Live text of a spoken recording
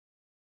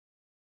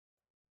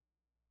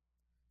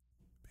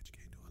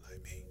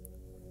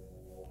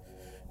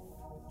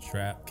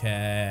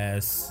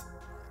Trapcast.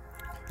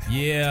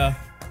 Yeah.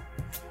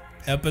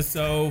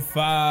 Episode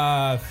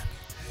 5.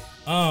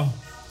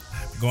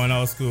 Going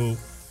old school.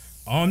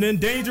 On and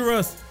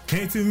dangerous.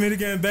 Can't too many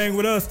can bang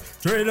with us.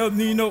 Straight up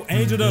need no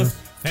angel dust.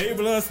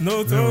 Fable us,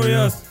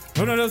 notorious.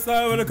 On the other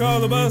side with a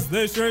call of us,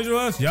 they stranger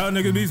us. Y'all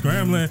niggas be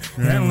scrambling,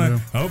 handling.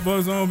 Hope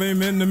us on be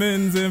men to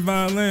men's and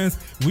violence.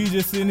 We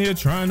just sitting here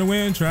trying to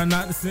win, trying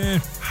not to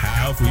sin.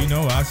 How if we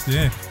know our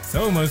sin?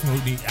 So much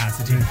smoke, the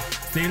oxygen.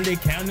 Steadily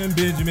counting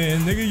Benjamin.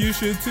 Nigga, you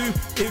should too.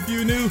 If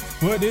you knew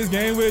what this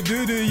game would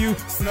do to you.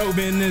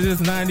 Snowbin is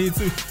just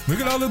 92. Look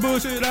at all the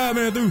bullshit I've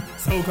been through.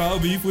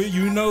 So-called beef with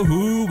you know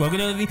who. Welcome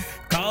to me.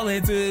 Call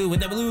it too.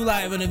 With the blue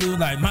light, with the blue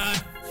light. Mine.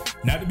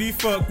 Not to be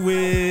fucked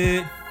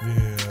with.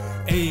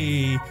 Yeah.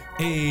 Hey,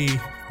 hey,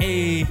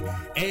 hey,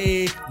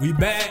 hey. We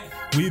back.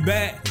 We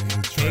back.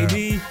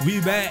 KB,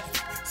 we back.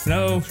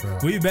 Snow,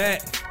 we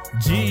back.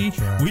 G,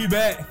 we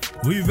back.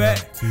 We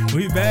back.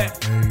 We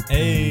back.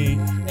 Hey,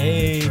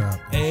 hey,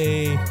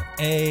 hey,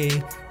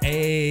 hey,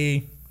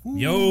 hey.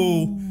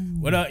 Yo,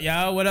 what up,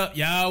 y'all? What up,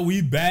 y'all?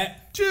 We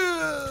back.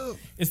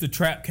 It's the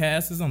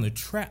Trapcast. It's on the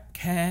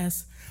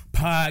Trapcast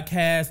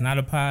podcast. Not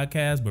a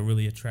podcast, but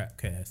really a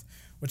Trapcast.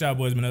 What y'all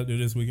boys been up to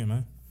this weekend,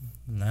 man?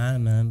 Nah,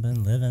 man,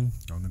 been living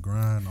On the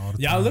grind all the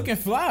time. Y'all looking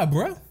fly,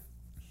 bro.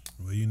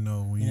 Well, you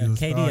know, when you know, you're a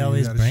KD star,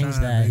 always you brings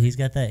shine, that. baby. He's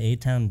got that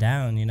A-Town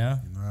down, you know?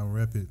 You know, I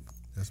rep it.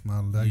 That's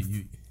my life.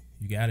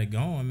 You got it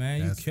going,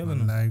 man. That's You killing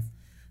my them. life.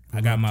 I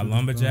got my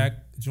lumberjack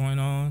joint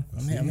on,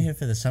 I'm here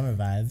for the summer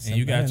vibes. and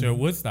you got your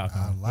Woodstock I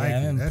on. like Yeah,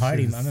 it. I'm in That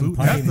party- shit is I'm in suit-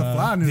 party That's the mode.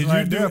 flyness Did you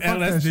right do there. Fuck that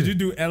LSD? Did shit. you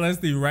do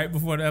LSD right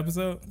before the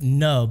episode?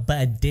 No, but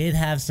I did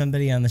have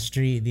somebody on the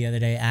street the other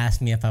day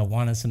ask me if I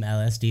wanted some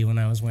LSD when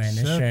I was wearing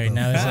this Shut shirt, the and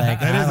I was like,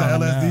 That is I an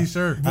don't LSD know.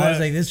 shirt. I was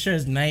like, this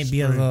shirt might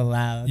be a little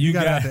loud. You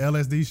got got- out the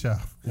LSD shop.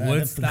 The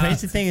Woodstock.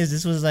 crazy thing is,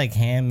 this was like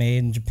handmade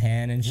in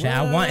Japan and shit.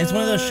 It's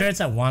one of those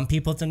shirts I want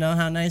people to know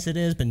how nice it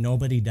is, but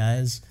nobody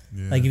does.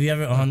 Yeah. Like, if you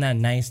ever own that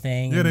nice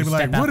thing, Yeah, and they you be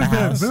like, step out what the is that,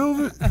 house,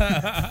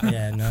 velvet?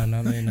 yeah, no,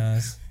 nobody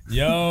knows.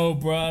 Yo,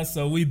 bruh,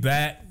 so we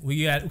back.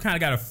 We kind of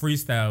got a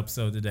freestyle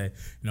episode today.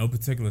 No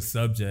particular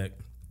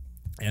subject.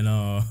 And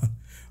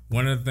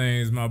one of the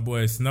things my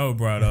boy Snow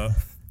brought up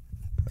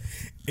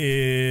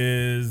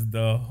is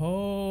the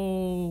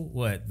whole,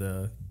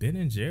 the Ben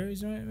and Jerry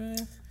joint, man?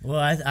 Well,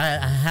 I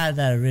had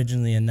that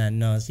originally in that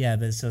notes, yeah.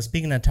 But so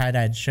speaking of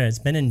tie-dyed shirts,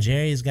 Ben and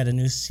Jerry's got a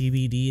new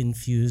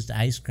CBD-infused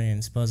ice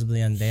cream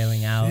supposedly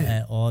unveiling out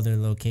at all their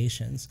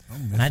locations.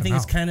 And I think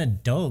it's kind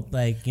of dope.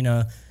 Like, you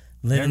know,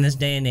 living this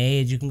day and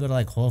age, you can go to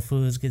like Whole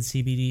Foods, get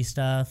CBD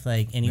stuff,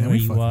 like anywhere we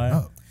you fucking are.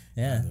 up.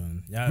 Yeah.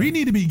 Y'all- We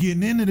need to be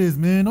getting into this,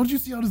 man. Don't you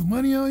see all this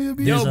money on here,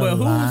 bitch? Yo, There's but a who's-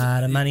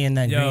 lot of money in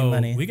that green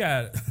money. we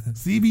got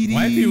CBD.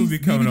 white people be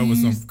coming up with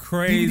some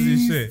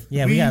crazy shit.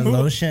 Yeah, we got Who-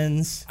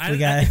 lotions. We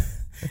got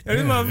Yo,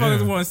 these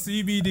motherfuckers want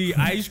CBD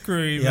ice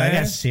cream, yeah, I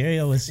man. got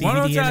cereal with CBD Why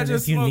don't in y'all it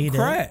just if you smoke need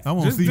crack? I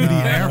want Just do CBD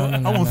that.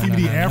 I want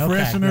CBD air No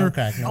crack, freshener. no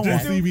crack, no I want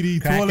crack.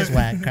 CBD Crack toilet is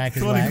whack, crack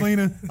is toilet whack.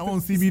 cleaner. I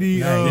want CBD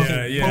Yeah.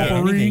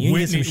 potpourri. You can get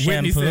Whitney some said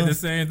shampoo. the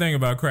same thing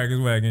about crack is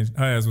whack, and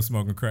her ass was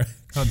smoking crack.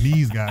 Her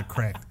knees got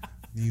cracked.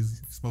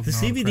 Knees smoking The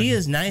all CBD crack.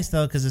 is nice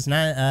though because it's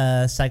not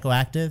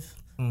psychoactive.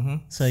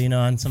 So you know,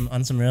 on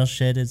some real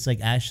shit, it's like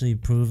actually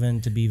proven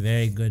to be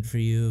very good for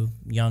you,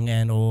 young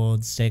and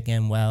old, sick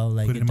and well.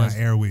 Like Put it in my does,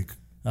 air wick.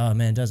 oh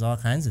man, it does all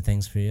kinds of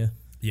things for you.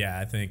 Yeah,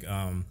 I think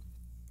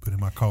Put it in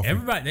my coffee.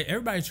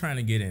 everybody trying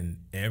to get in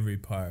every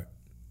part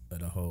of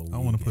the whole. I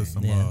want to put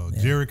some Yeah.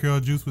 Jerry curl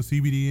juice with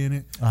CBD in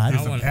it. Oh, I There's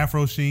don't some wanna-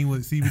 Afro Sheen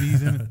with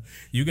CBDs in it.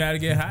 You got to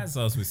get hot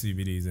sauce with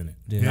CBDs in it.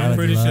 Dude, Yeah, I I'm would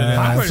pretty sure that. love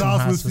I'm Hot pretty, some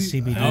sauce hot with sauce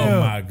C- CBD. oh Yeah.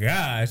 my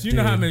gosh! You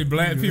know how many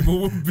black people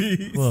would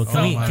be? Well,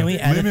 can we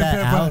edit Lemon that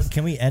pepper. out?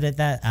 Can we edit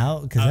that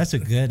out? Because that's a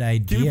good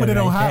idea. Can we put it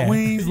on right hot there.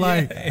 wings?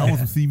 Like, I want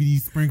some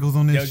CBD sprinkles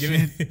on Yo, this give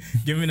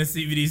shit. me the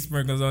CBD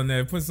sprinkles on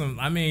there. Put some.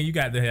 I mean, you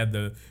got to have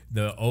the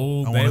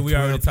Old I Bay. want a We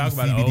already 12 talked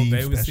about the Old CBD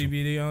Bay with special.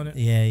 CBD on it.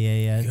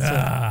 Yeah. So-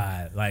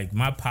 God, like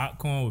my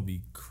popcorn would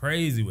be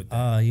crazy with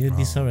that. oh, you'd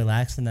be so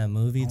relaxed in that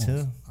movie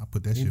too. I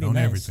put that You'd shit be on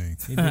nice. everything.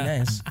 You'd be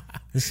nice.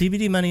 The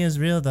CBD money is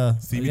real though.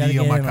 We gotta CBD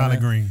on get my in collard it.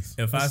 greens.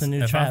 If What's the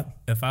new trap?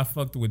 if I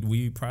fucked with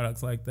weed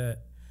products like that,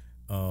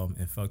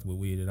 and fucked with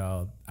weed at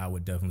all, I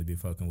would definitely be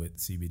fucking with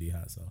CBD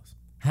hot sauce.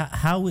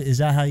 How is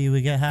that how you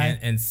would get high?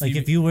 And like CB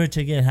if you were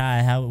to get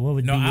high, what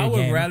would No, be your I would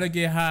game? rather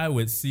get high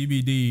with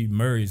CBD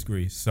Murray's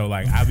grease. So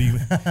like I be Yeah,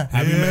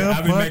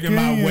 making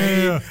my fucking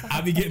wave. yeah.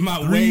 I be getting my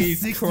waves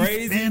 360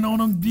 crazy. spin on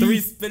them Three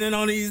D's. spinning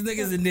on these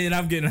niggas, and then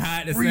I'm getting high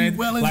at the Free same.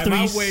 Wellin' Like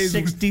my waves,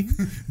 360.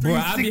 bro.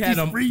 I be had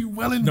them, Free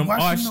Wellin', them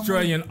watching them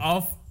Australian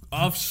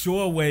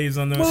offshore waves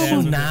on them. ass.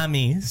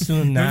 Tsunami.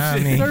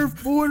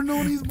 surfboarding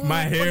on these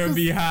My hair motherfuckers.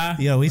 be high.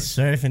 Yo, we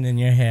surfing in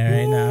your hair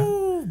right now.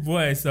 Ooh,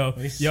 boy, so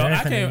We yo, I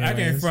surfing in can't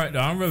your waves. front though.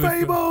 I'm really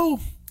Fable.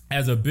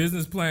 as a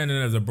business plan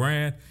and as a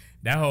brand.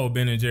 That whole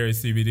Ben and Jerry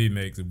CBD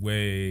makes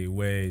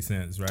way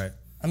sense, right?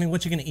 I mean,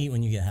 what you gonna eat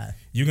when you get high?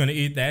 You're gonna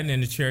eat that and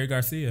then the Cherry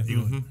Garcia.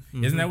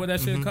 Isn't that what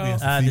that shit called?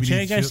 The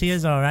Cherry Garcia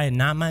is all right.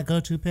 Not my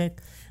go-to pick.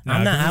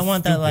 I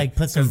want that like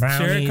put some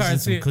brownies and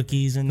some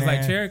cookies in there.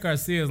 Like Cherry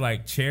Garcia is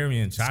like cherry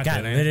and chocolate. It's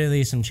got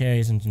literally some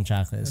cherries and some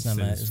chocolate. It's not,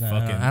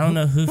 I don't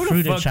know who the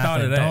fruited fuck thought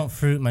chocolate. of that? Don't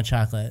fruit my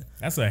chocolate.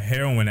 That's a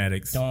heroin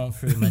addict's. Don't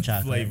fruit my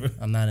chocolate. Flavor.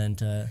 I'm not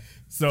into it.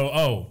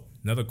 So,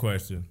 another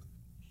question.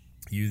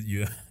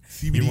 You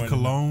CBD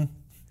cologne.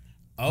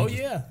 Oh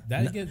yeah,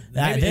 there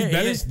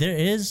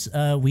is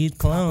weed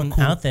cologne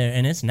out there,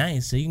 and it's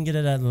nice. So you can get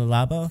it at Le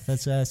Labo.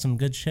 That's some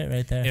good shit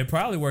right there. It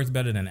probably works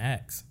better than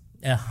Axe.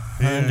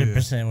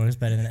 100% works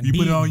better than that. You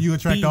put it on, you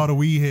attract all the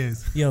weed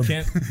heads. Yo,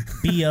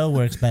 BO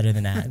works better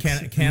than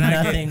Axe.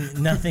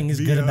 Nothing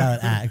is good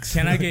about Axe.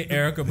 Can I get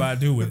Erica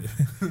Badu with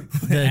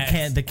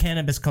the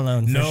cannabis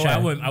cologne? For no, sure. I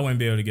wouldn't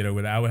be able to get her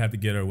with it. I would have to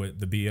get her with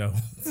the BO.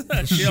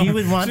 she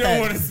would want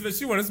that.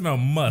 She want to smell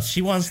musk.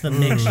 She wants the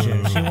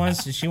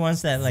mixture. She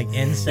wants that like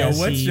incest.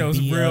 What's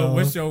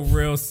your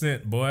real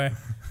scent, boy?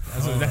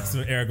 That's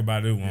what Erica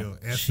Badu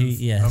wants.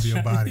 Of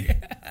your body.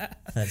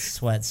 That's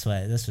sweat.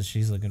 That's what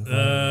she's looking for.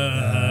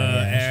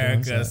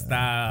 Erica,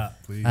 stop.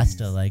 Please. I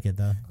still like it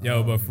though.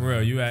 Yo, but for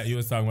real, you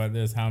was talking about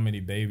this. How many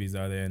babies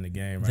are there in the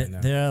game right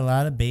now? There are a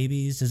lot of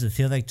babies. Does it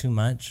feel like too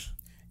much?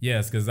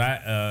 Yes, because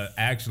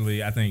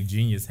I think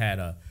Genius had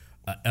a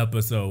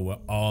episode with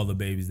all the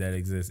babies that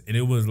exist, and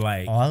it was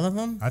like all of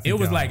them. It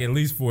was like at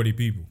least 40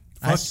 people.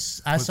 I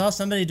saw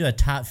somebody do a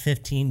top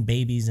 15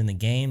 babies in the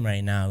game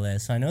right now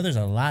list, so I know there's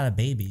a lot of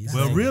babies.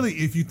 Well, really,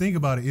 if you think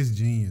about it, it's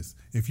genius.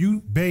 If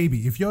your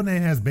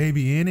name has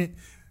baby in it,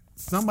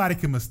 somebody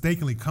can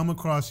mistakenly come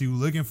across you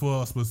looking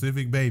for a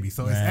specific baby.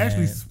 So it's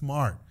actually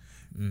smart.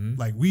 Mm-hmm.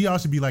 Like we all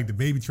should be like the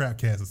baby trap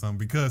cast or something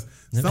because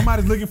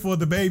somebody's looking for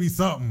the baby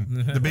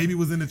something. The baby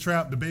was in the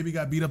trap. The baby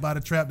got beat up by the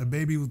trap. The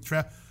baby was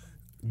trapped.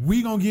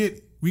 We gonna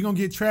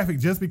get traffic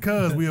just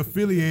because we're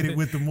affiliated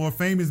with the more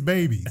famous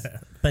babies.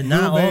 But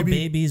not all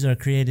babies are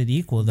created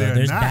equal, though.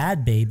 There's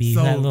bad babies.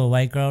 So, that little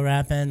white girl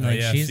rapping,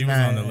 like she was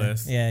on the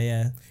list.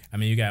 Yeah. I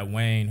mean, you got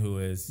Wayne, who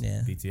is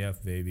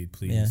BTF baby.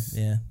 Please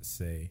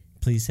say.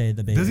 Please say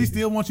the baby. Does he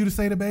still want you to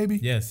say the baby?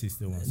 Yes, he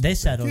still wants. They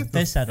settled. He's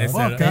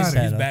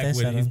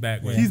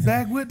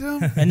back with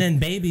them. And then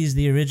Baby's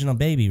the original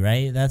Baby,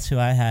 right? That's who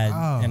I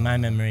had in my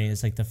memory.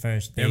 It's like the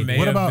first baby.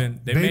 What about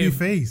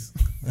Babyface?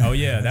 Oh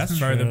yeah, that's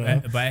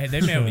further. But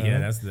they may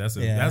have.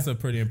 That's a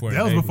pretty important.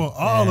 That was baby. before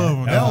all of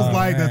them. That was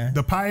like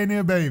the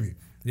pioneer baby.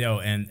 Yo,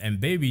 and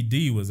Baby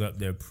D was up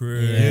there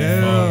pretty.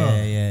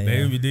 Yeah.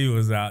 Baby D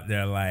was out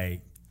there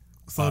like.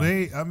 So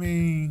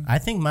I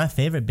think my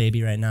favorite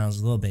baby right now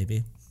is Lil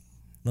Baby.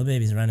 Lil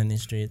Baby's running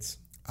these streets.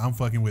 I'm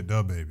fucking with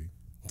Dub Baby.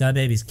 Dub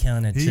Baby's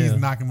killing it too. He's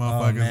knocking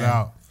motherfuckers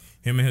out.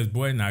 Him and his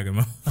boy knocking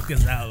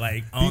motherfuckers out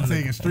like he's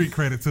taking street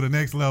credit to the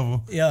next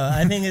level. Yo,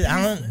 I think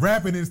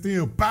rapping and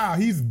still pow.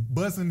 He's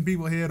busting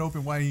people head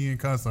open while he in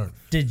concert.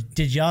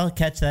 Did y'all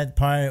catch that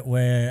part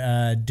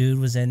where dude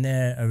was in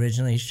there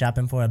originally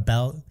shopping for a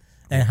belt?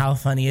 And how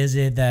funny is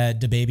it that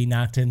DaBaby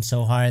knocked him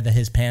so hard that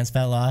his pants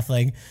fell off?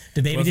 Like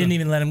DaBaby didn't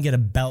even let him get a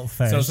belt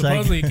first. So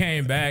supposedly he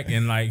came back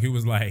and like he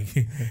was like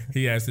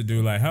he has to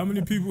do like how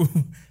many people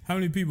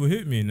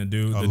hit me? And the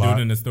dude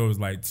in the store was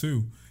like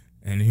 2.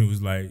 And he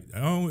was like, it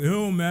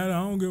don't matter.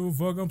 I don't give a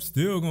fuck. I'm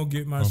still gonna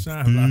get my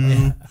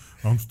shine.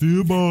 I'm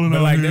still balling.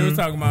 But like they were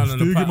talking about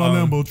still get my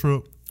Lambo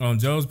truck on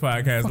Joe's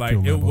podcast. Like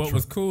what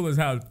was cool is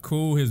how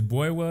cool his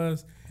boy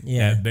was.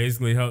 Yeah, that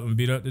basically helped him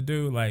beat up the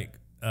dude. Like.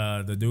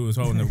 The dude was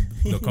holding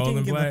the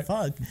Colin Black.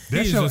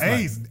 That's your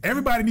ace. Like,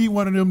 everybody need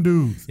one of them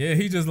dudes. Yeah,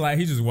 he just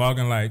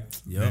walking like,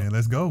 yo. Man,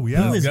 let's go. He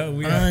was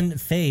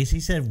unfazed. He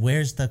said,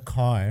 "Where's the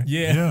car?"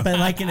 Yeah. But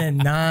like in a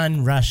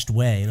non-rushed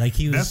way. Like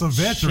he was. That's a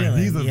veteran.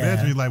 Chilling. He's a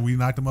veteran. Like we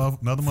knocked another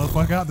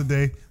motherfucker out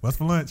today. What's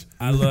for lunch?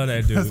 I love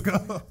that dude. Let's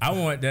go. I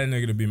want that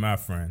nigga to be my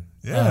friend.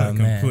 Yeah,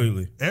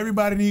 completely.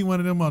 Everybody need one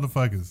of them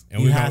motherfuckers.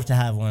 And we have to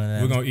have one of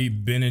them. We're gonna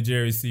eat Ben and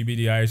Jerry's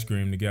CBD ice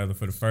cream together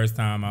for the first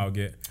time. I'll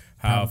get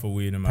high for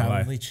weed in my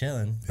life. Probably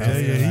chilling. Yeah,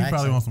 he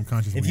probably wants some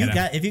conscious weed.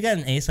 If you got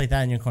an ace like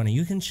that in your corner,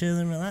 you can chill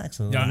and relax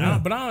a little.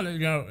 But I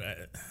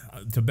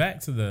don't. Back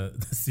to the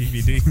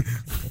CBD.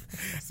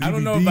 I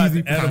don't know about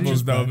the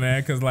edibles though,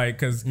 man, because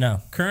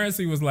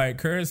Currency was like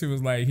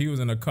he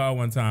was in a car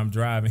one time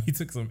driving. He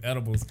took some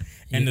edibles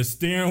and the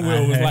steering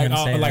wheel was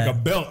like a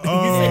belt.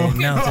 Oh,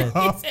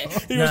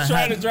 he was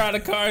trying to drive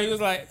the car. He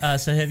was like,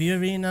 so have you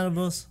ever eaten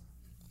edibles?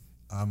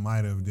 I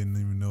might have didn't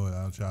even know it.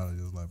 I was trying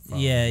to just like.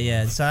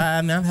 Yeah. So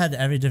I mean, I've had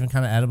every different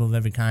kind of edible of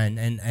every kind,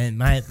 and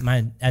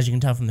my as you can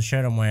tell from the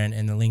shirt I'm wearing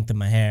and the length of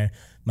my hair,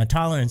 my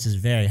tolerance is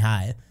very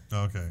high.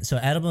 Okay. So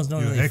edibles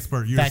don't really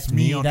expert. You're affect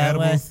me on that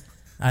edibles? way.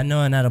 I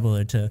know an edible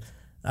or two.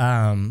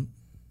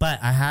 But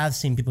I have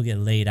seen people get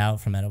laid out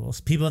from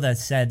edibles. People that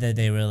said that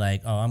they were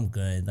like, "Oh, I'm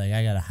good. Like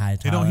I got a high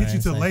tolerance." It don't hit you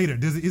till later.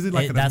 Is it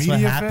like an that's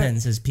immediate what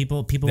happens? Is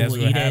people will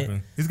eat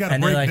it. It's got to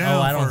and break they're like, down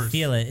 "Oh, I don't first.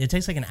 feel it." It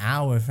takes like an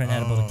hour for an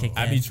edible to kick in.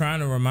 I be trying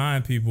to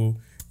remind people,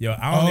 Yo,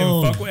 I don't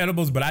even fuck with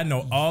edibles, but I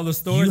know all the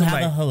stories. You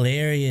have a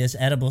hilarious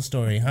edible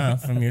story, huh?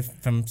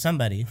 From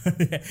somebody.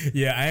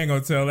 Yeah, I ain't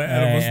gonna tell that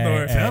edible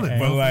story. Tell it,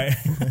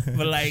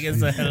 but like,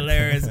 it's a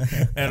hilarious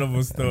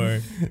edible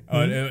story.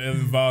 It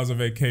involves a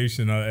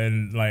vacation,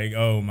 and like,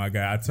 oh my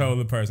god, I told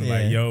the person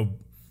like, yo,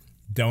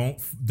 don't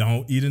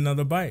eat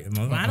another bite. And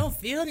I don't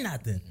feel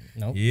nothing.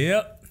 Nope.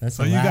 Yep.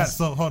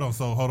 Hold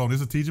on. This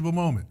is a teachable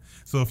moment.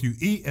 So if you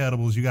eat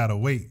edibles, you gotta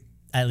wait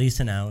at least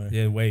an hour.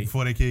 Yeah, wait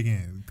before they kick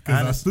in.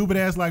 Because a stupid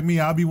ass like me,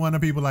 I'll be one of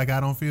the people like I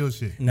don't feel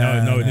shit.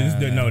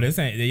 This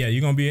ain't. Yeah,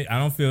 you're gonna be. I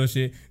don't feel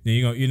shit. Then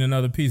you're gonna eat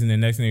another piece, and then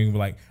next thing you're gonna be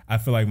like, I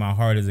feel like my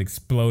heart is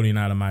exploding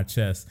out of my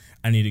chest.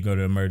 I need to go to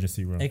the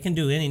emergency room. It can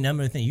do any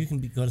number of things. You can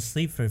go to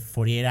sleep for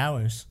 48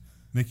 hours.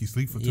 Make you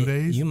sleep for 2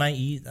 days? You might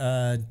eat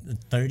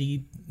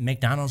 30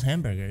 McDonald's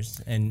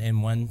hamburgers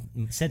in one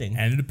sitting.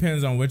 And it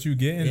depends on what you're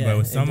getting,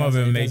 but some of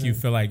it make you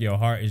feel like your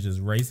heart is just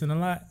racing a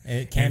lot.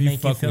 It can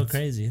make you feel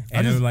crazy.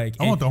 And I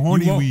want the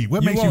horny weed.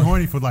 What makes you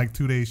horny for like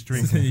 2 days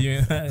straight?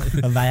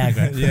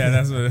 Viagra. Yeah,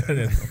 that's what it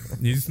is.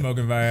 You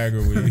smoking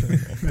Viagra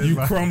weed. You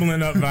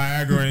crumbling up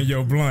Viagra in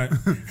your blunt.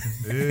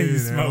 Yeah, you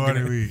smoking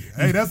horny weed.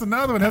 Hey, that's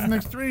another one. That's an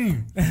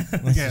extreme.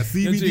 We got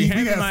CBD.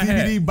 We got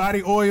CBD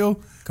body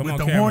oil with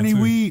the horny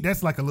weed.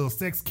 That's like a little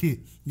sex kit.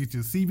 You get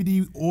your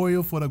CBD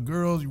oil for the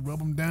girls. You rub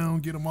them down,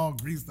 get them all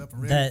greased up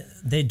and ready. That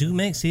they do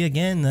make. See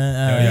again.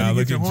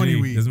 Look at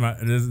G.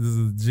 This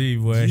is G,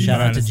 boy.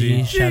 Shout out to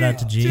G. Shout out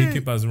to G.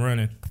 Keep us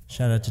running.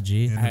 Shout out to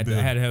G. I had to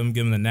have him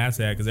give him the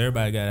knapsack because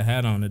everybody got a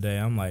hat on today.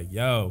 I'm like,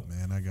 yo,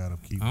 man, I gotta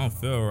keep. I don't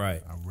feel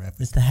right.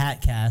 It's the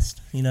hat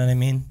cast. You know what I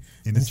mean?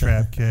 In the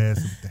trap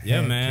cast.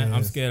 Yeah, man. Cast.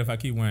 I'm scared if I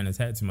keep wearing this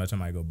hat too much, I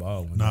might go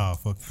bald. Nah,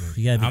 fuck that.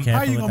 You gotta be careful.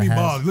 How you gonna be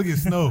bald? Look at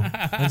Snow.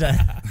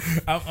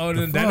 I'm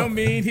older. That don't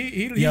mean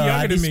he younger than me.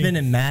 I'd be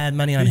spending mad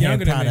money on hair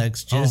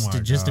products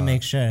just to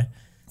make sure.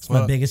 It's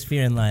my biggest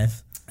fear in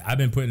life. I've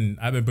been putting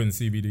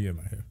CBD in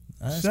my hair.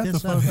 Shut the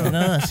fuck up.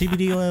 No,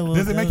 CBD oil will.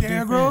 Does it make your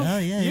hair grow? Oh,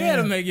 yeah.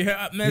 It'll make your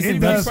hair. Man, it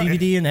does.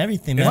 CBD and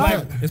everything.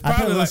 Man. It's I put a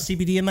probably little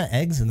CBD in my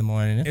eggs in the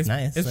morning. It's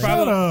nice. It's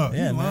probably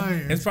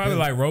it's probably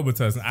like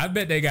Robitussin. I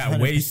bet they got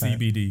 100%. Whey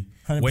CBD,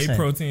 100%. Whey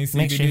protein CBD.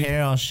 Makes your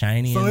hair all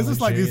shiny. So it's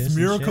just like this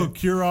miracle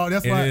cure all.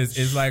 That's why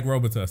it's like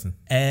Robitussin.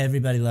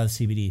 Everybody loves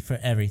CBD for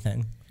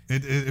everything.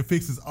 It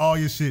fixes all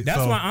your shit. That's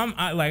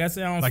why like I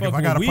said, I don't fuck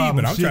with weed,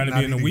 but I'm trying to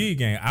be in the weed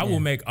game. I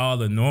will make all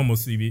the normal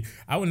CBD.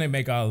 I wouldn't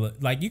make all the,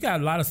 like, you got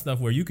a lot of stuff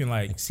where you can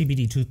like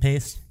CBD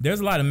toothpaste. There's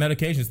a lot of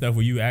medication stuff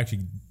where you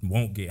actually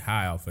won't get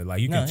high off it.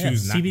 Like you can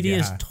choose not to get high. CBD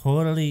is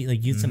totally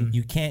like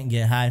you can't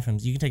get high from.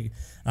 You can take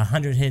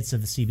 100 hits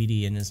of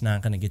CBD and it's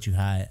not going to get you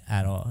high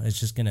at all.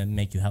 It's just going to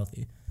make you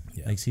healthy.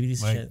 Yeah. Like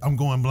CBD's shit. I'm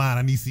going blind.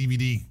 I need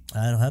CBD.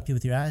 It'll help you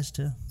with your eyes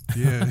too.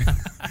 Yeah.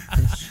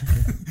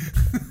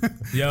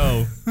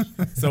 Yo,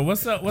 so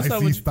what's up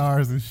with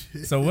stars and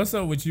shit? So what's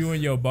up with you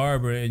and your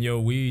barber and your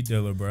weed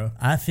dealer, bro?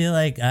 I feel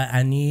like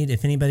I need,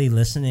 if anybody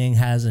listening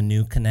has a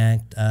new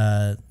connect,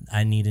 I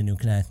need a new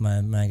connect.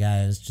 My guy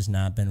has just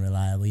not been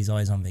reliable. He's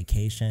always on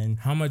vacation.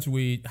 How much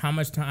weed? How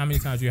many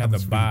times do you have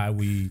to buy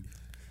weed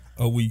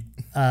a week?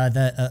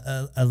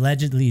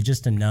 Allegedly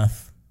just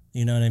enough.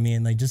 You know what I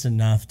mean? Like just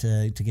enough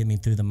to get me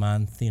through the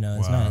month. You know,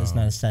 it's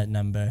not a set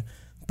number.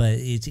 But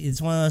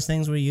it's one of those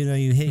things where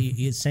you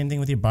hit same thing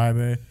with your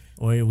barber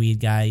or your weed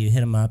guy. You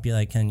hit him up. You're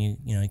like, can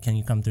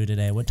you come through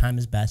today? What time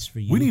is best for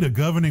you? We need a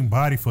governing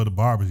body for the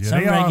barbers. Yeah, some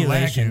they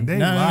regulation. Are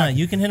No.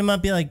 You can hit them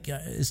up. Be like,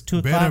 it's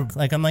 2:00.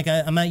 Like I'm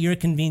at your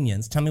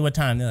convenience. Tell me what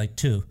time. They're like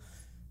 2.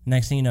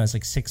 Next thing you know, it's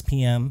like 6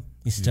 p.m.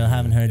 You still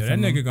haven't heard from that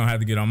nigga gonna have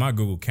to get on my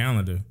Google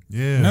Calendar.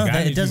 Yeah. No,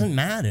 it doesn't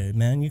matter,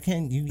 man. You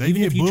can't.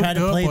 Even if you try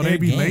to play their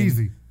game.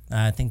 Lazy.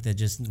 I think they're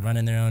just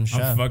running their own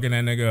show. I'm fucking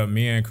that nigga up,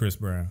 me and Chris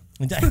Brown.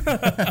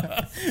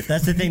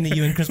 That's the thing that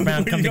you and Chris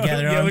Brown come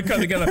together on. Yeah, we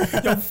come together.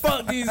 Yo,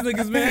 fuck these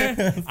niggas,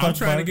 man. I'm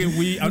trying to get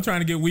weed. I'm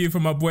trying to get weed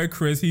from my boy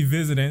Chris. He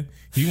visiting.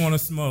 He want to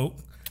smoke.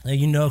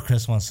 You know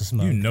Chris wants to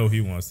smoke. You know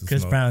he wants to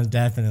Chris smoke. Chris Brown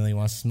definitely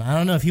wants to smoke. I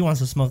don't know if he wants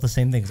to smoke the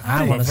same things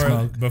I want to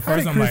smoke. But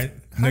first I'm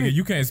like, nigga,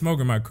 you can't smoke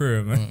in my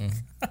crib, man.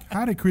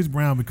 How did Chris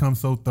Brown become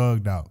so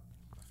thugged out?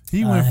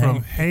 He went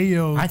from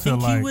Heyo to I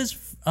think like... he was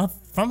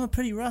from a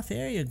pretty rough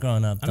area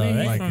growing up, though,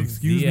 right? Like,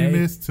 excuse me,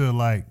 miss, to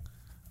like,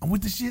 I'm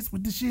with the shits.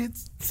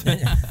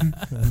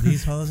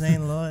 These hoes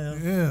ain't loyal.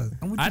 Yeah.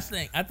 I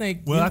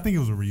think. Well, I think it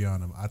was a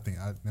Rihanna.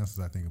 That's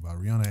what I think about.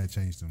 Rihanna had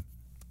changed him.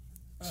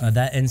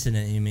 That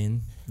incident, you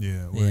mean?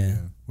 Yeah. Yeah.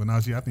 Well, now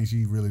I think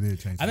she really did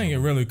change. I think it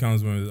really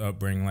comes from his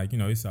upbringing. Like,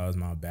 he saw his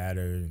mom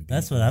battered. And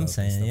that's what I'm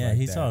saying. Yeah,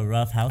 he saw a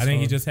rough household. I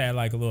think he just had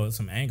like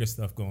some anger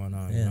stuff going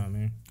on. Yeah. You know what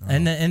I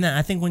mean? And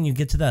I think when you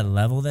get to that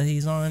level that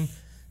he's on,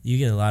 you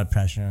get a lot of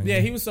pressure on you. Yeah,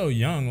 he was so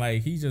young.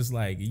 Like, he's at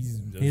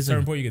a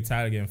certain point you get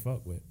tired of getting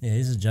fucked with. Yeah,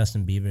 he's a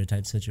Justin Bieber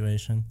type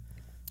situation.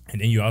 And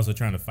then you're also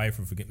trying to fight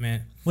for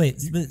man.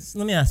 Wait, but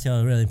let me ask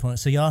y'all a really important.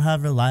 So y'all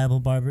have reliable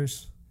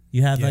barbers?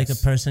 You have like a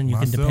Yes. person you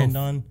Myself. can depend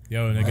on.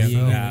 Yo,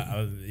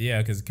 nigga,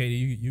 yeah, because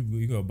Katie,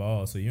 you go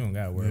bald, so you don't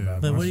gotta worry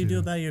about. But my what do you shit do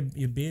is- about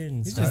your beard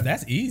and It's stuff? just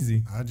that's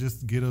easy. I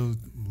just get a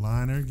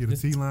liner, get a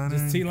T-liner.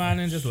 Just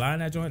T-lining, just line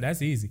that joint.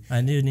 That's easy.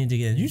 I do need to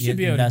get. You should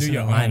be able to invest do in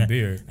your a own liner.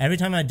 beard. Every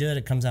time I do it,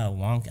 it comes out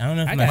wonk. I don't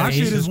know if I my got- My face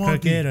shit is is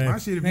crooked wonky. or. My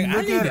shit, if Nigga, you I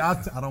look need at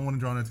it. it, I don't want to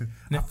draw nothing.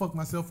 I fuck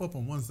myself up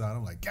on one side.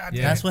 I'm like, God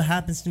Yeah. damn. That's what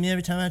happens to me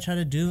every time I try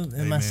to do it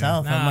man.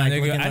 myself. I'm Nah, like,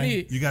 nigga, looking I like-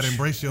 need. You got to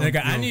embrace your.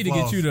 Nigga, I your need to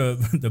flaws. get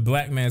you the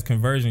black man's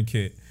conversion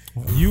kit.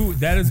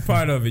 That is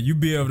part of it. You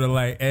be able to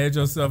like edge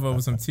yourself up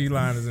with some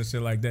T-liners and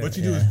shit like that. What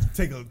you do is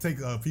take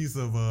a piece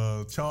of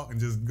chalk and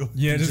just go.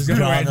 Yeah, just go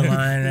draw right the there.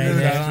 line right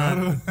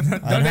there.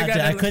 Don't they got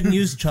I that- couldn't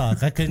use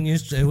chalk. I couldn't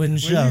use. It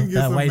wouldn't Well, you show can get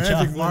that some white magic chalk.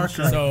 wouldn't marker.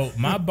 show. So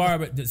my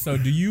barber. So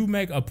do you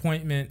make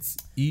appointments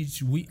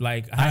each week?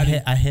 Like I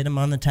hit him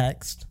on the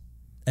text.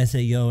 I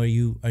say, "Yo, are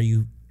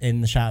you in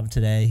the shop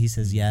today?" He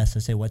says, "Yes." I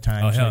say, "What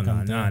time?" Oh should I hell no,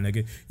 come through?" nah,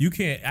 nigga. You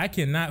can't. I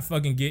cannot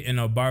fucking get in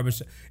a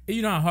barbershop.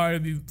 You know how hard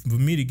it'd be for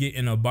me to get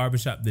in a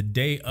barbershop the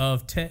day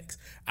of text.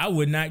 I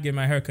would not get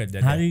my haircut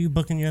that How day. do you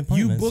book in your You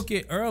appointments? book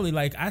it early.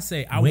 Like I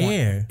say, I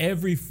Where? want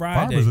every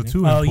Friday. Barbers are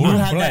too Oh, you important.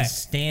 have black. that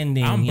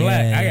standing. I'm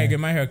black. yeah. I gotta get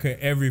my haircut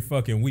every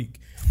fucking week.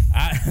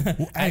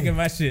 I get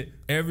my shit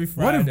every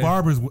Friday. What if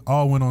barbers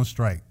all went on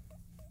strike?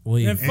 Well,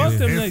 you- And fuck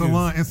them And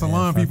niggas.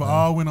 salon fuck people them.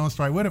 all went on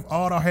strike. What if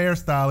all the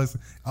hairstylists,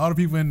 all the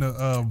people in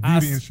the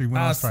beauty industry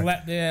went I on strike?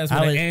 slap their ass I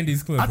with would- an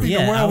Andes clipper. I think-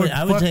 yeah, the world I would, would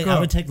I would fuck take I up.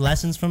 would take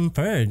lessons from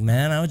Ferg,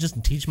 man. I would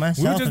just teach we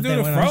myself. would just if do they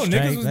the went on fro.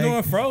 strike, Niggas was like-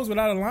 doing froze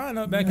without a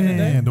lineup back in the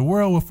day. Man, the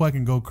world would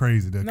fucking go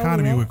crazy. The No,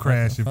 economy we would won't.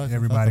 crash if Fuck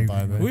everybody. a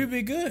barber. We'd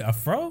be good. A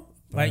fro?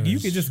 Like you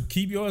could just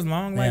keep yours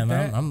long like Yeah,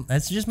 that. man,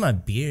 it's just my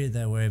beard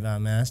that I worry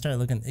about, man. I start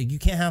looking. You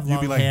can't have You'd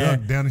long be like hair,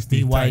 Doug Down the be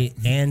Street white,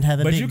 type. and have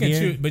a But big you can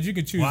beard. choose. But you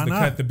can choose Why to not?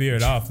 cut the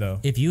beard off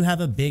though. If you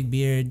have a big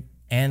beard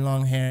and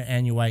long hair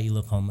and you're white, you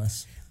look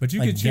homeless. But you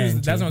Like, can choose.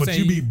 guaranteed. That's what I'm But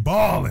saying. you be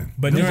balling.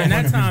 But Them during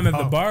that motherfuckers be time, if the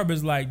ballin'.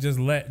 barbers like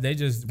they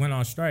just went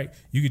on strike,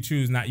 you could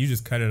choose not. You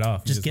just cut it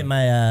off. You Just get like-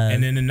 my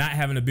and then not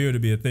having a beard to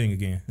be a thing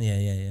again.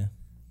 yeah.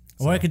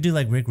 Or I could do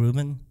like Rick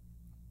Rubin.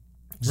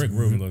 Rick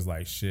Rubin looks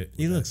like shit.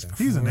 He looks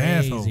He's an crazy,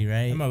 asshole.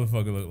 right? That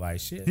motherfucker look like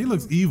shit. He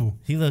looks evil.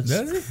 He looks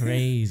Does he?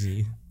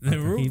 crazy.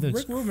 Rick He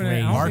looks Rubin, crazy. I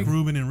don't Mark think-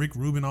 Rubin and Rick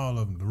Rubin, all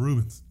of them, the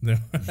Rubens.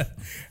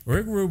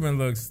 Rick Rubin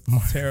looks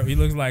terrible. He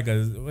looks like what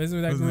is it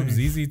that What's group? his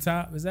name? ZZ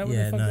Top? Is that what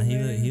Yeah, the fuck no, his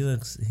name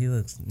is? he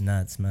looks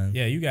nuts, man.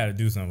 Yeah, you got to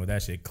do something with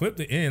that shit. Clip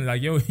the end,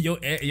 like your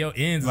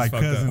ends Like is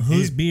fucked cousin. up.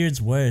 Whose Yeah.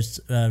 beard's worse,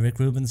 Rick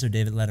Rubin's or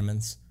David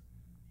Letterman's?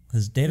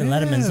 Because David Yeah.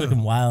 Letterman's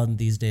looking wild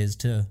these days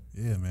too.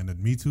 Yeah, man. The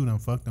Me Too done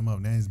fucked him up.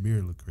 Now his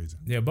beard look crazy.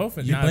 Yeah, both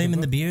of You're nah, blaming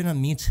the both- beard on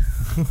me too.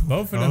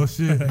 both of Oh them.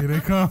 shit, here they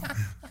come.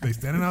 They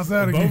standing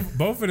outside again.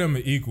 Both of them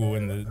are equal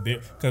in the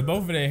beard because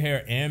both of their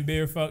hair and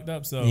beard fucked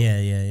up. So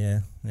yeah.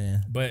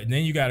 But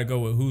then you got to go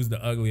with who's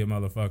the uglier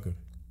motherfucker.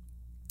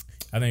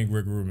 I think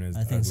Rick Rubin is.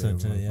 I think so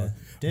too. Yeah.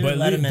 But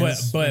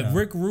Letterman's, but you know,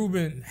 Rick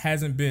Rubin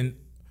hasn't been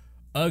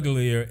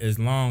uglier as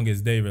long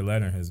as David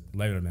Letterman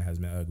has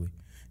been ugly.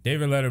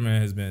 David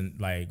Letterman has been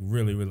like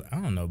really. I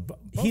don't know. Both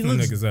He of them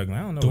looks niggas ugly. I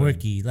don't know.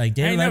 dorky. Like I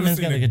David ain't never Letterman's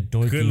seen got like a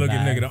dorky good looking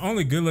vibe. nigga. The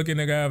only good looking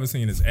nigga I ever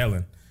seen is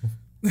Ellen.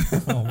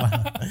 Oh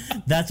wow,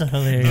 that's a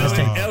hilarious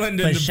thing. Ellen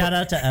But shout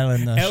out to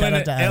Ellen though. Shout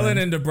out to Ellen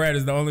and DeBrat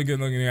is the only good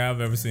looking nigga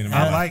I've ever seen in my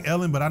I life. like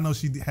Ellen, but I know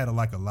she had a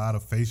lot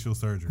of facial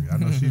surgery. I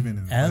know she been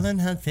in. Ellen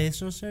had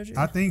facial surgery.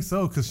 I think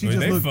so because she Well,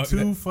 just they looked fucked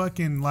too up.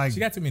 fucking like.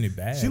 She got too many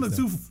bags. She looked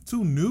though.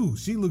 too new.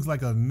 She looks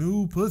like a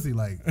new pussy.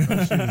 Like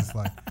her shit is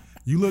like.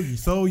 You look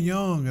so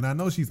young, and I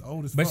know she's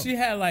old as But fuck. she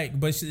had like,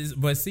 but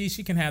see,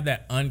 she can have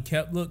that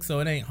unkept look, so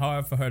it ain't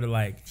hard for her to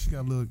like. She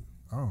got look.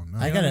 I don't know.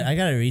 I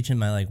gotta reach in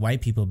my like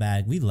white people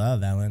bag. We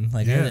love Ellen.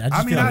 Like Yeah.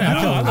 I I mean,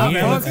 I feel do.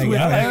 weird. I fucks Like, with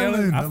I like Ellen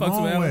Ellen. I the fucks with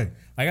long Ellen. way.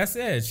 Like I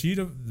said,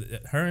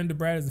 her and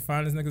DeBrat is the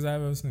finest niggas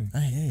I've ever seen. I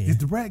hear you. Is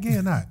the brat gay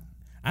or not?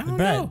 I don't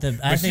Brat, know. I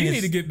But think she it's-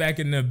 need to get back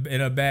in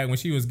her bag when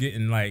she was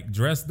getting like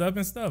dressed up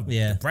and stuff.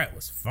 Yeah. DeBrat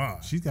was fun.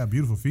 She's got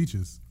beautiful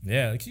features.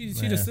 Yeah, like she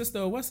Yeah. the sister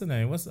of what's her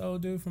name? What's the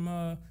old dude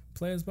from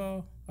Players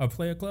Ball or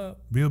Player Club?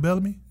 Bill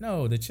Bellamy,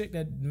 No, the chick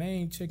that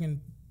main chick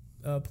in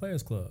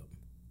Players Club.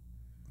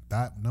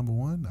 Dot number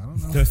one. I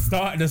don't know.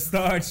 The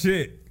star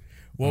chick.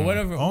 Well,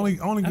 whatever. Only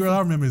girl I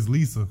remember is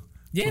Lisa.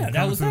 Yeah, from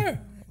that was Coming her. Soon.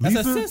 That's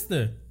her Lisa?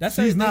 sister. That's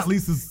She's her, not that's-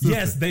 Lisa's sister.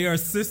 Yes, they are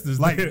sisters.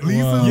 Like They're-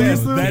 Lisa, Whoa, Yes,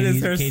 Lisa? that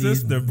is her Katie's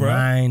sister, bro.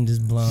 Mind is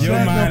blown. Your Shut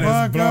the mind is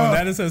fuck blown. up.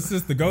 That is her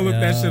sister. Go look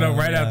that shit up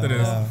right after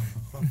this.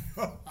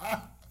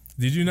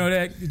 Did you know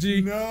that,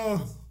 G?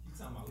 No,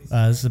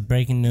 This is a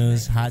breaking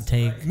news, hot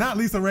take. not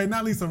Lisa Ray.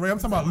 Not Lisa Ray. I'm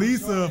talking about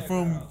Lisa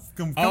from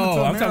Coming to Oh,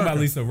 I'm America. talking about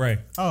Lisa Ray.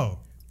 Oh,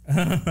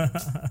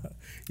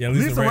 Yeah,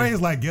 Lisa Ray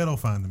is like ghetto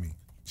fine to me.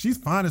 She's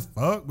fine as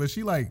fuck, but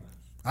she like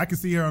I can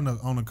see her on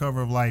the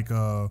cover of like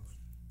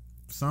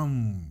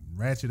some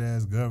ratchet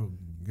ass ghetto.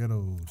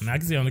 And I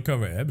can see her on the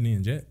cover of Ebony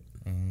and Jet.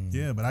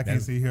 Yeah, but I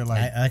can't see her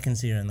like. I can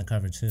see her on the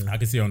cover too. I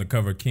can see her on the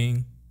cover of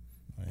King.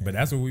 But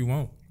that's what we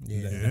want.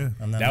 Yeah.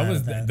 I'm not That mad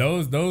was at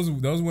that.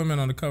 those women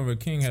on the cover of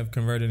King have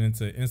converted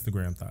into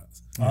Instagram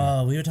thoughts.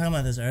 Oh, we were talking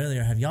about this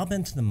earlier. Have y'all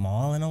been to the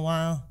mall in a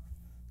while?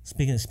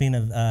 Speaking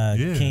of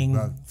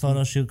King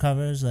photo shoot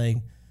covers, like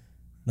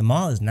the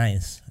mall is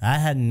nice. I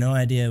had no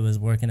idea it was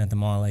working at the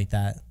mall like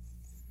that.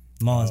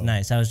 The mall is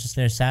nice. I was just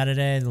there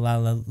Saturday. A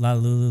lot of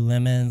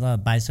Lululemon, a lot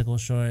of bicycle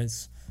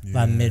shorts, a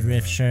lot of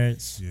midriff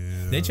shirts.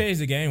 Yeah. They changed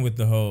the game with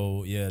the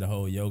whole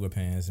yoga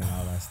pants and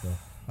all that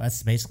stuff.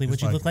 That's basically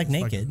what you look like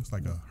naked. It's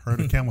like a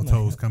herd of camel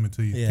toes coming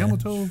to you. Yeah. Camel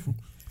toes.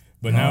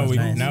 But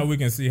now we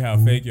can see how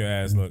fake your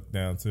ass look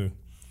down too.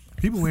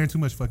 People wearing too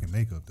much fucking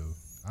makeup though.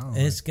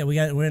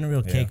 We're in a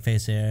real cake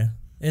face here.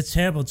 It's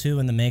terrible too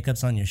when the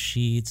makeup's on your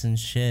sheets and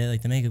shit.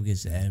 Like the makeup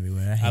gets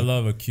everywhere. I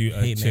love a chick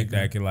makeup.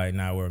 that can like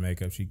not wear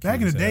makeup. She back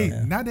in the day,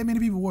 not that many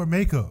people wore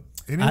makeup,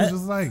 and it was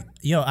just like,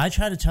 I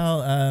try to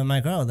tell my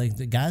girl like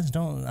the guys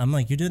don't. I'm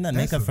like, you're doing that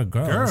makeup for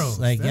girls.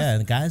 Like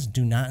the guys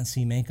do not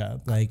see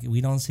makeup. Like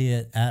we don't see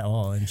it at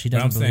all, and she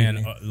doesn't. But I'm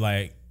believe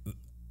saying me.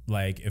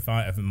 like if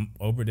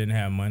Oprah didn't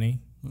have money,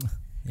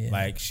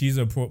 like she's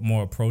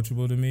more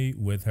approachable to me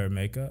with her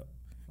makeup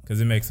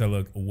because it makes her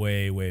look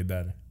way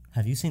better.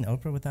 Have you seen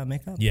Oprah without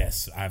makeup?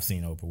 Yes, I've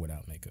seen Oprah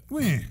without makeup.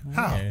 when?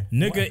 How?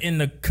 Nigga in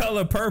the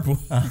color purple.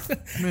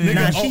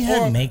 Nigga, she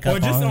had makeup or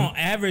just on. on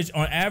average,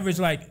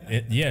 like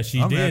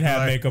she did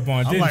have makeup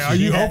on. I'm didn't like, she? are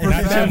you Not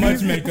Oprah? that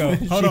much makeup.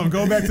 Hold on,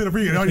 go back to the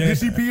pre. Did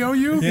she pee on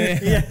you?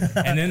 Yeah.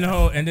 And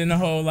then the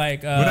whole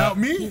like Without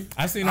me?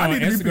 I seen her on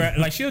Instagram.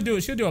 Like she'll do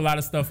a lot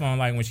of stuff on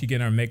like when she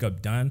getting her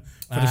makeup done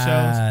for the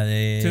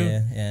shows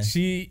too.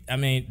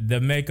 Yeah. The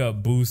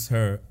makeup boosts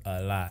her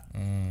a lot.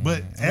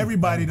 But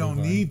everybody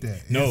don't need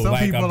that. No, And some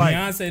like people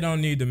Beyonce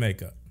don't need the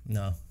makeup.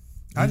 No.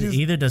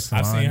 Either does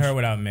Solange. I've seen her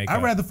without makeup.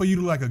 I'd rather for you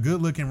to look like a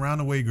good looking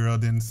roundaway girl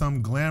than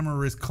some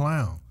glamorous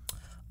clown.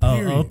 Oh,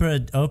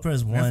 Period.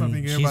 Oprah's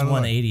something she's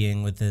everybody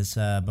 180ing with this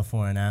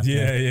before and after.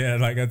 Yeah.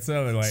 Like I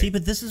tell her, like. See,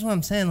 but this is what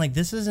I'm saying. Like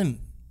this isn't.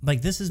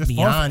 Like this is It's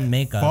beyond false-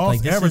 makeup. false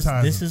Like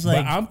advertising. this is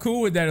like but I'm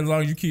cool with that as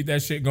long as you keep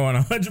that shit going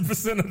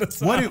 100% of the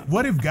time.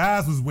 What if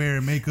guys was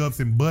wearing makeups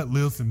and butt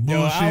lifts and Yo,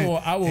 bullshit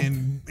I will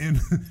and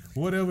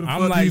whatever the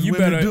I'm fuck like, these you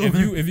women better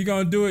do. if you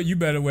gonna do it, you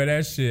better wear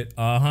that shit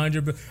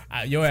 100.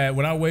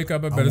 When I wake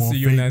up, I I better want see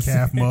you in that fake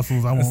calf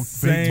muscles. I want fake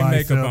same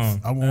makeup biceps.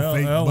 on. I want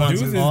fake Earl butt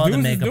wants lifts. all the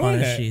is makeup doing on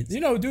his that. sheets. You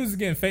know, dudes is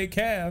getting fake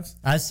calves.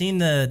 I've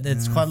seen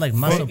it's called like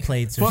muscle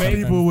plates or Fuck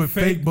something. people with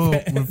fake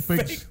butt with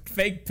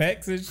fake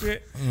pecs and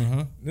shit.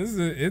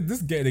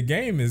 The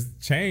game is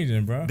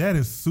changing, bro. That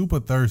is super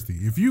thirsty.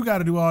 If you got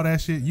to do all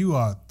that shit, you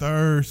are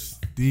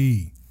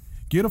thirsty.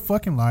 Get a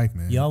fucking life,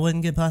 man. Y'all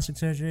wouldn't get plastic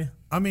surgery?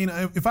 I mean,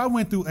 if I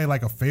went through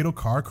a fatal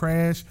car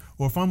crash,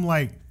 or if I'm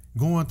like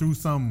going through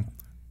some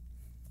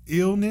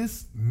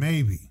illness,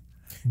 maybe.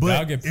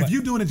 But if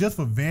you're doing it just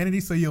for vanity,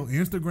 so your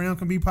Instagram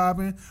can be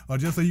popping, or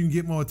just so you can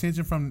get more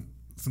attention from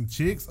some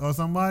chicks or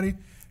somebody,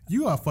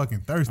 you are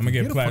fucking thirsty. I'm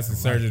gonna get plastic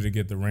surgery life. to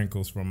get the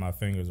wrinkles from my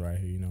fingers right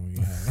here. You know, when you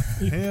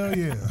have Hell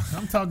yeah!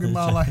 I'm talking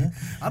about like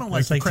I don't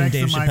like It's the like cracks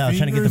Dave in my Chappelle fingers.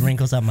 trying to get the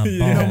wrinkles out my bones.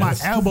 You know, my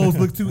elbows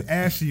look too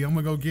ashy. I'm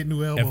gonna go get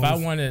new elbows. If I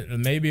wanted to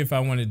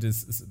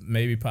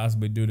maybe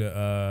possibly do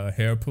the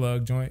hair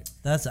plug joint.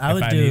 I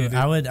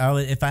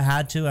would if I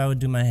had to, I would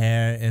do my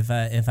hair.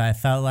 If I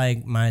felt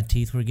like my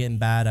teeth were getting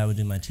bad, I would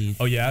do my teeth.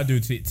 Oh yeah, I do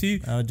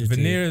teeth. I would do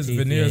veneers. teeth.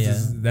 Veneers Yeah.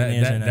 is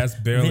that's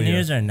barely.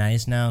 Veneers are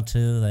nice now too.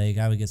 Like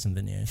I would get some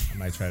veneers. I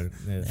might try to.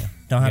 Yeah.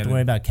 Don't have to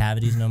worry about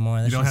cavities no more.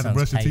 That you don't shit have to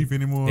brush sounds your tight. teeth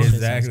anymore.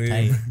 Exactly.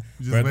 Tight.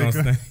 You Breath just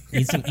don't wake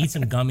up. stink. Eat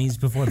some gummies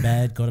before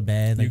bed. Go to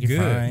bed. Like You you're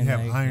good. fine. You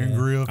have like, iron yeah.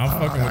 grill. I'm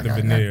fucking with the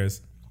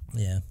veneers.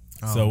 Yeah.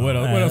 So what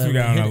else we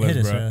got on our list,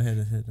 hit us, bro?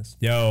 Hit us.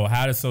 Yo,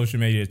 how does social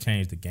media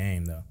change the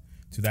game though?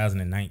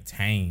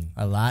 2019.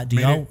 A lot.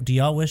 Do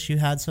y'all wish you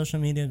had social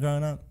media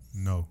growing up?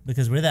 No.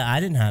 Because I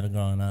didn't have it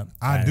growing up.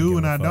 I didn't do give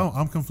and a I fuck. don't.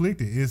 I'm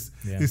conflicted.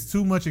 It's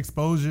too much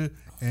exposure,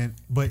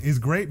 but it's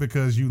great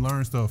because you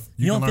learn stuff.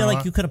 You don't can feel learn a like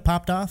lot. you could have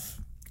popped off?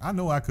 I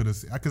know I could have,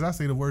 because I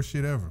say the worst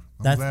shit ever.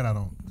 I'm glad I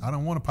don't. I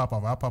don't want to pop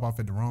off. I pop off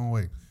it the wrong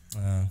way.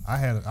 I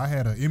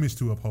had an image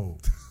to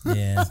uphold.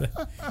 Yeah.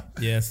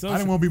 Yeah, I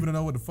didn't want people to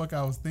know what the fuck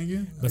I was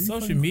thinking. But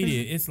social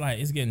media,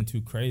 it's getting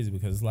too crazy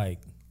because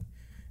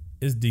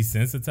it's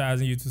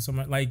desensitizing you to so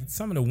much. Like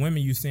some of the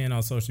women you seeing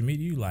on social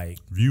media, you like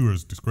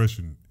Viewers'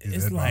 discretion is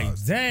it's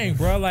advised. like, dang,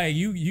 bro, like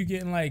you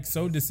getting like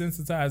so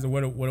desensitized of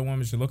what a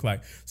woman should look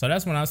like. So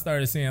that's when I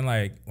started seeing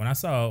when I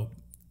saw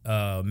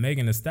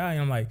Megan Thee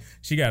Stallion, I'm like,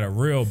 she got a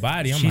real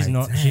body. she's I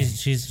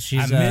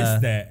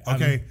missed that.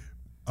 Okay.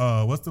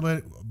 What's the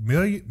letter?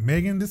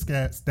 Megan Thee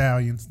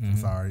Stallion. Mm-hmm. I'm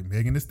sorry,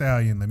 Megan Thee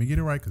Stallion. Let me get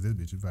it right because this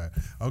bitch is bad.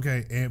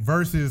 Okay, and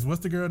versus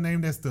what's the girl name?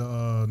 That's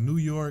the New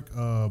York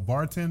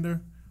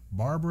bartender,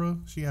 Barbara.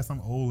 She has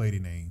some old lady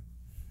name.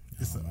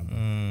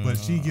 But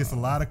she gets a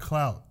lot of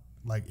clout.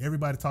 Like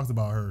everybody talks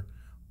about her.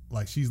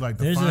 Like she's like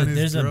the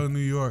finest girl in New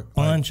York.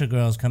 Bunch of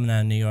girls coming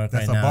out of New York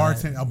right now.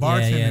 That's a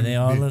bartender. Yeah, they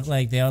all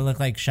bitch. look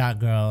like shot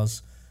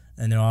girls,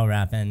 and they're all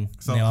rapping.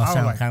 So they all I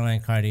sound like- kind of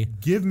like Cardi.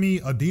 Give me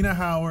Adina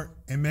Howard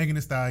and Megan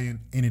Thee Stallion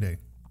any day.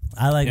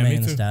 I like Yeah, me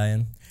Megan Thee too.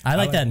 Stallion. I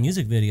like that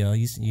music video.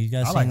 You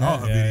guys I seen like that? all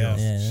her Yeah, videos.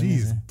 yeah.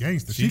 She's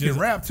gangster. She can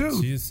rap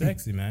too. She's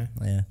sexy, man.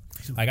 Yeah.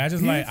 Like I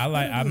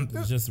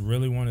just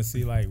really want to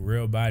see like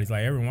real bodies.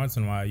 Like every once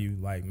in a while, you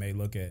like may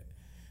look at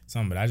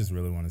something, but I just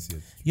really want to see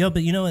it. Yo,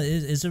 but you know what?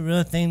 It's a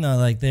real thing though.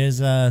 Like, there's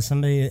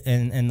somebody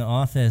in the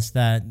office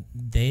that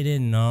they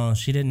didn't know.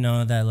 She didn't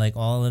know that like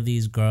all of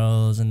these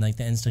girls and like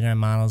the Instagram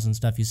models and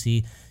stuff you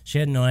see. She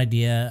had no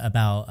idea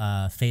about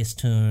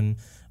Facetune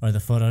or the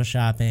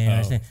photoshopping or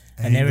anything.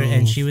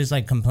 And she was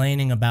like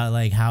complaining about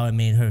like how it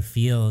made her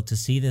feel to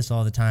see this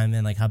all the time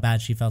and like how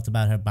bad she felt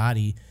about her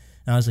body.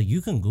 And I was like,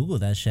 you can Google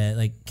that shit.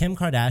 Like Kim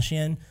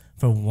Kardashian,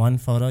 for one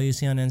photo you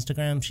see on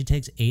Instagram, she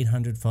takes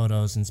 800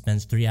 photos and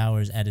spends 3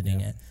 hours editing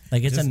it.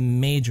 Like, it's a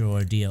major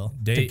ordeal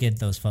to get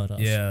those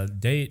photos. Yeah,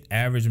 date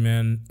average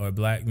men or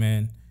black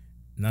men.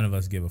 None of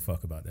us give a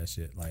fuck about that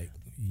shit. Like,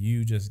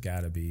 you just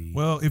gotta be.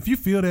 Well, if you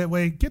feel that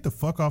way, get the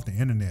fuck off the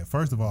internet.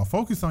 First of all,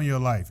 focus on your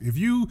life. If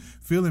you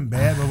feeling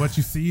bad about what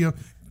you see,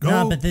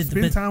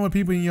 spend time with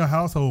people in your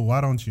household. Why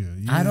don't you?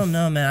 I don't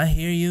know, man. I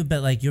hear you,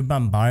 but like you're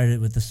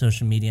bombarded with the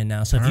social media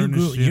now. So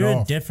if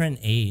you're a different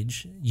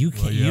age. You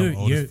can.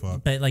 You're.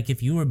 But like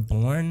if you were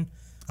born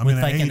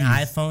with like 80s. An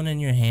iPhone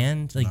in your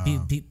hand, like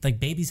like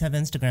babies have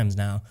Instagrams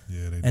now.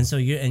 Yeah, they do. And so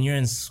you're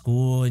in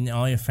school and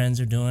all your friends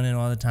are doing it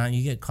all the time.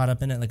 You get caught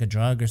up in it like a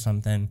drug or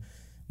something.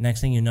 Next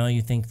thing you know,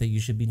 you think that you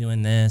should be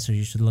doing this or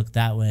you should look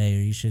that way or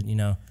you should,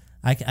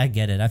 I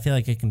get it. I feel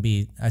like it can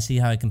be. I see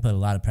how it can put a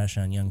lot of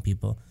pressure on young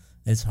people.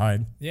 It's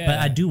hard. Yeah. But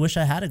I do wish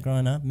I had it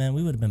growing up, man.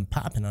 We would have been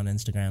popping on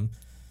Instagram.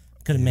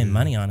 Could have made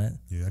money on it.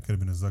 Yeah, I could have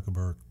been a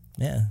Zuckerberg.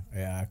 Yeah.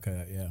 Yeah, I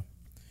could. Yeah.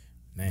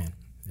 Man,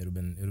 it would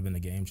have been a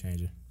game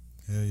changer.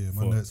 Hell yeah,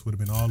 my nuts would have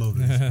been all over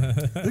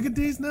this. Look at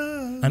these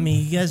nuts. I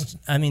mean, you guys.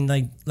 I mean,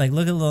 like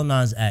look at Lil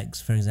Nas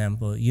X, for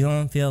example. You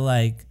don't feel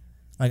like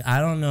I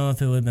don't know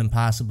if it would have been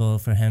possible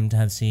for him to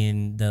have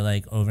seen the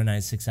like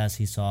overnight success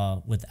he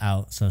saw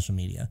without social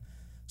media.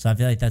 So I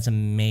feel like that's a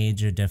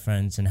major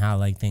difference in how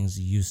like things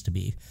used to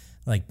be.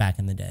 Like back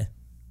in the day.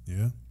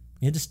 Yeah.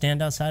 You had to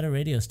stand outside a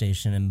radio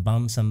station and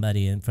bum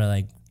somebody in for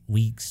like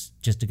weeks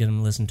just to get them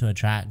to listen to a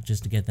track,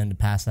 just to get them to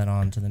pass that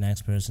on to the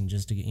next person,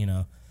 just to get,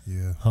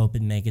 hope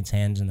and make its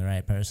hands in the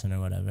right person or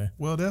whatever.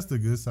 Well, that's the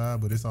good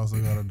side, but it's also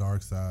got a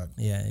dark side.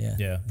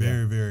 Yeah.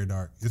 Very, very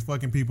dark. It's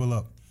fucking people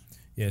up.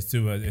 Yeah, it's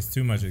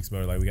too much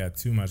exposure. Like, we got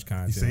too much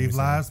content. He saved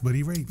lives, but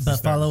he rapes. But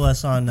follow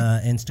us on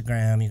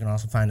Instagram. You can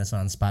also find us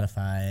on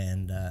Spotify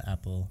and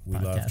Apple We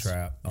Podcasts. love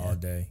trap all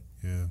day.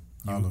 Yeah.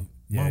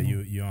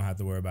 You don't have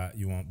to worry about.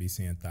 You won't be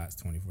seeing thoughts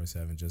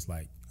 24/7. Just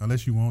like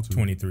unless you want to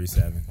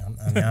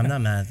 23/7. I'm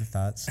not mad at the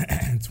thoughts.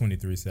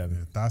 23/7.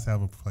 Yeah, thoughts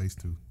have a place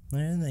too.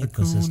 They're in the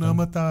ecosystem.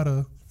 Hakuna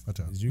Matata. Watch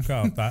out. Did you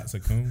call thoughts a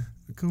coon?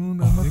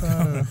 Hakuna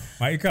Matata.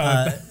 Why you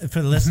call it?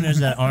 For the listeners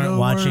that aren't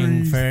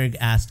watching, Ferg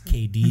asked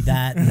KD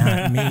that,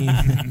 not me.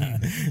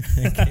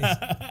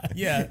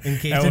 In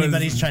case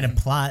anybody's trying to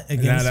plot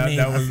against me.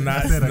 That was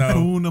not I said Snow.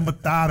 Hakuna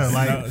Matata.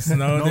 Like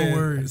no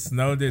words.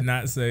 Snow did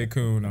not say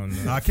coon on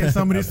that. I catch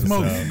some of this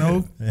smoke.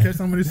 No, catch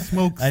some of this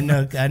smoke. I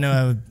know.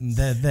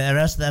 The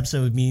rest of the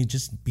episode would me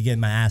just be getting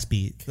my ass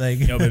beat.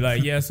 Like, but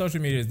like, yeah, social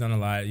media has done a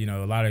lot.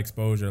 A lot of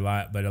exposure,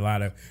 but a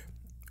lot of.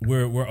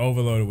 We're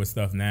overloaded with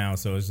stuff now,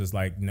 so it's just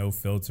like no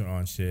filter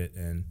on shit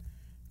and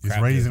it's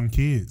raising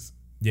kids.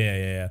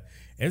 Yeah.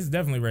 It's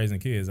definitely raising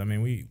kids. I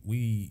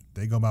mean,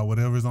 they go by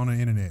whatever's on the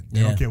internet.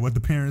 They don't care what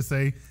the parents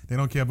say. They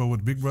don't care about what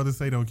the big brother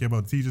say. They don't care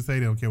about the teachers say.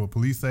 They don't care what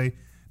police say.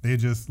 They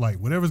just like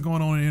whatever's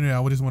going on the internet. I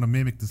would just want to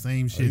mimic the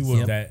same shit. You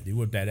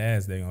whoop that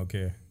ass. They don't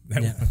care.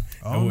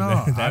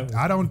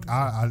 I don't.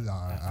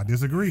 I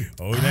disagree.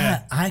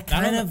 I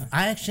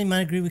actually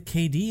might agree with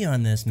KD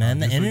on this, man.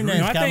 The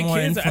internet's got more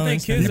influence. I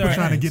think kids people are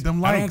trying to get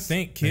them likes. I don't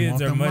think kids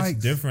are much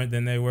different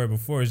than they were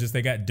before. It's just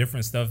they got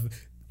different stuff,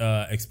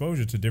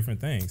 exposure to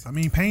different things. I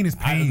mean, pain is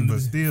pain,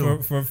 but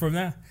still, from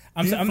that,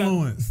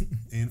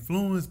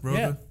 influence,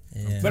 brother.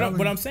 Yeah.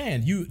 But I'm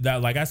saying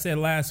like I said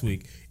last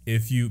week,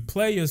 if you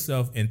play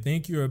yourself and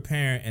think you're a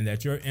parent and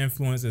that your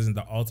influence isn't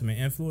the ultimate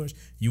influence,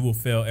 you will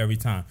fail every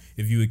time.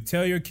 If you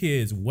tell your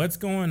kids what's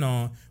going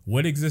on,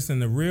 what exists in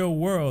the real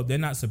world, they're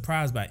not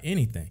surprised by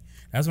anything.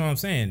 That's what I'm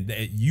saying.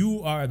 That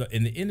you are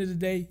in the end of the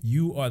day,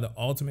 you are the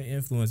ultimate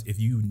influence. If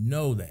you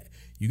know that,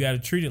 you got to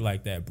treat it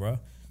like that, bro.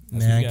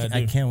 Man,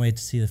 I can't wait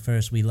to see the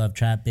first We Love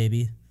Trap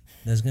baby.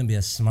 There's gonna be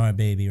a smart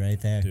baby right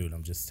there, dude.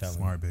 I'm just telling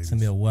smart you, baby. It's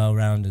gonna be a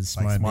well-rounded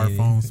smart baby.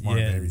 Smartphone, smart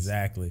baby. babies.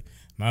 Exactly.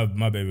 My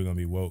baby gonna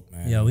be woke,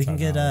 man. Yeah, we can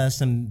get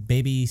some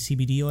baby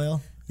CBD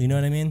oil. You know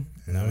what I mean?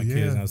 Now the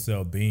kids gonna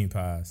sell bean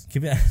pies.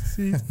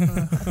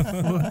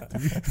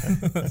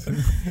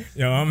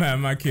 Yo, I'm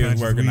having my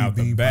kids working out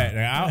the back.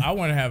 I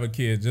want to have a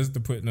kid just to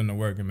put them to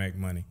work and make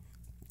money.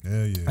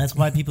 Hell yeah. That's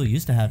why people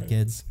used to have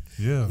kids.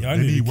 Yeah, they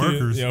need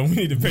workers. Yeah, we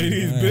need to pay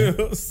these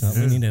bills.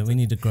 So we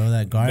need to grow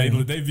that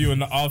garden. They viewing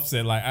the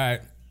offset like, all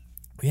right,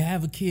 we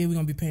have a kid, we're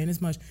gonna be paying this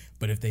much.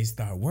 But if they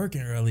start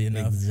working early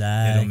enough,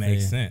 it'll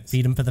make sense.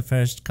 Feed them for the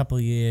first couple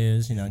of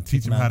years,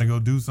 teach them how to go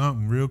do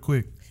something real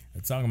quick.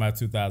 We're talking about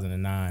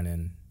 2009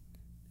 and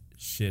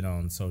shit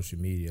on social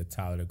media.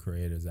 Tyler the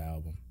Creator's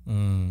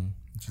album.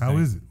 How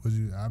is it?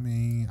 I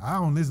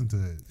don't listen to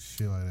that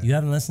shit like that. You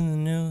haven't listened to the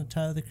new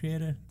Tyler the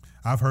Creator?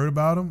 I've heard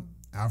about him.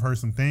 I've heard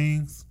some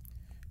things.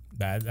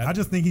 I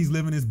just think he's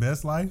living his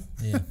best life.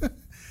 Yeah.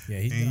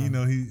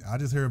 Yeah, I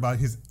just hear about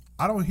his.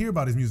 I don't hear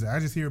about his music. I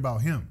just hear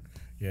about him.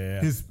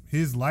 Yeah.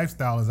 His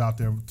lifestyle is out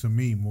there to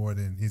me more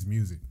than his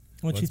music.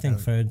 What you think,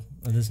 Ferd,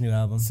 of this new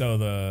album? So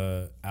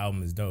the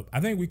album is dope.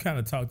 I think we kind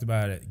of talked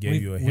about it,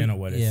 gave you a hint of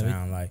what it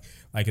sounds like.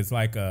 Like it's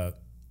like a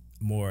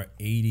more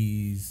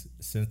 80s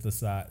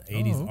synthesized,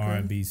 80s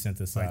R&B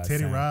synthesized. Like Teddy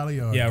sound. Riley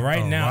or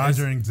right now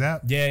Roger and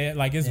Zapp. Yeah,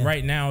 like it's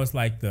right now it's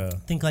like the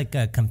think like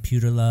a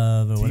Computer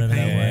Love or whatever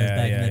that was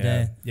back in the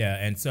day.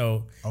 Yeah, and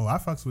so I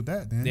fucks with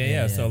that then.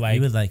 Yeah. So like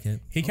you would like it.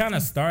 He kind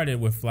of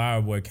started with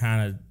Flower Boy,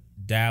 kind of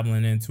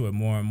dabbling into it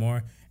more and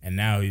more, and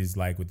now he's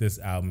like with this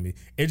album,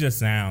 it just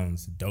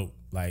sounds dope.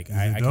 Like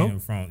I can't even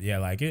front. Yeah,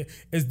 like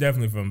it's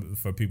definitely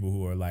for people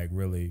who are like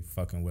really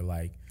fucking with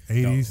like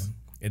 80s.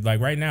 It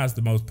like right now it's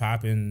the most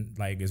popping,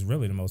 like it's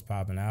really the most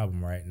popping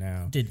album right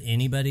now. Did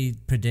anybody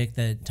predict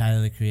that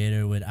Tyler the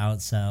Creator would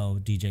outsell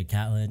DJ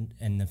Khaled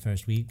in the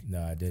first week?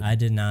 No, I didn't. I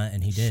did not,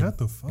 and he did. Shut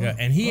the fuck. Yeah,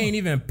 and he ain't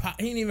even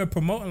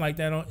promoting like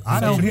that on. I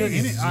don't hear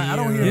any. I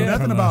don't hear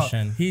nothing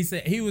promotion. about. He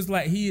said he was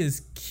like he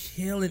is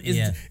killing.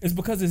 It's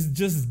because it's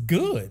just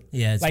good.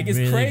 Yeah, it's like it's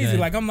really crazy. good.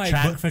 Like I'm like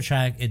track for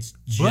track, it's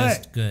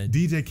just good.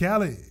 DJ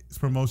Khaled's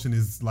promotion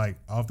is like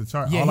off the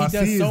chart. Yeah, all he I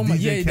does see so is much.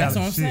 DJ Yeah, that's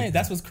what I'm Khaled saying. shit.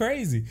 That's what's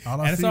crazy.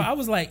 And so I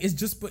was like,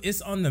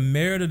 it's on the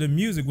merit of the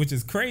music, which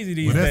is crazy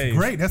these that's days.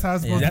 great. That's how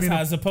it's supposed to be. That's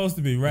how it's supposed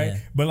to be, right? Yeah.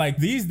 But like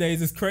these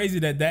days, it's crazy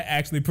that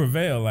actually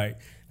prevail. Like,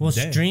 well,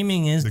 damn.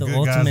 streaming is the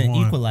good guys ultimate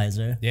won.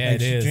 equalizer. Yeah, like,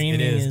 it is.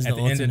 Streaming It is. the At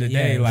the end of the ultimate-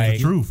 day, yeah, like-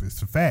 It's the truth. It's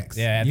the facts.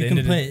 Yeah, at you the can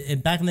end of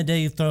put back in the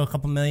day. You throw a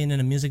couple million in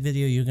a music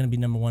video, you're gonna be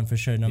number one for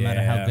sure, no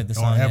matter how good the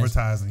song On is.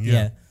 advertising,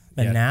 yeah.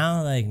 But Yeah.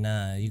 now, like,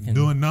 nah, you can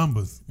Doing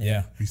numbers.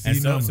 Yeah, We see and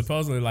so numbers.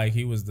 supposedly, like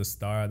he was the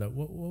star. That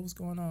what was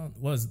going on?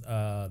 Was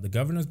the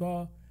governor's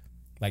ball?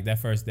 Like that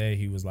first day,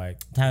 he was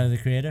like, Tyler the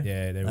Creator.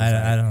 yeah, there was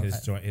I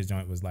don't. his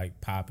joint was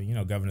like popping. You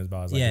know, governor's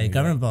ball is like Yeah, the-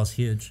 Government Ball's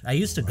huge. I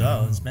used to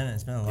go. It's been a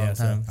long Yeah,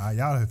 so- time.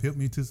 Y'all have hit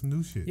me to some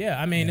new shit. Yeah,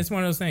 I mean, it's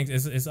one of those things.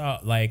 It's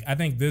all like I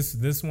think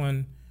this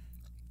one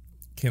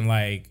can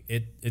like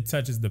it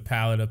touches the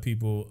palate of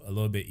people a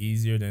little bit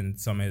easier than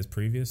some of his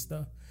previous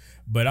stuff.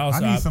 But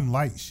also, I need some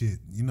light shit.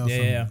 You know,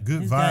 some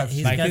good vibes.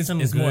 He's shit. got some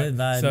good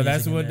vibe So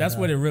that's music in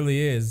what there, it really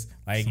is.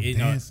 Like Some you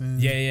know, dancing.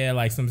 yeah,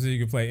 like some shit you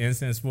can play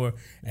incense for,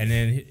 and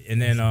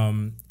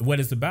then what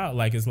it's about,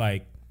 like it's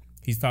like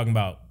he's talking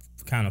about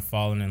kind of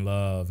falling in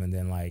love, and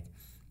then like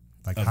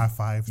high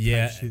five.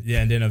 yeah, shit.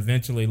 yeah, and then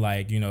eventually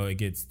like you know it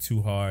gets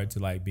too hard to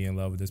like be in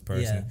love with this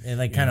person. Yeah, it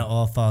like kind of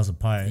all falls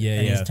apart. Yeah,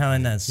 and yeah. he's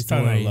telling that He's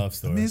story. talking about a love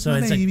story. So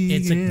it's a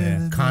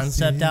Yeah,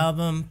 concept that's it.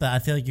 album, but I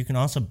feel like you can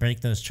also break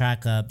those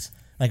track ups.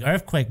 Like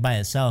Earthquake by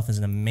itself is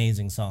an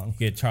amazing song.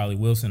 Get Charlie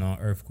Wilson on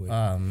Earthquake.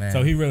 Oh man!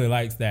 So he really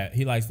likes that.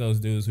 He likes those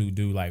dudes who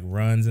do like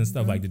runs and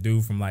stuff, like the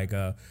dude from like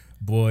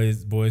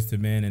Boys to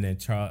Men, and then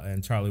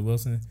Charlie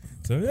Wilson.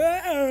 So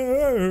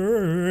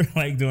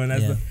like doing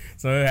that stuff.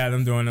 So they had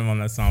them doing them on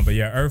that song. But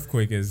yeah,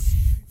 Earthquake is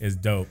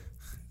dope.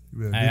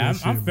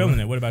 I'm feeling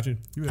it. What about you?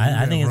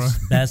 I think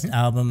it's best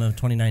album of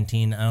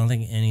 2019. I don't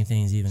think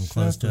anything's even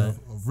close to it.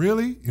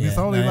 Really? And it's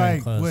Yeah, only not even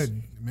like close. what?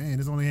 Man,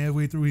 it's only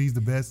halfway through. He's the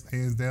best,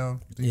 hands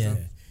down. You think Yeah.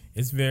 so?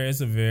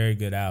 It's a very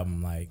good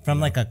album. Like From you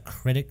know. like a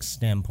critic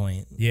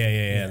standpoint.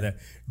 Yeah.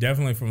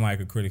 Definitely from like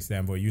a critic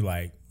standpoint, you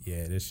like,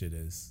 yeah, this shit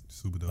is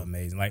Super dope.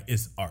 amazing. Like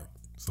it's art.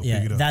 So Yeah,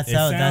 pick it up. that's It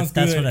how sounds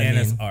that's good what I and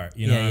mean. it's art,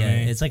 you know what I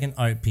mean? It's like an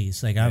art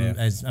piece. Like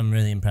I'm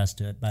really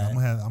impressed by I'm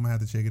it. gonna have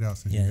to check it out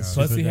since Yeah, you guys. so-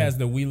 Plus he Super has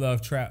the We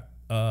Love Trap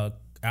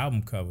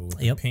album cover with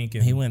the Yep, pink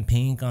and he went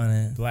pink on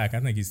it. black. I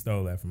think he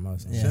stole that from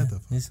us. Yeah. Shut the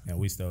fuck. He's- And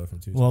we stole it from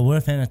two. Well, we're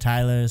a fan of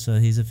Tyler, so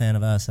he's a fan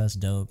of us. That's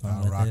dope. I'm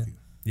I'll with rock it. it.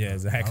 Yeah,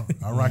 exactly.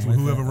 I'll rock with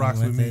whoever rocks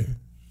with me. it.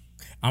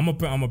 I'm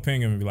a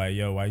ping him and be like,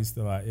 yo, why you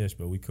still out ish?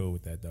 But we cool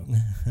with that though.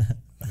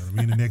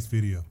 Be in the next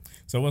video.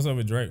 So what's up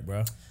with Drake,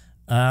 bro?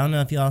 I don't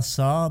know if y'all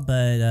saw,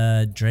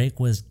 but Drake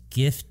was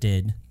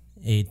gifted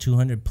a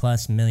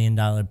 $200+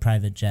 million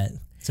private jet.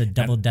 It's a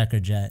double-decker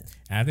jet.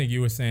 And I think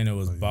you were saying it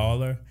was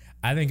baller.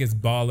 I think it's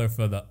baller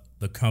for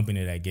the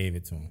company that gave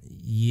it to him.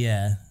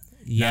 Yeah.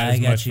 Yeah, Not I as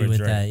got much you for with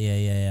Drake. that.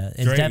 Yeah.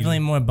 It's Drake- definitely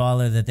more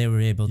baller that they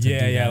were able to do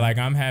Yeah. that. Like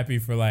I'm happy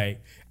for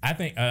like I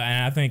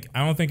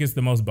don't think it's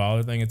the most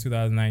baller thing in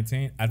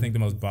 2019. I think the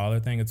most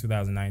baller thing in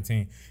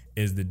 2019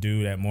 is the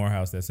dude at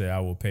Morehouse that said I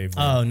will pay for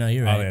it. Oh, no,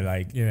 you're All right. that,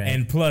 like, You're right.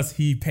 And plus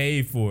he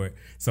paid for it.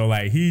 So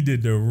like he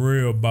did the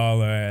real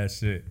baller ass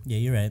shit. Yeah,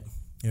 you're right.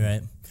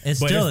 It's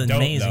But still it's dope,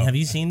 amazing. though. Have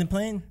you seen the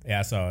plane? Yeah,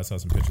 I saw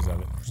some pictures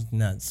of it. It's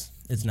nuts.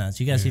 It's nuts.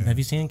 You guys see? Have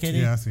you seen it,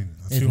 KD? Yeah, I seen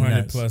it. It's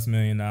nuts. $200+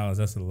 million.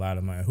 That's a lot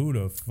of money. Who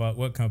the fuck?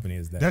 What company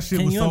is that? That shit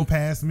Can was you so im-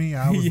 past me.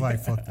 I was like,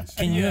 fuck this shit.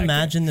 Can you Yeah, I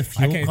imagine the I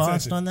fuel can't touch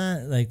cost it. on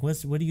that? Like,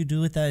 what do you do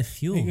with that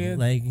fuel? Nigga,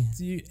 Like,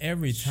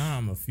 every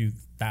time a few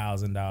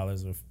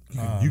 $1,000 of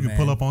You can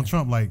pull up on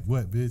Trump like,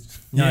 what, bitch?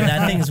 no,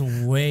 that thing's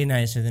way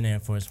nicer than Air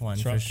Force One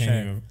Trump for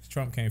sure.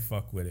 Trump can't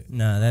fuck with it.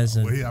 No, that's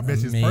a Well, I bet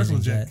you his amazing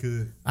personal jet. jet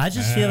could. I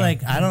just feel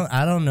like I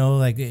don't know,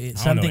 like I don't know.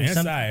 something.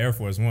 Inside Air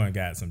Force One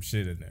got some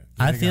shit in there.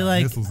 I They feel got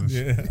like missiles and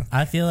shit. Yeah.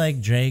 I feel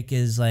like Drake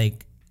is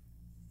like,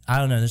 I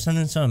don't know. There's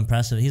something so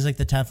impressive. He's like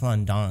the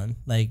Teflon Don.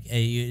 Like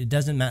it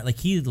doesn't matter. Like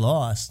he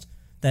lost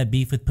that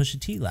beef with Pusha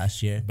T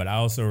last year. But I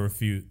also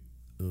refute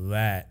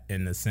that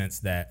in the sense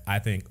that I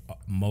think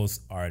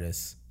most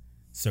artists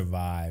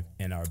survive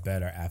and are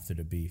better after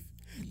the beef.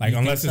 Like,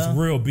 unless it's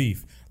real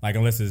beef. Like,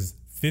 unless it's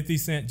 50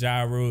 Cent,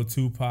 Ja Rule,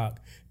 Tupac,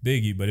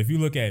 Biggie. But if you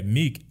look at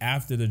Meek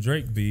after the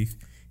Drake beef,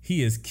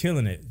 he is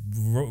killing it.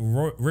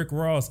 Rick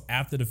Ross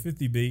after the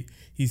 50 beat,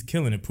 he's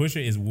killing it.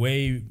 Pusha is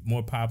way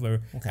more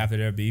popular after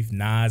their beef.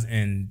 Nas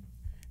and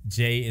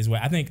Jay is way.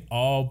 I think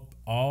all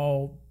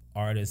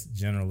artists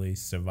generally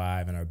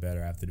survive and are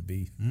better after the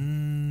beef. I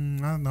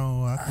don't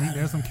know. I think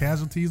there's some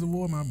casualties of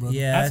war, my brother.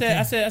 Yeah,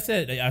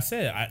 I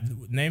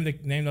said. Name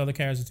the other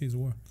casualties of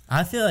war.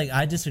 I feel like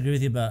I disagree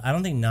with you, but I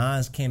don't think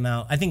Nas came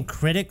out. I think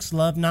critics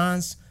love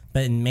Nas,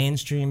 but in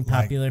mainstream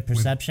popular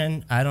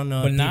perception, I don't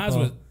know. But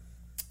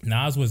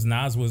Nas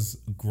was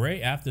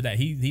great after that.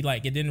 He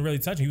like, it didn't really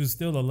touch him. He was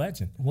still a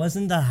legend.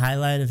 Wasn't the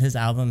highlight of his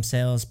album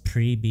sales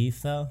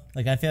pre-beef though?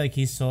 Like, I feel like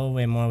he sold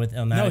way more with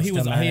Illmatic.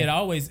 No, he had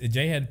always.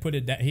 Jay had put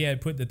it. He had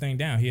put the thing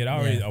down. He had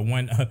already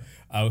one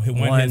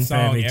hit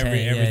song every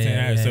 10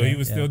 hours. So he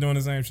was still doing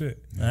the same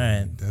shit. All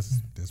right,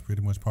 that's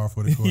pretty much par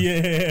for the course.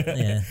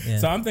 yeah.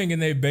 So I'm thinking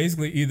they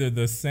basically either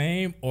the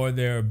same or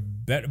they're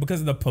better because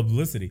of the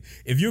publicity.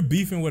 If you're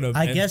beefing with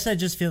I guess I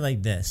just feel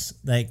like this.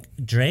 Like,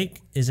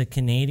 Drake is a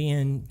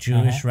Canadian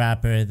Jewish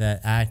rapper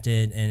that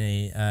acted in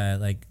a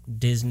like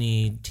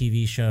Disney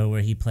TV show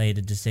where he played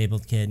a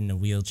disabled kid in a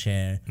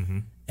wheelchair,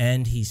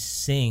 and he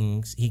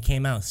sings. He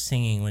came out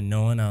singing when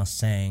no one else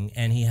sang,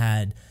 and he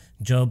had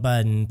Joe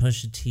Budden,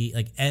 Pusha T,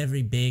 like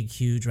every big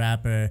huge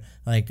rapper,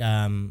 like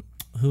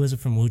who was it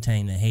from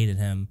Wu-Tang that hated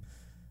him?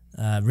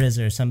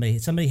 RZA,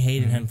 somebody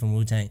hated him from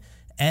Wu-Tang.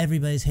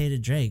 Everybody's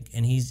hated Drake,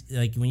 and he's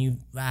like, when you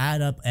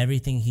add up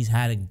everything he's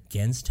had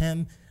against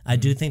him, I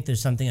do think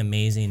there's something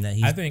amazing that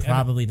he's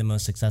probably the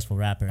most successful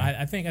rapper.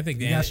 I think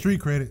he got street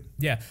credit.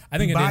 Yeah, I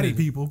think body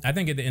people. I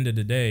think at the end of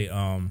the day,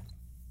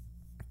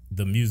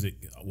 the music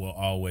will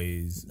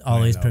always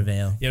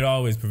prevail. It'll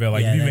always prevail.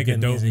 Like, if you make a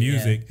dope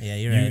music,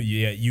 you're right.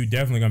 You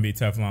definitely gonna be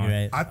Teflon.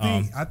 You're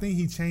right. I think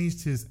he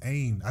changed his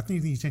aim. I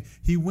think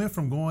he went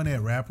from going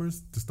at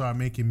rappers to start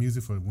making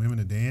music for women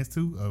to dance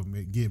to,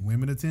 get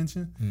women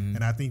attention,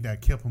 and I think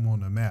that kept him on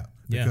the map.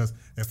 Because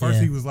at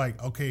first he was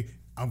like, okay,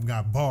 I've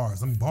got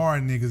bars. I'm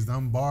barring niggas.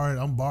 I'm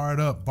barred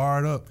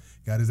up.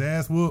 Got his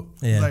ass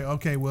whooped. He's like,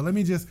 okay, well, let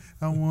me just,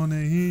 I want to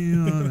hear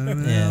on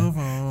the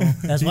telephone.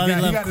 That's why we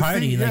love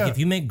Cardi. Like, if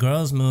you make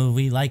girls move,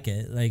 we like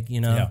it. Like,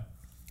 you know. Yeah.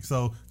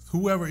 So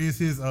whoever is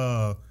his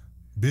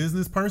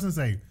business person,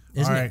 say,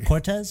 isn't it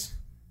Cortez?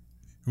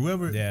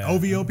 Whoever,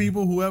 OVO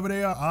people, whoever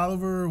they are,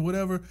 Oliver or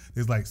whatever,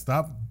 is like,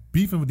 stop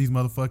beefing with these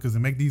motherfuckers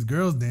and make these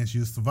girls dance.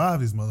 You'll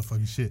survive this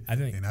motherfucking shit. I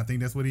think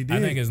that's what he did. I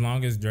think as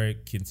long as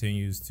Drake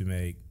continues to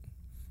make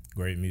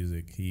great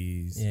music,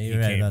 he's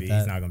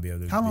not gonna be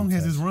able to. How long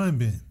has his run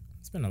been?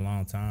 It's been a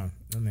long time.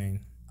 I mean,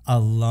 a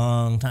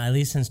long time, at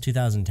least since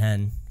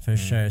 2010 for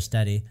sure,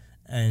 steady.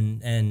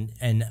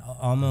 And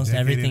almost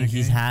everything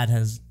he's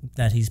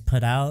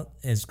put out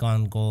has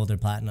gone gold or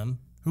platinum.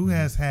 Who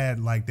has had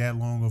like that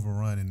long of a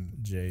run? And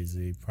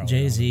Jay-Z, probably.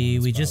 Jay-Z.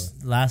 We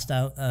just last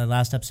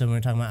episode when we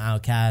were talking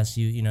about Outkast.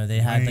 You know, they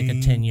had like a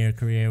 10-year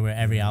career where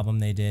every album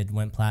they did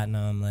went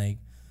platinum. Like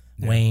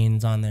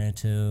Wayne's on there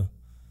too.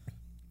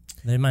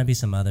 There might be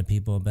some other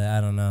people, but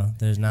I don't know.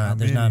 There's not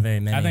very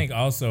many. I think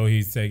also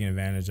he's taking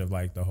advantage of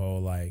like the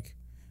whole like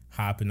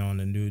hopping on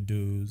the new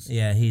dudes.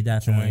 Yeah, he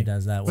definitely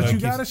does that. But you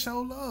gotta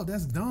show love.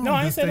 That's dumb. No,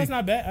 I ain't saying that's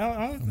not bad.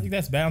 I don't think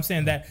that's bad. I'm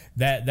saying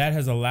that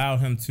has allowed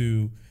him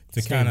to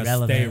kind of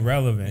stay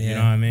relevant. Yeah, you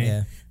know what I mean?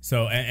 Yeah.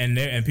 So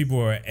and people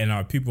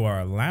are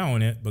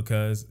allowing it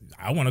because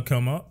I want to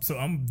come up. So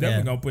I'm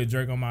definitely gonna put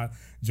Drake on my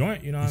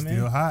joint. You know what I mean?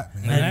 Still hot,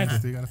 man.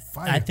 Still gotta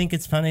fight. I think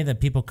it's funny that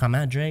people come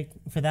at Drake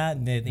for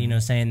that. They, you know,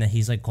 saying that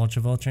he's like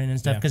culture vulturing and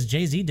stuff. Because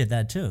Jay-Z did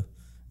that too.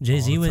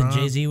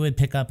 Jay-Z would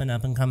pick up an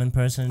up and coming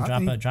person,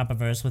 drop a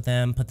verse with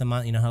them, put them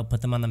on, you know, help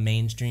put them on the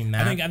mainstream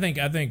map. I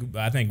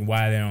think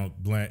why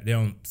they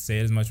don't say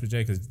it as much with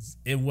Jay, because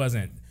it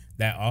wasn't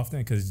that often,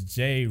 because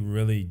Jay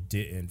really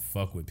didn't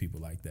fuck with people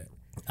like that.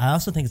 I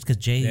also think it's because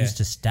Jay used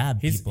to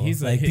stab people. Jay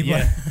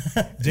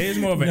is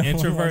more of an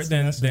introvert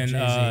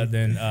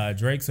than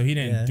Drake, so he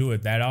didn't do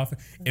it that often.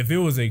 If it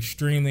was an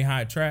extremely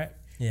hot track,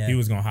 he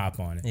was gonna hop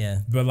on it. Yeah.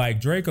 But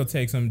like Drake will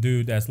take some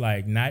dude that's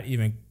like not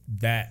even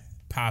that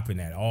popping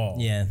at all,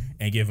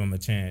 and give him a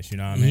chance. You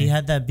know what I mean? He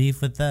had that beef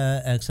with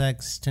the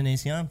XX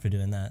Tenacion for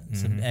doing that.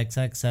 So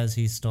XX says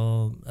he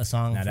stole a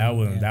song. Now that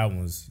one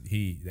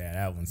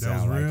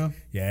sound like real?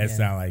 It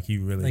sound like he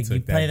really like took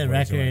you play that the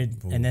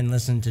record and then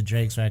listen to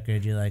Drake's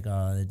record. You're like,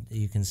 oh,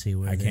 you can see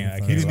where he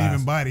didn't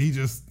even bite it. He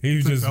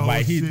was just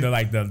like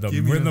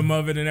the rhythm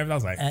of it and everything. I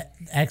was like,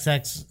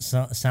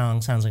 XX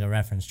song sounds like a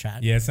reference track.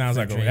 Yeah, it sounds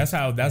like that's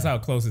how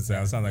close it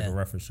sounds. It sounds like a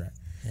reference track.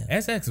 Yeah.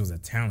 SX was a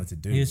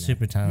talented dude. He was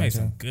super talented. He made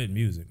some good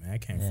music, man. I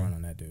can't front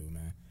on that dude,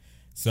 man.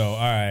 So, all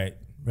right.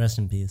 Rest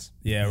in peace.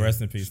 Yeah,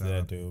 rest in peace to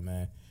that dude,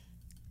 man.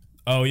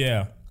 Oh,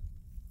 yeah.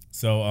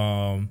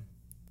 So,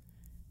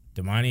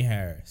 Damani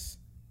Harris.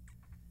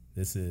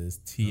 This is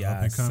Up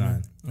T.I.'s and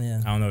coming. son.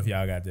 Yeah. I don't know if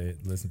y'all got to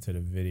listen to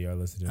the video or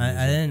listen to the I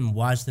music. didn't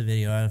watch the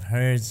video. I've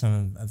heard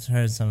some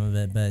of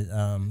it,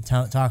 but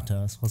talk to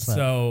us. What's up?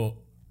 So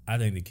I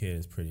think the kid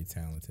is pretty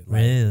talented.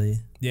 Like, Really?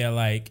 yeah,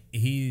 like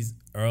he's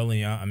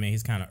early on. I mean,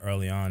 he's kind of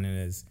early on in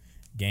his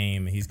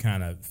game. He's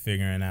kind of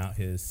figuring out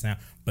his sound.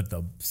 But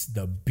the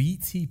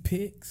beats he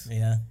picks,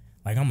 Yeah.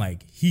 like I'm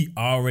like, he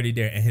already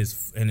there, and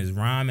his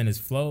rhyme and his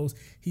flows.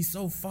 He's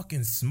so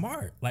fucking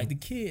smart. Like the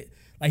kid,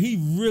 like he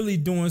really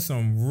doing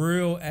some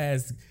real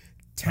ass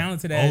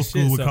talented ass Old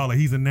school shit. would So- call it.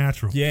 He's a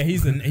natural. yeah, he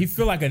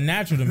feel like a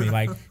natural to me.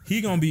 Like he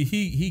gonna be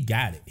he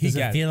got it. He Does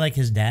got it feel like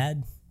his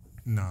dad?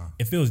 Nah.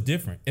 It feels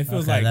different. It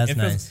feels Okay, like that's it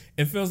feels, nice.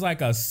 it feels like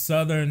a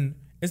southern.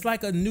 It's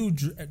like a new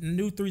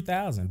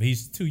 3000, but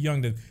he's too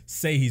young to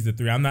say he's the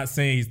 3. I'm not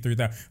saying he's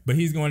 3000, but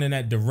he's going in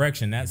that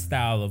direction, that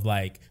style of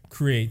like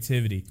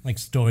creativity. Like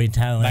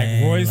storytelling.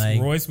 Like Royce like,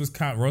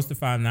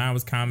 Roastify 9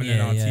 was commenting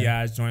Yeah, on yeah.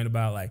 T.I.'s joint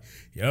about like,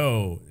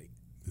 yo,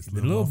 This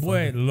the little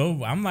boy,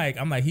 I'm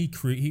like he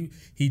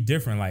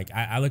different. Like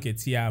I look at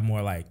T.I.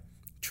 more like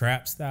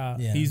trap style.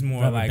 Yeah, He's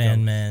more Rubber like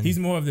Band Man. he's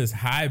more of this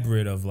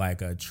hybrid of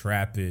like a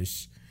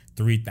trappish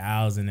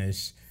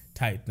 3000ish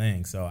type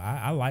thing. So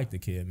I like the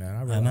kid, man.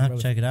 I'm gonna have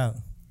to check it out.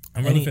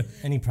 I'm really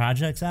Any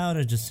projects out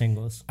or just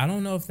singles? I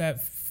don't know if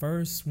that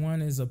first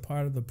one is a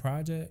part of the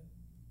project.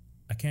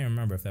 I can't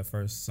remember if that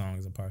first song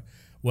is a part.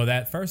 Well,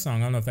 that first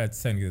song, I don't know if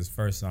that's technically his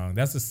first song.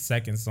 That's the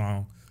second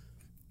song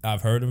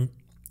I've heard of him,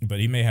 but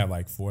he may have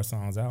like 4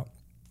 songs out.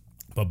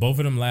 But both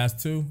of them last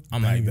 2,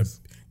 I'm like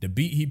the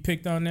beat he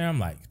picked on there. I'm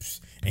like, psh,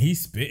 and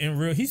he's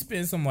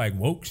spitting some like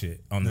woke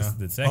shit on the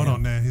second. Hold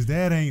on, man. His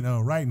dad ain't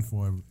writing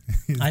for him.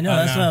 I know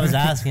that's what I was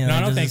asking. No, I Like,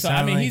 don't does think it so. I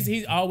sound mean, like-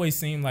 he's always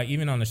seemed like,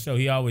 even on the show,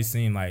 he always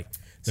seemed like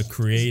the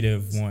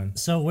creative one.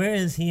 So where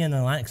is he in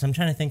the line? Because I'm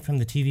trying to think from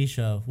the TV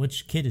show.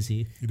 Which kid is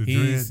he? The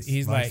He's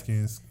dreads, like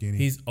light-skinned, skinny.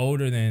 he's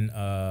older than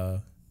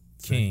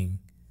King,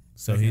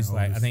 so Second he's like,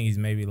 I oldest. think he's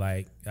maybe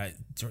like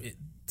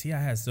T.I.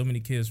 has so many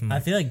kids from. I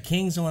Like, feel like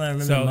King's the one I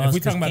remember so most. if we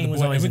 'cause talking about King the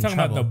was boy, always if we in talking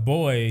about the trouble.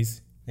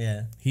 boys,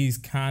 Yeah. he's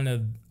kind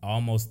of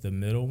almost the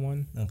middle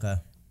one. Okay.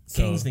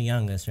 So- King's the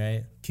youngest,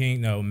 right?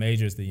 King, no,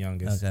 Major's the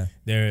youngest. Okay.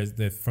 There's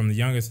from the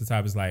youngest to the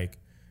top is like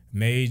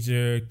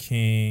Major,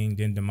 King,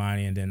 then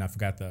Damani, and then I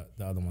forgot the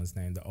other one's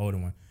name, the older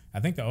one. I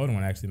think the older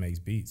one actually makes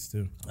beats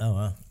too.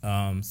 Oh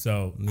wow.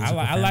 So Musical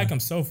I family. like him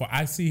so far.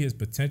 I see his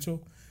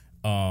potential,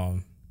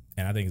 and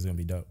I think it's gonna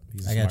be dope.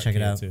 He's a I gotta smart check it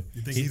kid, out. too.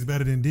 You think he's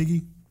better than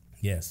Diggy?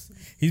 Yes,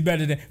 he's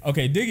better than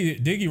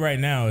Diggy right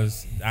now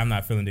is. I'm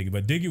not feeling Diggy,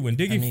 but when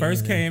Diggy mean,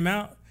 first either. came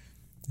out,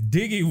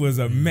 Diggy was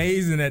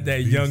amazing at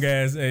that young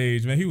ass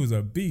age. Man, he was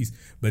a beast.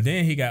 But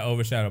then he got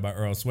overshadowed by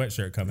Earl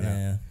Sweatshirt coming out.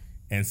 Yeah.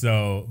 And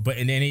so,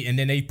 and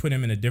then they put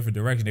him in a different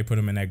direction. They put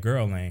him in that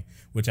girl lane,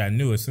 which I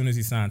knew as soon as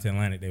he signed to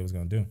Atlantic, they was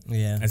gonna do.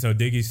 Yeah. And so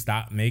Diggy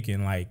stopped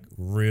making like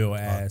real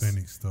ass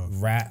Authentic stuff.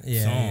 rap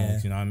Yeah, songs. yeah.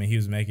 You know what I mean? He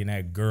was making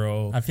that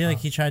girl. I feel like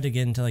he tried to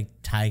get into like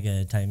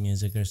Tyga type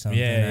music or something.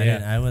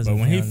 Yeah, I wasn't.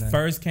 But when he feeling that.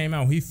 first came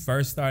out, when he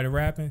first started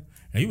rapping,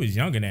 and he was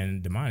younger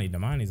than Damani.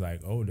 Damani's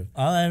like older.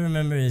 All I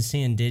remember is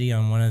seeing Diddy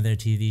on one of their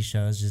TV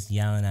shows just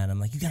yelling at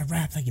him like, "You gotta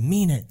rap like you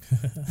mean it."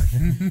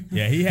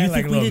 Yeah, he had You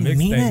like think a we little didn't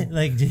mean mixtape. it?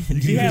 Like,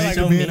 He had like make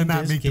a the band and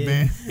not make the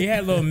band. He had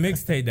a little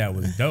mixtape that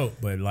was dope,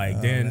 but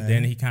like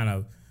then he kind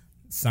of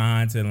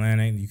signed to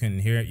Atlantic. You couldn't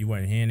hear it. You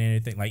weren't hearing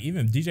anything. Like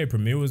even DJ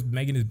Premier was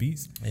making his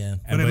beats. Yeah.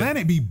 But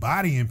Atlantic be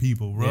bodying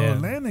people, bro. Yeah.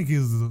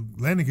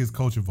 Atlantic is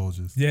culture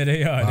vultures. Yeah,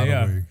 they are. by They the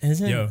are. way.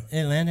 Isn't Yo.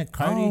 Atlantic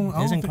Cardi? I don't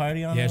Isn't think-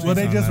 Cardi on Yeah, that? she's Well,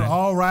 they on just that.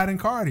 all riding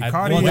Cardi.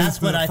 Cardi Well, is that's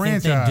the what I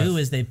think franchise, they do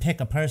is they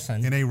pick a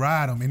person. and they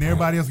ride them, and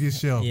everybody else gets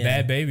shelved. Yeah.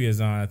 Bad Baby is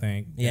on, I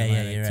think. Yeah,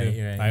 Atlantic, you're right, too.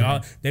 you're right, Like you're all,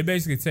 right. they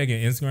basically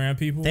taking Instagram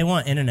people. They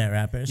want internet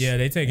rappers. Yeah,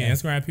 they taking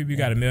Instagram people. You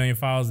got 1 million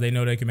followers. They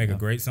know they can make a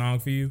great song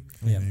for you.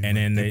 Yeah. And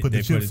then they put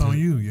the chips it on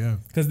you. Yeah,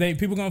 because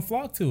people gonna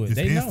flock to it. it's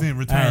They know. instant All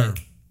return. right.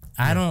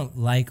 I don't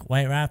like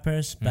white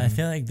rappers, but I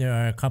feel like there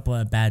are a couple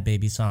of Bad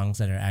Baby songs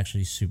that are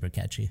actually super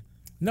catchy.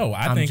 No,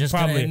 I I'm think just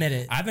gonna probably. admit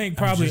it. I think I'm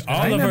probably just gonna-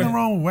 all Ain't of nothing her.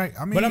 wrong with white.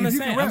 I mean, But I'm if just you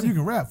saying, can rap, I'm- you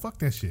can rap. Fuck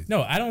that shit.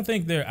 No, I don't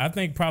think they're. I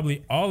think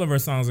probably all of her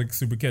songs are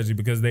super catchy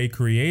because they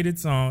created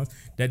songs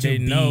that they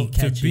be know to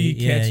be catchy.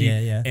 Yeah, catchy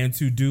yeah. and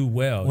to do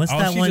well. What's All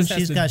that she one just has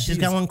she's to got? do She's is-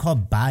 got one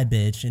called "Bye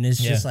Bitch," and it's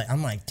Yeah. just like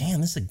I'm like,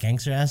 damn, this is a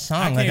gangster ass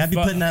I song. Like can't I'd be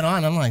fuck- putting that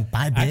on. I'm like,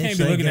 "Bye Bitch." I can't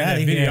be like, looking get at that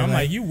outta video. here. I'm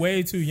like, you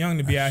way too young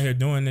to be out here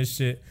doing this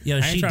shit. Yo, I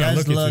ain't she trying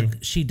does to look. At you.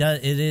 She does.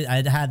 It is.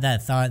 I had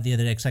that thought the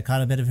other day because I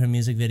caught a bit of her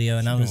music video,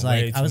 and I was doing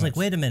way like, too much.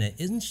 wait a minute,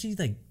 isn't she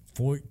like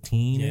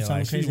 14 or Yeah, something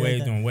like she's crazy way like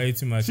that? doing way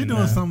too much. She in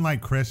doing that. something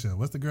like Kresha.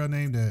 What's the girl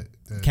name that?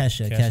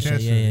 Kesha,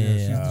 Kesha, yeah.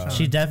 yeah, she's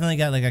She definitely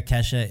got like a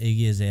Kesha,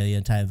 Iggy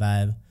Azalea type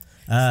vibe.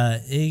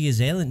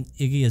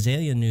 Iggy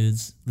Azalea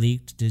nudes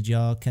leaked. Did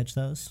y'all catch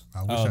those?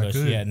 I wish Oh, I but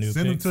she could had new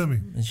send pics. them to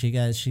me. And she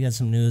got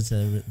some nudes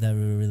that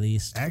were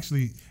released.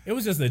 Actually, It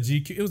was just a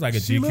GQ. It was like a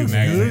she GQ looks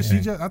magazine.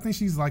 good. thing. I think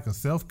she's like a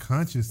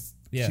self-conscious.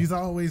 Yeah. She's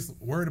always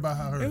worried about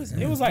how her. It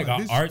was like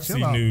bitch, a chill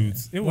artsy out.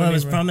 nudes. Well, it wasn't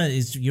was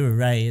even- from you were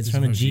right. It's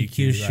from a from GQ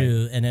GQ,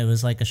 shoot, and it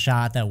was like a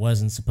shot that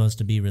wasn't supposed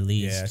to be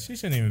released. Yeah, she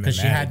shouldn't even. Because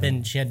Been she mad had at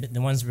them. been the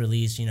ones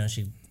released. You know,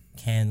 she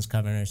hands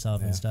covering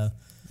herself and stuff.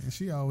 And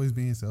she always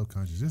being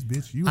self-conscious. This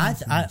bitch, you. All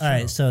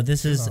right, so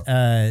this is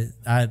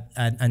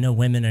I know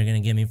women are gonna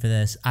get me for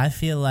this. I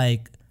feel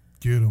like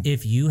Get 'em.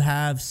 if you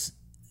have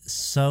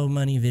so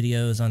many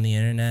videos on the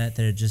internet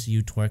that are just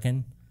you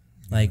twerking,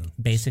 like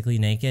basically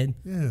naked,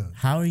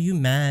 how are you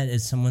mad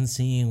at someone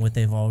seeing what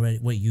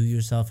you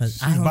yourself has?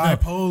 She's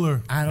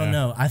bipolar. I don't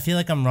know. I feel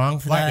like I'm wrong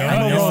for that.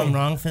 Amber I know Rose. I'm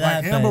wrong for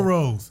that. Like Amber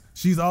Rose,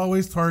 she's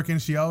always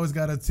twerking. She always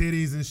got her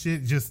titties and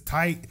shit just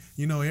tight.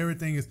 You know,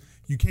 everything is.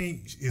 You can't.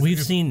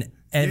 We've seen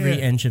every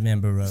inch of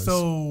Amber Rose.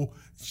 So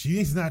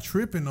she's not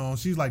tripping on.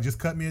 She's like, just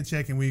cut me a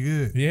check and we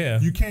good. Yeah.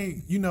 You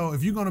can't. You know,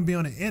 if you're gonna be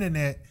on the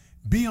internet,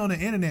 be on the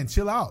internet and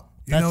chill out.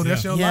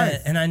 That's your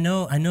life. And I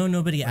know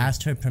nobody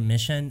asked her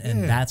permission,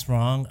 and that's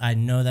wrong. I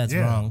know that's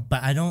wrong,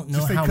 but I don't know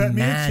Just say, how "Cut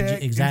me a mad. check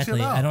and Exactly,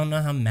 chill out." I don't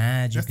know how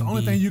mad That's you the can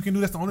only be. thing you can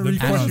do. That's the only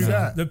recourse you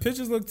got. The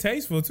pictures look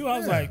tasteful too. I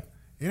was like,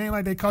 it ain't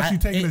like they caught you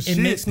taking a shit.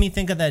 It makes me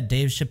think of that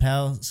Dave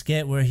Chappelle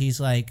skit where he's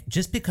like,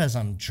 just because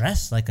I'm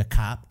dressed like a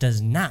cop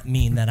does not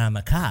mean that I'm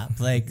a cop.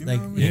 Like, you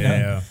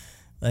know,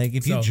 like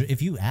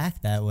if you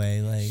act that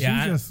way, like she's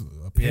just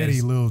a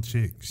petty little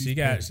chick. She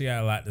got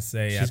a lot to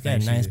say. She's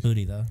got a nice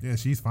booty though. Yeah,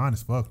 she's fine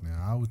as fuck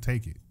now. I would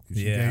take it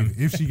Yeah.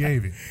 if she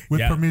gave it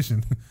with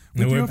permission.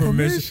 With your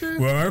permission.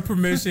 With her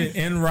permission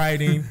in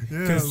writing.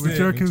 With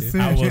your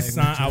consent.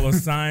 I will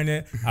sign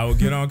it. I will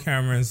get on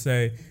camera and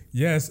say,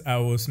 yes, I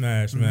will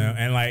smash, ma'am.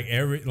 And like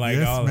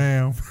yes, all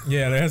ma'am.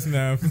 Yeah, yes,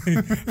 ma'am.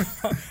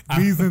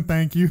 Please and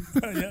thank you.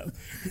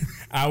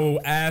 I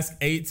will ask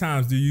 8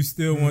 times, do you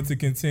still want to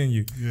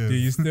continue? Yes. Do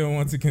you still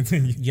want to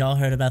continue? Y'all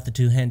heard about the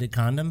 2-handed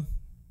condom?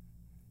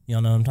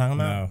 Y'all know what I'm talking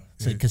about? No.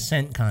 It's a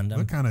consent condom.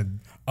 What kind of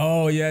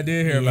Oh, yeah, I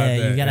did hear about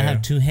that. You gotta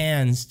have 2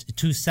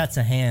 sets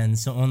of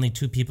hands, so only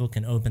 2 people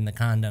can open the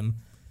condom.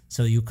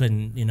 So you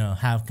couldn't,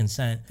 have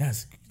consent.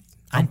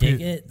 I dig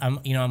it.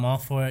 I'm all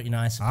for it.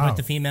 I support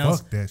the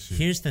females. Fuck that shit.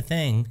 Here's the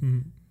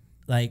thing,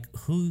 like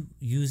who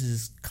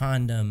uses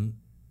condom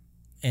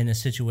in a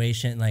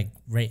situation like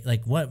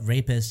what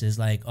rapist is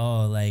like,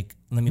 oh, like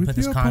let me put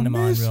this condom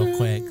on real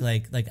quick.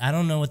 Like I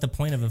don't know what the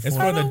point of it. It's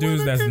for the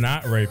dudes that's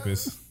not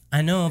rapists.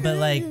 I know, but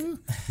like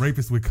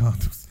rapists with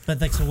condoms. But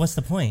like, so what's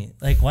the point?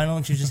 Like, why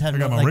don't you just have? I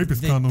got my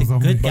rapist condoms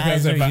on me. Good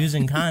guys are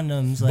using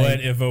condoms. Like,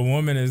 but if a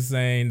woman is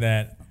saying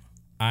that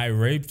I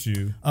raped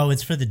you,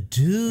 it's for the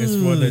dudes.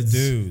 It's for the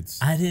dudes.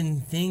 I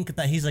didn't think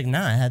about. He's like,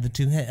 nah, I had the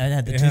 2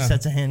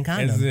 sets of hand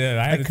condoms.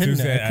 I had the 2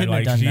 sets.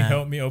 Like she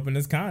helped me open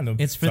this condom.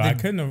 It's for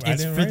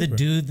the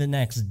dude the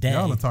next day.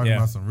 Y'all are talking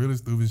about some really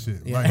stupid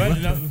shit. Yeah.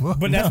 Like,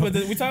 but that's what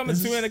we're talking about.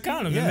 2-handed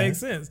condom. It makes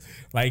sense.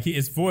 Like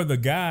it's for the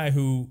guy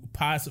who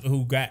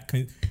got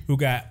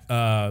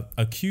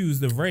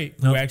accused of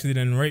rape, who actually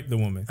didn't rape the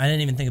woman. I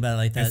didn't even think about it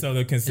like that. And so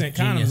the consent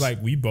condom is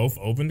like we both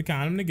opened the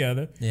condom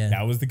together. Yeah,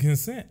 that was the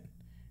consent.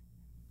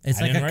 It's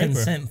like a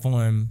consent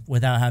form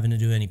without having to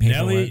do any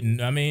paperwork.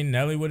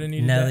 Nelly would have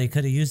needed Nelly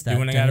could have used that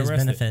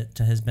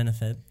to his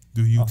benefit.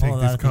 Do you take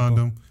this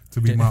condom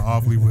to be my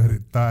awfully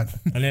wedded thought?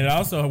 And it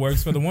also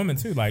works for the woman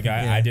too. Like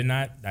I did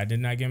not give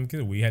him a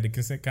kiss. We had the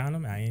consent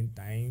condom. I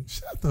ain't.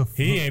 Shut the fuck.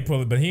 He ain't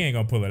pull it, but he ain't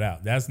gonna pull it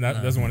out. That's one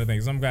of the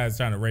things. Some guy's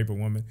trying to rape a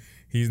woman.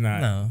 He's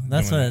not. No,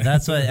 that's what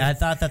I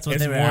thought. That's what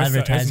they were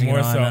advertising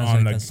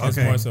It's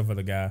more so for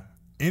the guy.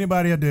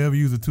 Anybody out there ever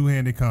use a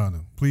 2-handed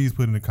condom? Please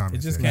put in the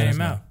comments. It just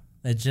came out.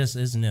 It just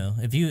is new.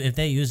 If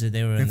they use it,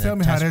 they were. And tell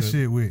me how that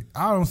shit went.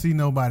 I don't see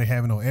nobody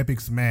having no epic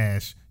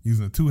smash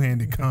using a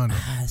 2-handed condom.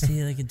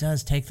 See, like it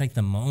does take like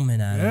the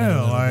moment out of it.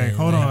 Yeah, like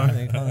hold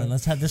on.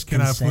 Let's have this. Can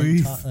I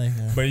please?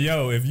 But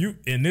yo, if you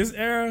in this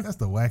era, that's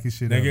the wackest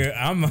shit. Nigga,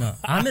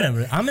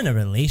 I'm in a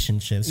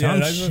relationship, so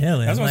I'm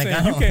chilling. That's what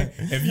I'm saying.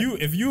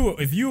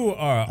 If you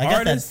are an I got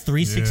artist, that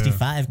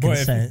 365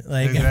 consent.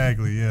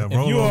 Exactly. Yeah.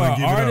 If you are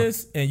an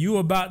artist and you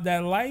about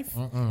that life,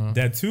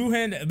 that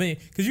 2-handed,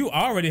 because you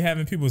already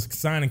having people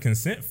signing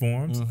consent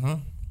forms.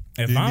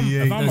 If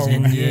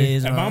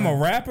I'm a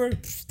rapper,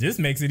 this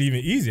makes it even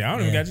easier. I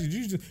don't even got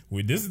you.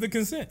 This is the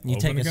consent. You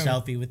take a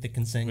selfie with the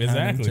consent.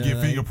 Exactly. Get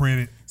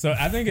fingerprinted. So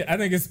I think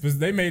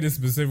they made it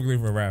specifically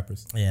for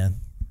rappers. Yeah.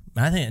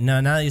 I think now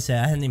that you say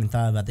it, I hadn't even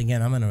thought about it.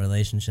 Again, I'm in a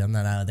relationship. I'm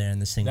not out there in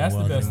the single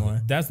world anymore.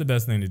 That's the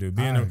best thing to do.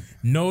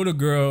 Know the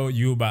girl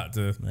you about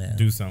to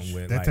do something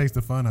with. That takes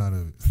the fun out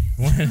of it.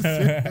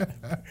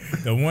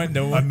 the one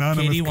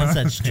Katie wants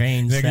that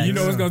strange sex. You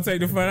know what's gonna take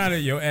the fun out of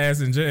it? Your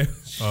ass in jail.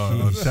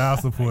 Child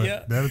support.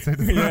 That'll take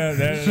the fun.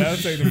 That'll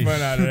take the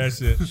fun out of that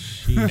shit.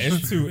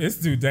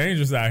 It's too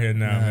dangerous out here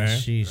now, man.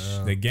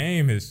 The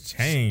game has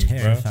changed,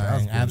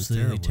 terrifying, bro.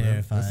 Absolutely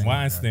terrifying.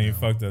 Weinstein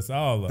fucked us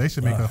all up. They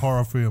should make a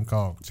horror film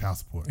called Child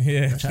Support.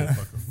 Yeah, should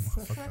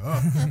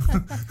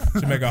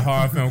make a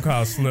horror film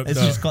called Slipped Up.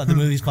 It's just called, the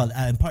movie's called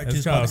Part 2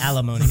 is called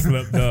Alimony.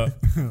 Slipped Up.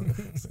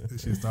 It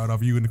should start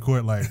off you in the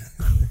court like,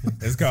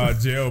 It's called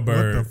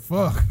Jailbird. What the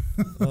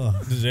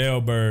fuck?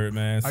 Jailbird,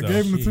 man. So, I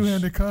gave him the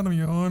 2-handed condom,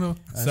 Your Honor.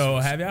 So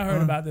have y'all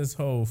heard about this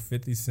whole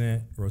 50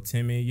 Cent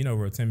Rotimi? You know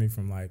Rotimi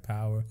from like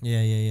Power?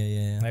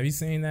 Yeah. Have you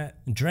seen that?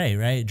 Dre,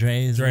 right?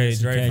 Dre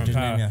from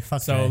Power. Yeah,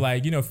 fuck so Dre.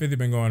 like, you know, 50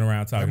 been going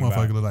around That talking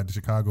motherfucker about, look like the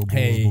Chicago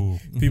Bulls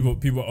bull.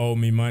 people owe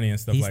me money and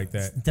stuff like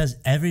that. Does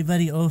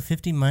everybody owe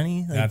 50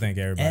 money? Like, I think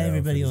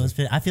everybody owes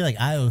 50. I feel like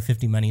I owe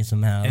 50 money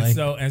somehow.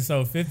 And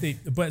so 50,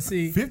 but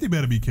see, 50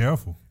 better be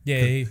careful.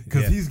 Yeah,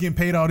 because he's getting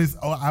paid all this.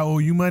 Oh, I owe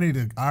you money.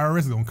 The IRS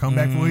is gonna come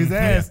back for his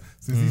ass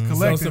since he's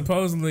collecting. So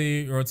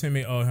supposedly,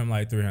 Rotimi owed him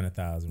like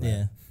 $300,000. Right?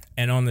 Yeah.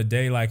 And on the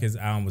day like his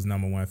album was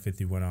 #1,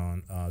 50 went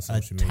on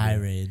social media.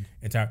 Tirade.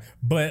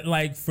 But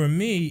like for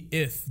me,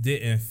 it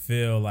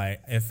felt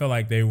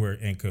like they were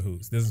in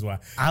cahoots. This is why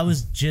I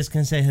was just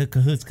gonna say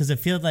cahoots because it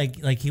felt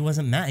like he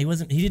wasn't mad. He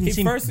didn't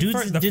seem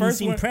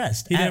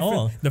pressed at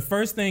all. The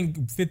first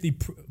thing 50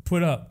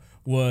 put up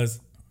was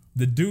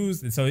the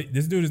dudes. So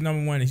this dude is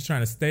 #1. He's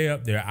trying to stay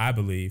up there, I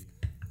believe.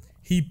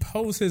 He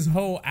posts his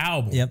whole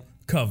album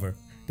cover.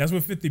 That's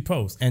what 50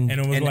 posts. And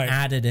it was like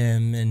added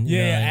him and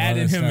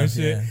added him and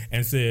shit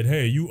and said,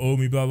 hey, you owe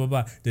me, blah, blah,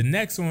 blah. The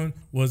next one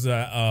was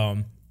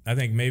I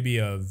think maybe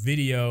a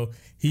video.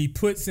 He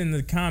puts in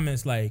the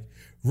comments like,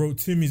 wrote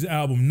Timmy's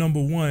album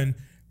 #1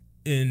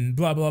 in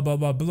blah, blah, blah,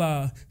 blah,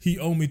 blah. He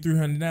owe me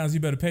 $300. You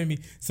better pay me.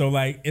 So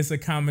like it's a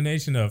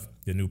combination of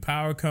the new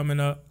Power coming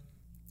up.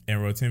 And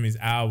Rotimi's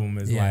album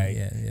is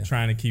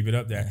trying to keep it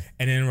up there.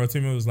 And then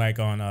Rotimi was like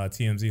on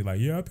TMZ,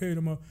 like, I paid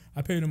him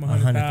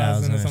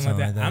 $100,000 or something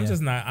like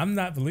that. I'm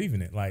not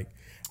believing it. Like,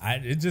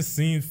 it just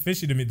seems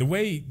fishy to me. The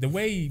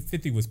way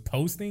 50 was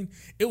posting,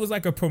 it was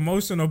like a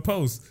promotional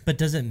post. But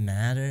does it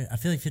matter? I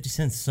feel like 50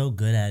 Cent's so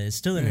good at it. It's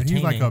still entertaining.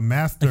 He's like a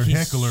master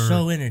heckler. He's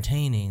so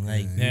entertaining.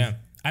 Like,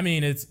 I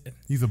mean,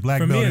 he's a black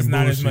belt. For me, it's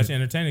not bullshit. as much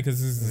entertaining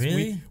because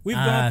really we've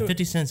gone through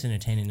 50 Cent's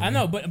entertaining. I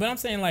know, but I'm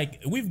saying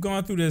like we've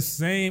gone through this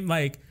same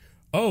like.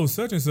 Oh,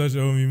 such and such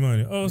owe me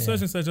money. Oh,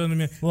 such and such owe me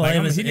money. Well,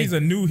 like, he needs a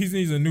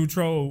new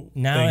troll.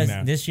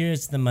 Now this year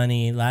it's the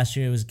money. Last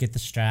year it was get the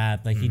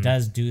strap. Like he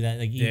does do that.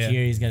 Like each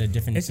year he's got a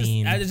different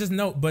theme. I just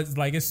know, but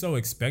like it's so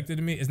expected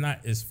to me. It's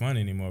not as fun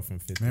anymore from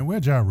 50. Man, where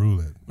Ja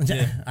Rule at?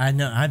 Yeah. I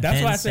know.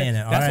 That's why I said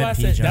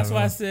it. That's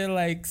why I said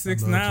like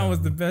 6ix9ine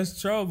was the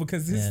best troll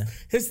because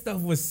his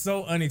stuff was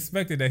so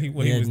unexpected that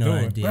what he was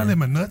doing. Idea. I let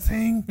my nuts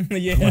hang.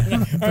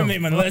 I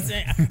make my nuts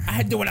hang.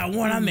 I do what I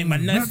want. I make my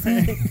nuts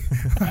hang.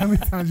 How many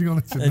times you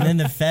gonna? And then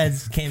the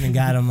feds came and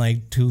got him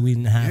like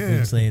 2.5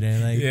 weeks later.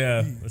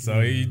 Like, so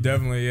he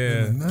definitely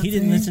he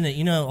didn't listen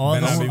to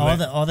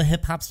all the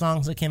hip hop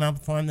songs that came out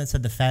before him that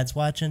said the feds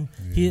watching.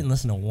 He didn't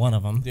listen to one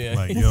of them. Yeah.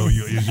 Like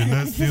is your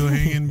nuts still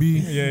hanging, B?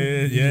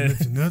 Yeah.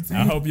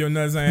 I hope your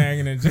nuts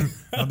ain't hanging.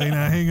 Oh, they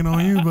not hanging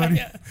on you,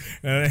 buddy.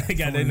 They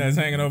got their nuts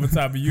hanging over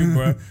top of you,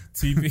 bro.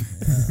 TP.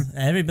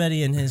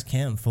 Everybody in his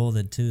camp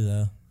folded too,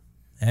 though.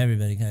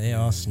 Everybody, they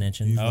all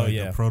snitching. He's like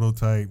a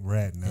prototype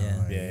rat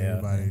now.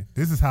 Everybody.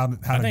 This is how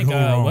I think go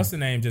wrong. What's the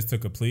name just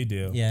took a plea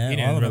deal. Yeah, he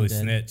didn't really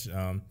snitch.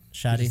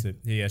 Shotty.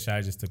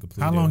 Shotty just took a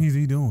plea deal. How long is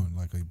he doing?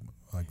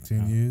 Like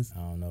 10 years? I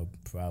don't know.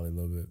 Probably a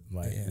little bit.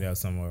 Like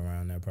somewhere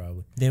around there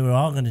probably. They were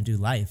all going to do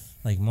life,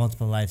 like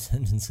multiple life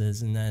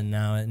sentences, and then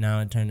now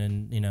it turned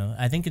in.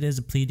 I think it is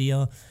a plea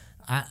deal.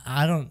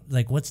 I don't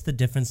like. What's the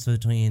difference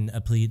between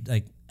a plea?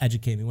 Like,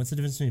 educate me. What's the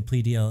difference between a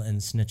plea deal and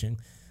snitching?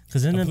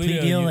 Because in a plea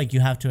deal, like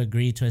you have to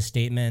agree to a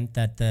statement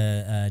that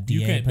the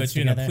DA puts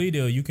together. But in a plea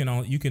deal, you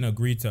can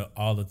agree to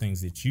all the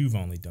things that you've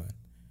only done.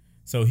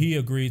 So he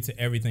agreed to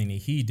everything that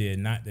he did,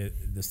 not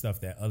the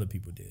stuff that other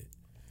people did.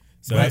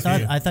 So I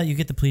thought you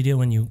get the plea deal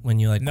when you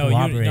like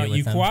cooperate.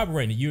 You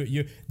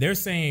cooperated. They're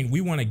saying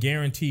we want a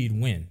guaranteed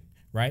win,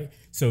 right?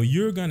 So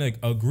you're gonna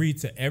agree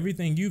to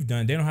everything you've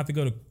done. They don't have to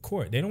go to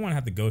court. They don't want to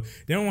have to go.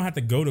 They don't want to have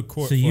to go to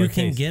court. So you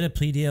can get a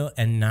plea deal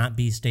and not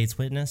be state's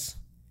witness.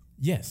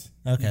 Yes.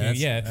 Okay.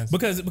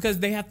 That's because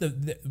they have to.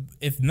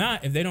 If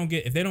they don't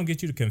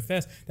get you to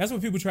confess, that's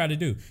what people try to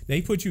do. They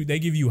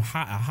give you a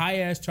high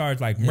ass charge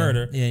like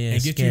murder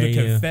and get you to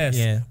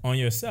confess on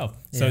yourself.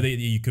 So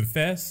you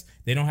confess.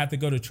 They don't have to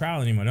go to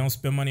trial anymore. They don't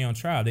spend money on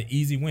trial. The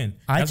easy win.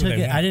 I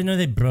didn't know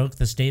they broke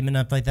the statement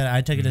up like that. I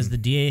took it as the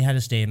DA had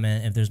a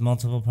statement. If there's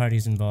multiple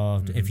parties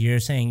involved, if you're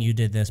saying you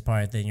did this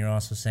part, then you're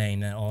also saying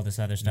that all this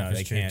other stuff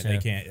is true too. They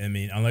can't. I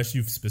mean, unless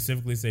you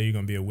specifically say you're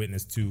going to be a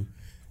witness to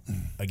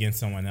against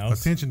someone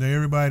else. Attention to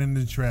everybody in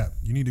the trap.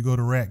 You need to go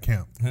to rat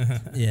camp.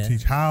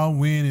 Teach how,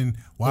 when, and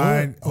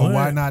why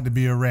why not to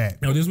be a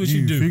rat. No, this is what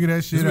you do. Figure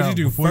that shit out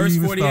before First you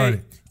even 48.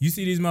 started. You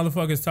see these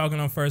motherfuckers talking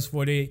on First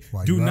 48.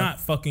 Do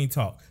not fucking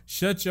talk.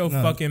 Shut your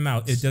fucking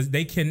mouth.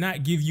 They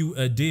cannot give you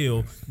a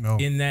deal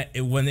in that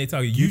when they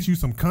talk. Get you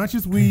some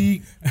conscious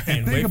weed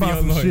and think about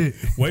some shit.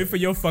 Wait for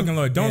your fucking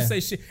lawyer. Don't say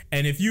shit.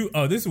 And if you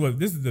this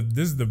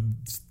is the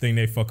thing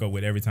they fuck up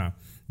with every time.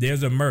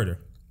 There's a murder.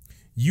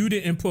 You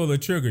didn't pull the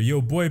trigger.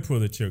 Your boy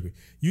pulled the trigger.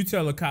 You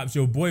tell the cops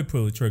your boy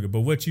pulled the trigger.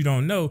 But what you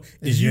don't know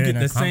is you get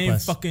the same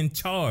fucking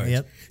charge.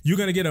 Yep. You're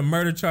going to get a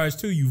murder charge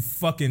too, you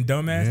fucking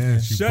dumbass. Yeah,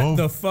 shut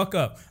the fuck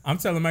up. I'm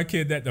telling my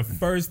kid that the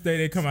first day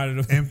they come out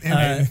of the...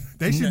 And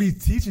they should be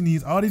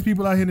teaching all these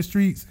people out here in the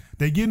streets.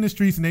 They get in the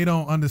streets and they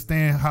don't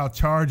understand how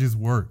charges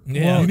work.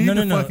 Yeah. You need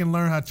to fucking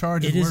learn how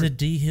charges work. It is a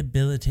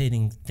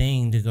debilitating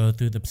thing to go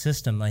through the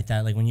system like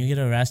that. Like when you get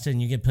arrested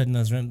and you get put in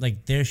those rooms,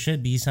 like there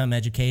should be some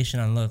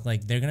education on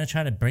like they're gonna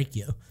try to break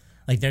you.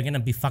 Like they're gonna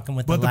be fucking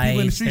with the lights. But the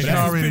people in the streets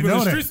already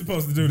know that.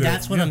 Supposed to do that.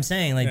 That's what I'm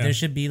saying. Like there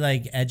should be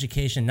like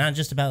education, not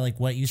just about like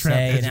what you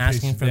say and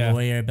asking for a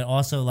lawyer, but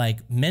also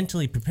like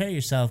mentally prepare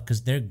yourself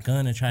because they're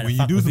gonna try to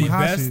fuck with you. The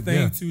best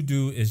thing to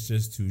do is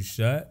just to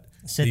sit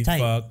tight.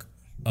 Fuck.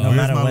 No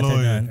matter what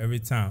they're doing. Every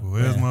time.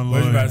 Where's my lawyer?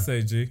 What you about to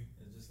say, G? It's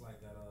just like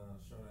that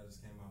show that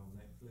just came out on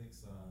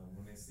Netflix,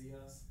 When They See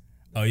Us.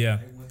 Oh yeah.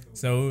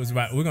 So it was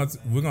about we're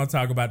gonna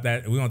talk about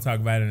that. We're gonna talk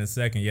about it in a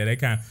second. Yeah, they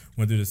kind of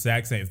went through the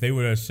exact same. If they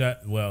would have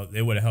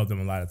it would have helped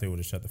them a lot if they would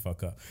have shut the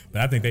fuck up.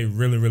 But I think they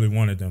really, really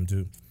wanted them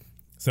to.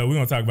 So we're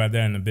gonna talk about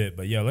that in a bit.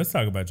 But yo, let's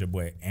talk about your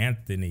boy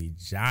Anthony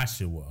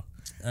Joshua.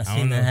 I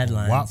seen the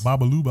headlines. Wop,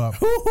 babaloo bop.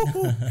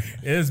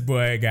 This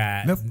boy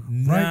got left,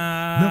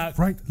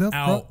 right,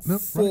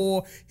 left,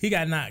 four. He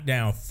got knocked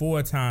down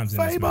 4 times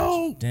in this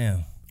match.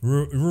 Damn.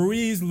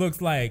 Ruiz looks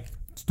like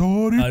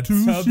started a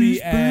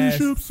tubby ass.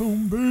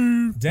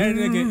 That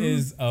nigga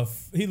is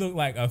he looked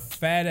like a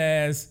fat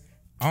ass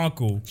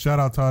uncle. Shout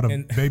out to all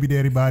the baby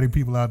daddy body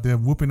people out there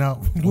whooping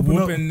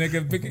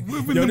nigga. This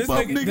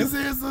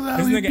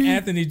nigga beat.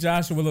 Anthony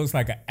Joshua looks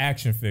like an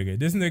action figure.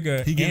 This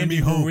nigga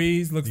Andy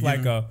Ruiz looks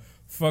like a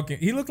fucking.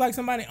 He looked like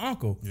somebody's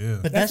uncle. Yeah,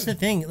 but that's the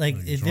thing. Like,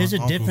 there's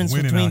a difference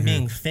between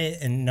being fit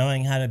and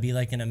knowing how to be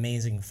like an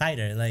amazing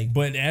fighter. Like,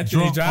 but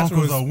Anthony Joshua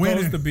was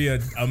supposed to be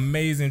an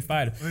amazing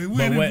fighter.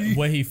 But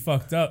what he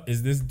fucked up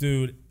is this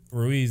dude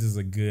Ruiz is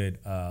a good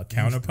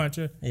counter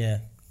puncher. Yeah.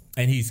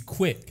 And he's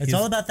quick. It's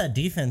all about that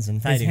defense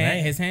and fighting, right?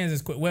 His hands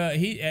is quick. Well,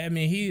 he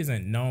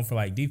isn't known for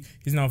like deep.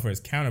 He's known for his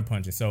counter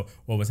punching. So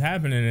what was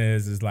happening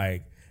is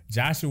like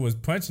Joshua was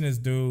punching this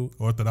dude.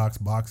 Orthodox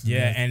boxing.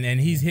 Yeah, and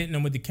he's hitting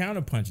him with the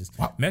counter punches.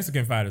 Wow.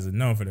 Mexican fighters are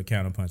known for the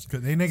counter punches.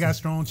 Cause they got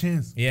strong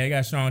chins. Yeah, they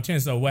got strong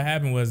chins. So what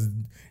happened was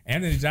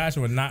Anthony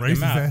Joshua knocked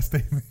him out. Ass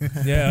statement.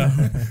 Yeah,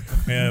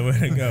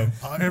 where'd it go?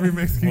 Every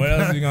Mexican. What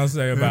else are you gonna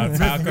say about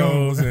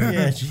tacos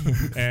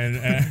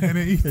and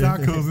they eat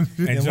tacos and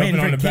shit. And jumping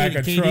on the back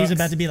of trucks. KD's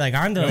about to be like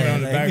Andale.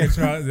 On the back of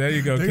trucks. There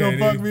you go, they KD.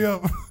 gonna fuck me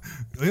up.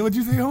 What'd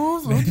you say,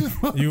 Holmes?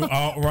 You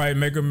alt-right,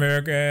 make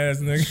America ass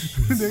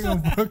nigga. They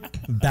gonna fuck.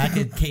 Back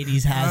at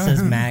Katie's house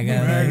says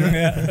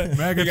MAGA.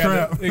 MAGA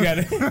trap. You got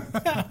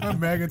it.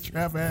 MAGA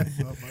trap ass.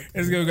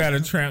 This guy got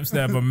a tramp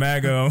stamp of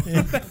MAGA on.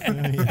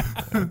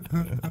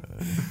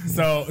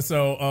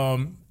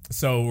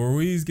 So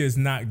Ruiz gets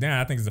knocked down.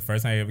 I think it's the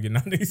first time he ever get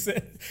knocked down. He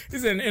said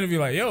in the interview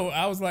like, yo,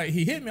 I was like,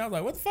 he hit me. I was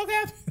like, what the fuck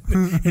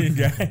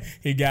happened?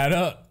 he got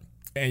up.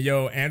 And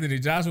yo, Anthony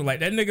Joshua,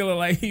 like that nigga look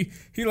like he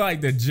like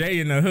the J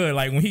in the hood.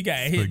 Like when he got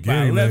hit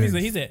by 11,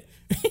 he said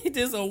he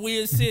did some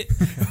weird shit.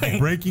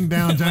 Breaking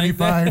down Johnny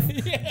like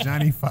 5. Yeah.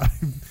 Johnny 5.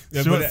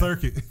 Short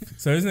circuit.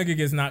 So this nigga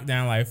gets knocked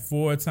down like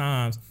 4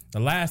 times. The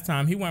last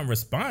time he wasn't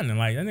responding.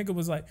 Like that nigga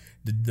was like,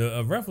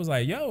 the ref was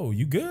like, yo,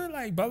 you good?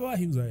 Like blah blah.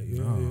 He was like,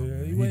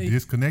 he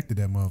disconnected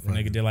that motherfucker. The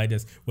nigga did like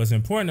this. What's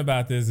important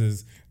about this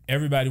is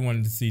everybody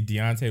wanted to see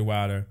Deontay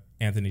Wilder,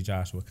 Anthony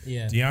Joshua.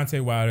 Yeah.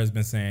 Deontay Wilder has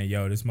been saying,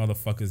 yo, this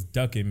motherfucker's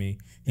ducking me.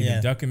 He's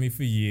been ducking me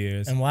for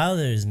years. And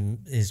Wilder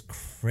is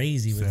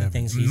crazy with the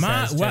things he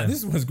says. This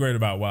is what's great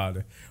about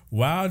Wilder.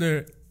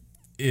 Wilder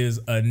is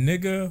a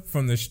nigga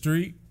from the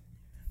street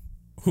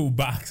who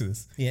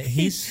boxes. Yeah,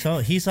 he's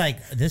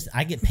like this.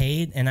 I get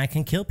paid and I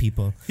can kill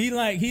people. He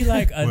like a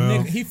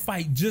nigga. He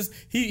fight just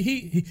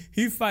he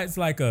fights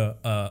like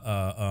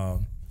a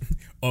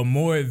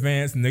more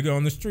advanced nigga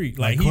on the street.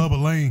 Like Club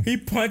Lane. He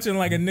punching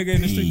like a nigga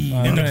in the street.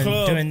 In the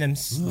club. Doing them,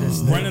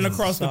 running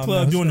across the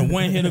club, doing the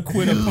one hitter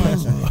quitter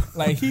punch.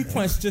 Like he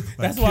punched just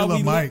that's why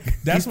we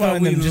that's why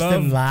we love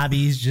them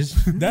lobbies just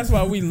that's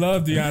why we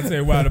love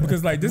Deontay Wilder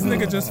because like this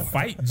nigga just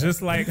fight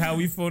just like how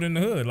we fought in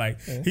the hood.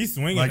 Like he's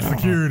swinging like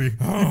security. He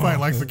fight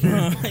like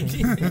security.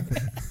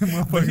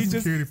 But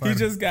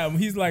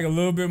he's like a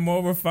little bit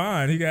more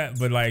refined.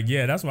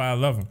 That's why I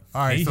love him.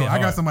 All right, so I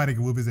got somebody that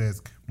can whoop his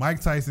ass.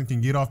 Mike Tyson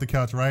can get off the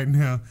couch right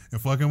now and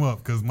fuck him up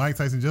because Mike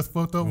Tyson just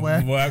fucked up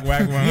Wack.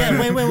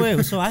 Yeah,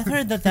 wait. So I've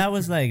heard that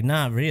was like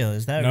not real.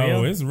 Is that real?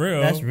 No, it's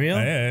real. That's real.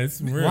 Yeah, it's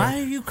real. Why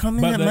are you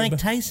coming at Mike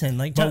Tyson?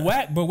 Like, but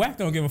Wack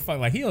don't give a fuck.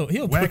 Like he'll.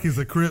 Wack is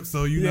a Crip,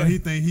 so know he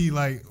think he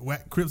like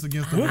Wack Crips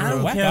against the world. I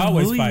don't care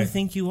who you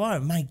think you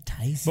are, Mike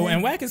Tyson.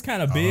 And Wack is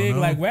kind of big.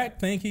 Like Wack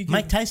think he.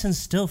 Mike Tyson's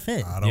still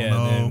fit. I don't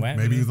know.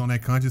 Maybe he was on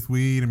that conscious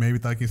weed and maybe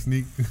thought he could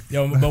sneak.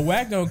 Yo, but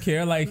Wack don't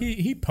care. Like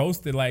he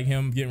posted like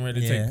him getting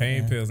ready to take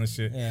pain pills. cocktails and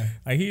shit. Yeah.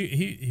 Like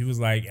he was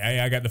like, hey,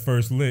 I got the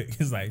first lick.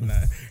 He's like, nah,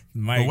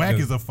 Mike. But Wack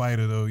is a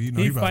fighter though. You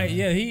know, he probably- fight.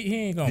 Yeah, he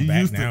ain't gonna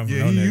back down.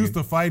 Yeah, he used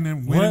to fighting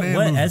and winning.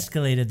 What and losing.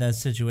 escalated that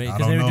situation? I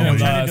Because they were don't know.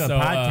 trying to do a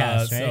podcast,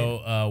 right?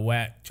 So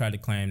Wack tried to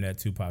claim that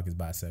Tupac is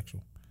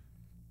bisexual.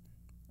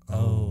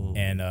 Oh,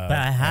 And but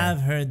I have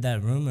heard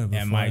that rumor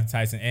before. and Mike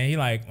Tyson, and he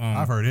like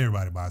I've heard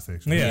everybody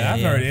bisexual. yeah, I've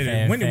yeah, heard it.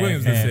 fair, Wendy fair,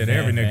 Williams fair, just said fair,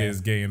 every nigga fair.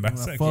 is gay and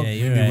bisexual. fuck Yeah,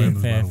 you're Wendy right. Williams,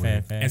 by Fair, the way.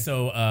 fair, fair. And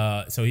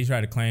so he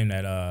tried to claim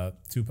that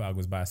Tupac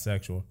was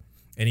bisexual,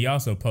 and he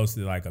also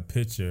posted like a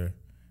picture,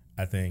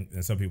 I think,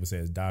 and some people say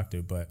it's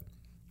doctor,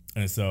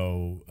 and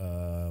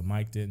so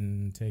Mike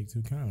didn't take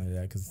too kindly to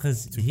that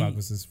because Tupac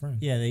was his friend.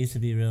 Yeah, they used to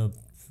be real.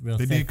 They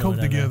thick did or coke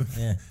whatever. together.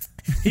 Yeah.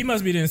 He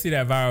must be didn't see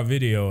that viral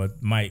video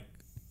of Mike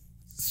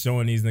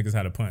showing these niggas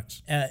how to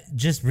punch.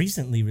 Just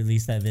recently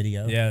released that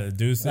video. Yeah, the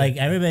dude said, Like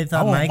everybody I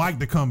thought want Mike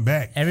to come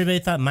back. Everybody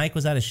thought Mike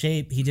was out of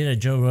shape. He did a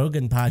Joe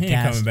Rogan podcast. he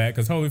ain't coming back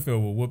because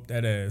Holyfield will whoop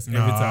that ass every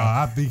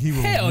time. I think he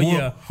will Hell whoop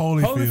yeah,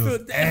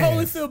 Holyfield's ass.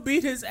 Holyfield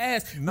beat his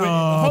ass. No,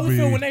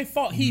 Holyfield B. when they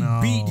fought, he No,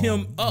 beat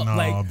him up. no,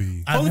 like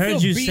B. I've heard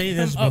Holyfield you beat say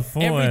this him up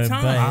before, every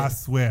time. but- I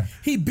swear.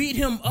 He beat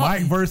him up.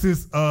 Mike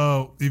versus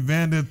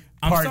Evander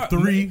part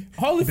 3.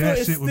 Holyfield that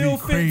is shit would still be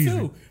fit crazy.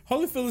 too.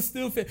 Holyfield is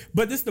still fit,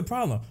 but this is the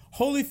problem.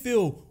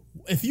 Holyfield,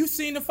 if you've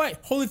seen the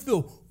fight,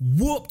 Holyfield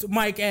whooped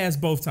Mike ass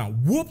both times.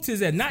 Whooped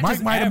his ass. Not Mike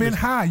just might have been average.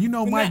 high. You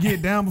know, Mike Not-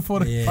 get down before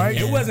the Yeah, fight.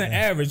 It wasn't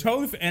average.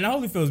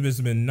 Holyfield's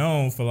been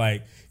known for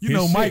like. You his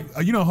know, shit.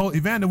 Mike.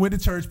 Evander went to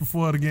church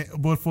before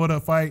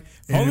the fight.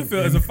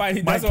 Holyfield is a fight.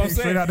 Mike That's what I'm came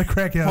saying. straight out the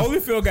crack house.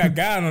 Holyfield got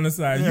God on the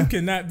side. Yeah. You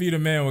cannot beat a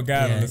man with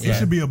God Yeah, on the it side. It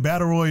should be a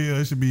battle royal.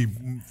 It should be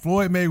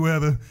Floyd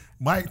Mayweather,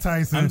 Mike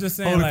Tyson, I'm just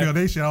saying, Holyfield. like,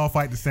 They should all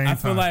fight the same I time.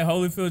 feel like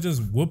Holyfield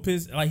just whooped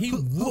he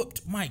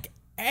whooped Mike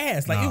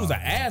ass. Like it was an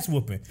ass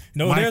whooping.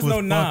 No, Mike there's was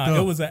no nah. fucked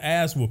up. It was an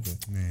ass whooping.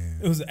 Man.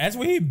 It was that's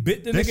when he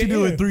bit the They nigga should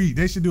do ear. it 3.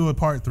 They should do a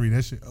part 3.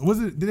 That should was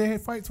it? Did they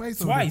fight twice?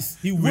 Twice.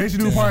 He They whooped should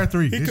do him. part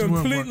 3. He They should do a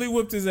part- completely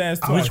whooped his ass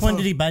twice. Which one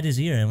did he bite his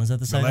ear in? Was that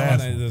the second last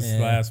one? one. This Yeah.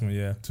 last one,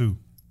 yeah. 2.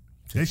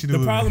 They should do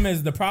The it. problem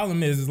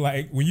is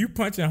like when you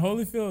punching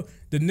Holyfield,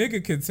 the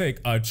nigga could take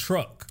a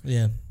truck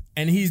Yeah.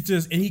 and he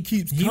keeps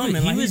He, coming.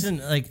 was, he like he's-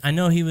 wasn't like, I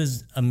know he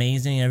was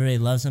amazing. Everybody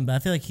loves him, but I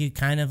feel like he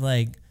kind of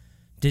like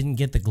didn't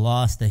get the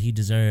gloss that he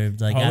deserved.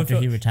 Like after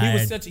he Holyfield-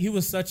 retired. He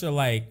was such a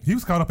like. He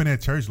was caught up in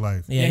that church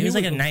life. yeah, Yeah, he he was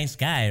like was- a nice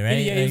guy,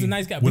 right? Yeah, he was a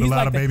nice guy. With but a he's lot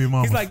like of that- baby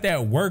mamas. He's like that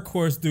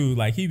workhorse dude.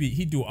 Like he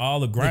do all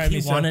the Like grimy he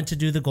stuff. wanted to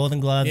do the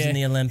Golden Gloves Yeah. in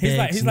the He's Olympics.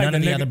 like None the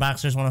of the nigga- other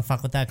boxers want to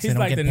fuck with that because they He's don't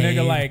like get the paid.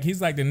 nigga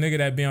he's like the nigga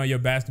that be on your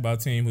basketball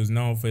team who's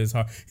known for his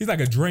heart. He's like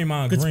a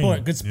Draymond good Green.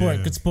 sport, good sport,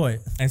 Yeah. good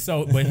sport. And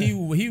so, but he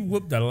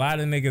whooped a lot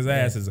of niggas'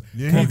 asses.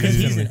 Yeah, he Because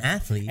did. he's an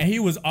athlete. And he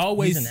was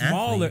always He's an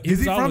smaller. athlete. Is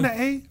he was from always-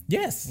 the A?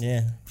 Yes.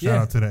 Yeah. Shout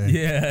out to the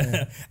A. Yeah.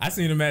 I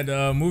seen him at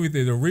the movie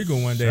theater,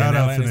 Regal, one day Shout in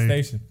out to Atlanta the-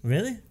 Station.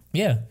 Really?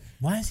 Yeah.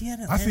 Why is he at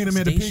Atlantic I seen him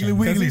at the Station? Piggly Because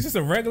Wiggly. he's just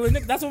a regular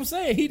nigga. That's what I'm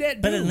saying. He that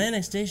dude. But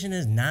Atlantic Station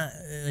is not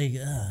like.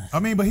 I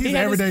mean, but he's He an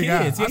had his everyday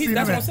guy. kids. Yeah, I seen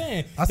that's him what at- I'm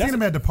saying. I seen That's-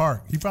 him at the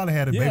park. He probably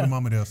had a Yeah. baby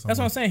mama there. Somewhere. That's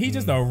what I'm saying. He's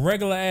just a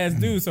regular ass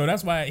dude, so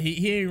that's why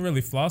he ain't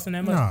really flossing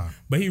that much. Nah.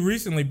 But he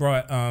recently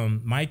brought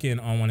Mike in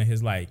on one of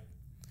his like,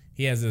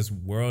 he has this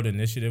world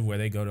initiative where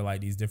they go to like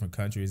these different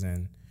countries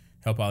and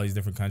help all these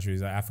different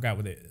countries. I forgot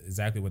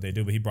exactly what they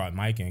do, but he brought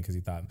Mike in because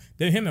he thought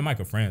him and Mike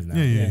are friends now.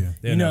 Yeah.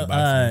 They're You know, not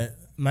boxing.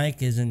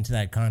 Mike is into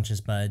that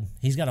conscious bud.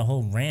 He's got a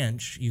whole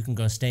ranch you can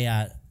go stay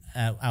at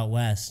out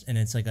west, and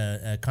it's like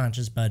a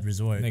conscious bud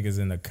resort. Niggas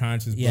in the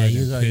conscious Yeah, blood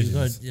you and go pigeons.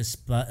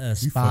 to a We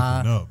spa.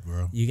 fucking up,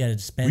 bro. You got a We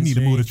dispensary. need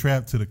to move the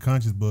trap to the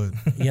conscious bud.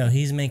 Yo,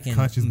 he's making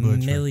Conscious bud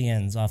trap.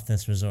 millions off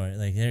this resort.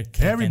 Like they're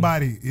kicking.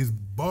 Everybody is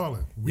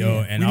balling.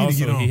 Yo, and we need to also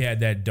get on. he had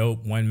that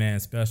dope one man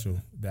special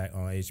back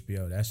on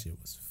HBO. That shit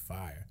was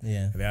fire.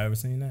 Yeah. Have y'all ever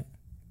seen that?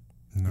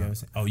 No. You ever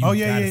seen- Oh gotta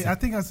yeah. see- I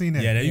think I seen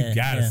that. Yeah, you Yeah,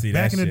 gotta yeah. see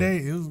that. Back in the shit. day,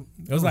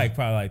 It was like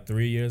probably like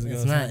 3 years ago.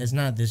 It's or not. something. It's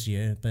not this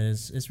year, but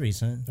it's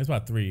recent. It's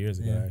about 3 years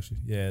ago Yeah. actually.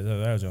 Yeah,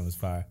 that joint was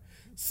fire.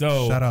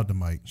 So Shout out to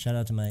Mike. Shout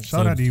out to Mike.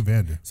 Shout out to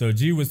Evander. So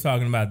G was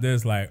talking about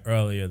this like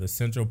earlier, the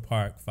Central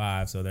Park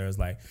 5. So there was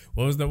like,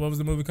 what was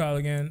the movie called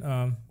again?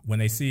 When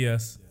They See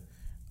Us.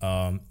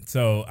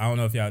 So I don't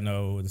know if y'all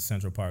know what the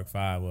Central Park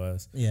 5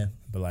 was, Yeah.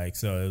 but like,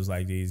 so it was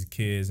like these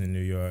kids in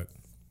New York.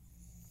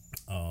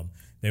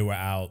 They were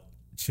out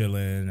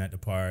chilling at the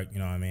park, you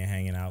know what I mean,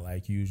 hanging out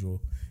like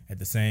usual.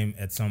 At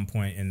some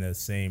point in the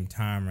same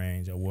time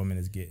range, a woman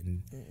is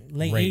getting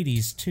Late raped.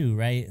 80s too,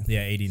 right?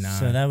 Yeah, 89.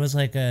 So that was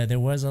like there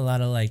was a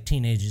lot of like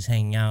teenagers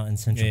hanging out in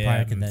Central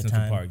Park at in that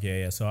Central time. Park,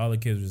 yeah. So all the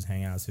kids were just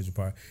hanging out in Central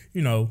Park,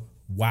 you know,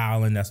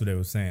 wilding. That's what they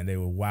were saying. They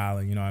were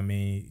wilding, you know what I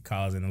mean,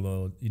 causing a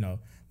little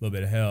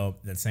bit of hell.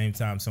 At the same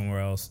time,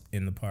 somewhere else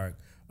in the park,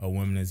 a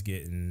woman is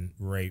getting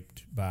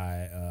raped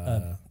by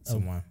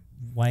someone.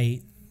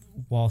 White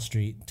Wall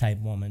Street type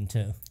woman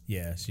too.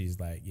 Yeah, she's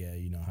like, yeah,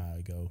 you know how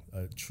it go.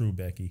 A true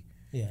Becky.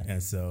 Yeah.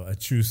 And so a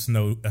true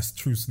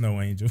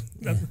snow angel.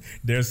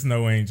 They're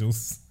snow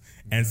angels.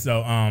 And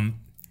so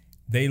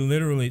they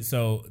literally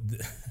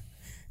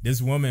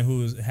this woman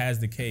who has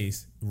the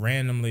case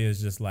randomly is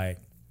just like,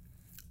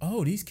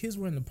 oh, these kids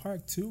were in the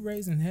park too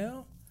raising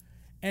hell?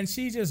 And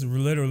she just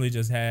literally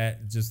just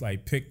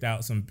like picked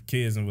out some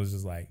kids and was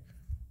just like,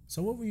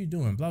 so what were you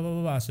doing? Blah, blah,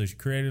 blah, blah. So she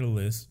created a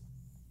list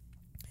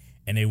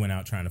and they went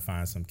out trying to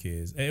find some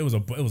kids. It was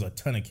a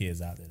ton of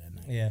kids out there that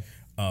night. Yeah.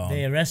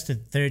 They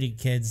arrested 30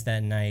 kids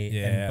that night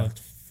and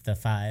booked the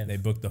 5. They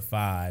booked the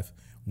 5.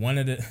 One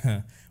of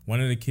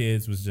the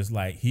kids was just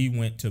like, he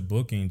went to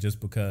booking just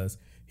because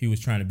he was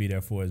trying to be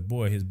there for his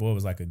boy. His boy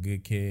was like a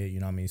good kid, you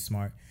know what I mean,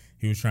 smart.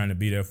 He was trying to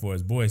be there for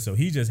his boy. So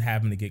he just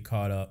happened to get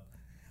caught up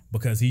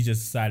because he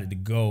just decided to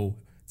go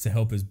to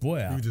help his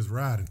boy out. He was just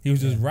riding.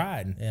 Just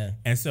riding. Yeah.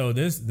 And so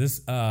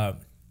the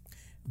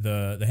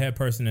head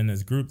person in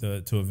this group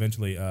to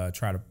eventually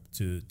try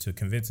to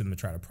convince him to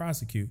try to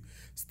prosecute,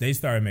 they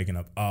started making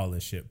up all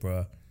this shit,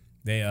 bro.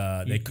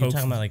 You're talking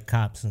about like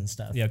cops and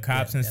stuff. Yeah,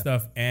 cops and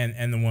stuff,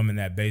 and the woman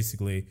that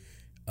basically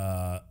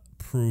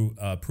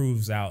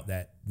proves out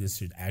that this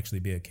should actually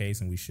be a case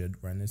and we should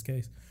run this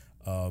case.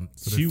 So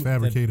they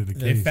fabricated the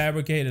case. They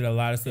fabricated a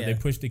lot of stuff. Yeah. They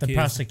pushed the kids. The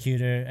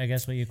prosecutor, I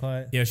guess what you call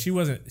it. Yeah,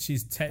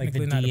 she's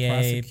technically not the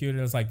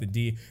prosecutor. It's like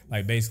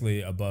like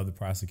basically above the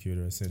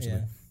prosecutor, essentially.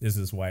 Yeah. This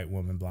is white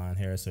woman, blonde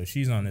hair. So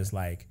she's on this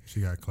like.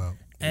 She got clout.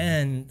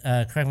 And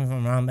correct me if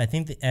I'm wrong, but I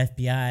think the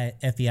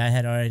FBI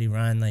had already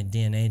run like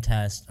DNA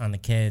tests on the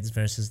kids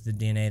versus the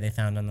DNA they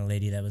found on the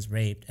lady that was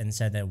raped and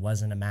said there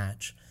wasn't a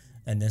match.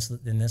 And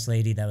this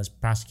lady that was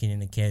prosecuting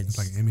the kids, it's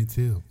like Emmett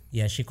Till.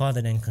 Yeah, she called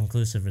it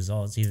inconclusive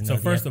results. Even so,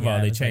 though first of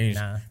all, they changed.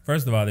 Like, nah.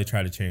 First of all, they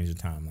tried to change the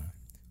timeline.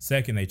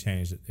 Second, they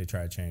tried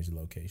to change the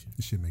location.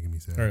 This shit making me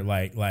sad. Or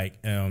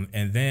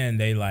and then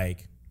they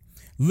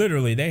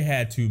literally they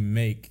had to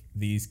make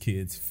these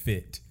kids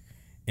fit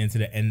into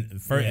the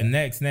and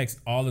next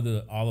all of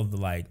the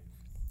like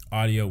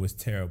audio was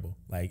terrible.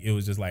 Like it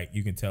was just like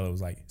you can tell it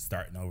was like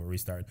starting over,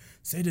 restarting.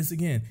 Say this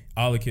again.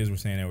 All the kids were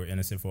saying they were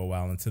innocent for a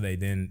while until they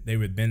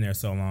had been there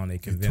so long they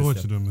convinced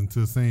tortured them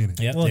into saying it.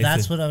 Yep, well,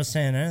 that's what I was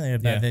saying earlier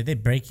about they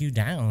break you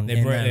down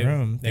in that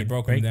room. They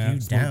broke them down.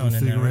 You down in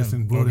cigarettes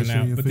and blow that shit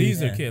in your But face.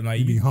 these are kids like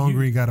you be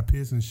hungry, got to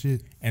piss and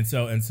shit. And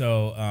so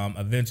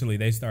eventually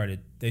they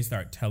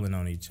start telling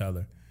on each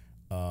other.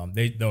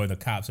 The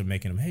cops are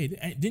making them, hey,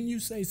 didn't you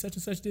say such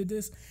and such did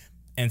this?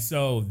 And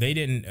so they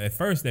didn't, at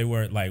first they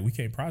weren't like, we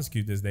can't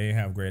prosecute this. They didn't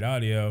have great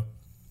audio.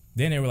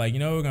 Then they were like,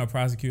 we're going to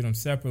prosecute them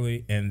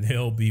separately and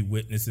they'll be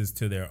witnesses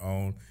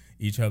to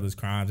each other's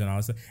crimes and all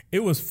that stuff.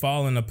 It was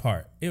falling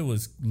apart. It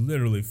was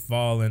literally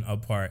falling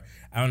apart.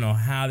 I don't know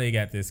how they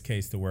got this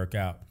case to work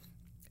out.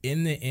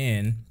 In the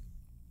end,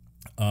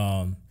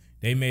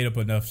 they made up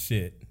enough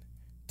shit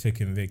to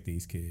convict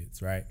these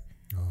kids, right?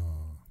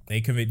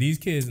 They convict these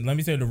kids. Let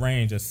me say the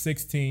range of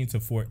 16 to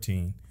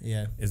 14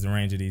 is the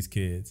range of these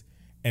kids.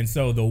 And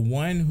so the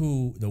one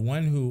who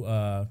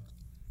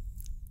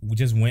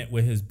just went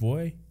with his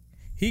boy,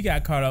 he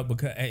got caught up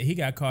and he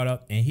got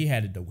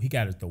it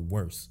the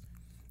worst.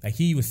 Like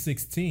he was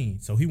 16,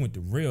 so he went to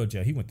real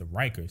jail. He went to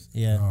Rikers.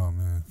 Yeah. Oh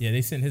man. Yeah,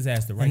 they sent his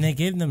ass to Rikers. And they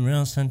gave them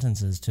real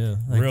sentences too.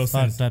 Like real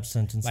fucked up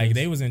sentences. Like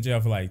they was in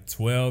jail for like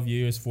 12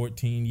 years,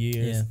 14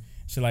 years,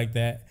 shit like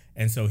that.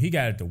 And so he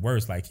got it the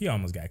worst. Like he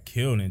almost got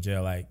killed in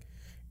jail. Like,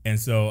 and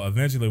so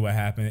eventually what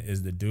happened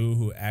is the dude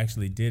who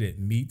actually did it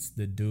meets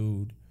the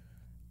dude.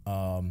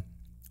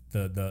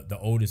 The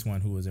oldest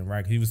one who was in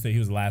Rikers. He was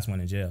the last one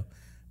in jail.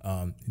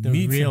 The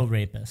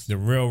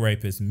real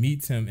rapist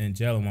meets him in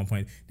jail at one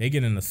point. They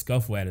get in a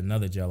scuffle at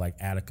another jail, like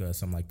Attica or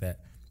something like that.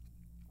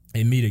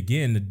 They meet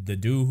again. The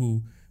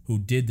dude who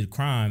did the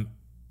crime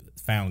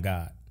found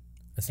God.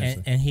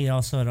 And he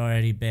also had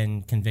already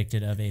been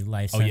convicted of a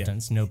life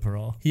sentence, no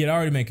parole. He had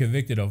already been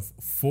convicted of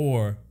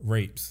 4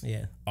 rapes.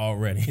 Yeah.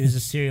 Already. He was a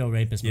serial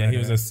rapist. Yeah, he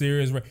was a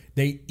serious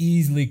They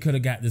easily could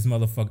have got this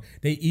motherfucker.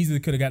 They easily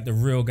could have got the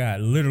real guy.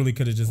 Literally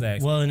could have just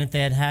asked. Well, and if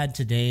they had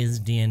today's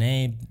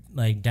DNA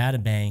like data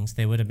banks,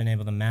 they would have been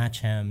able to match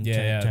him to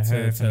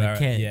her from the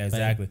kid. Yeah,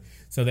 exactly.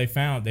 So they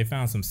found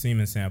some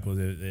semen samples.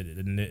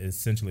 It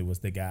essentially was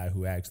the guy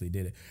who actually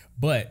did it.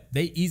 But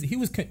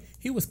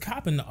he was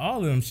copping to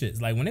all of them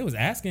shits. Like when they was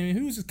asking him,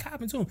 he was just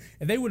copping to him.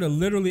 If they would have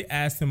literally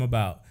asked him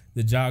about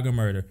the Jogger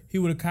murder, he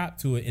would have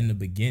copped to it in the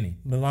beginning.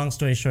 But long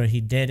story short,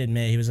 he did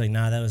admit, he was like,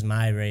 "Nah, that was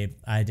my rape.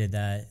 I did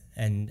that."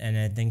 And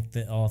I think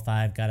that all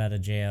 5 got out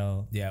of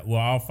jail. Yeah, well,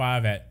 all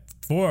 5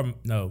 4 of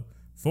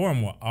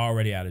them were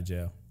already out of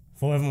jail.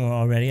 4 of them were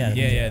already out of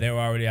jail. Yeah, they were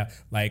already out.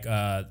 Like,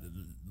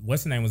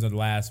 what's the name was the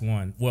last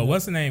one? Well,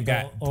 what's the name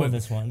got put?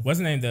 This one. What's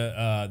the name?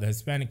 The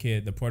Hispanic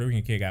kid, the Puerto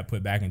Rican kid, got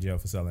put back in jail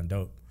for selling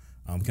dope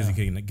because he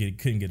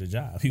couldn't get a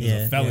job. He was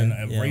a felon,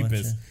 a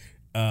rapist,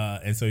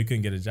 and so he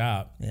couldn't get a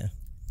job. Yeah.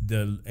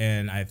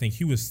 And I think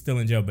he was still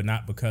in jail, but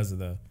not because of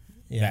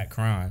that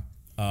crime.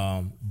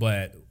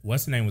 But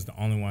what's the name was the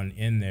only one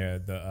in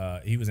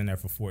there. He was in there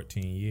for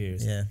 14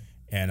 years. Yeah.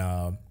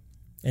 And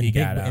he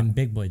got out. In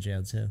big boy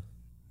jail too.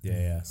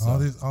 Yeah. So.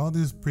 All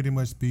this pretty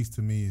much speaks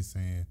to me is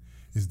saying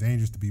it's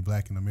dangerous to be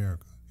black in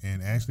America.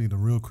 And actually, the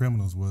real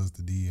criminals was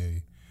the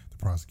DA, the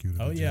prosecutor,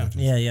 the judges.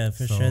 Yeah,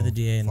 for sure, the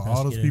DA and for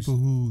all those people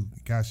who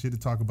got shit to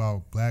talk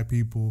about black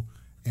people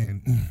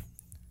and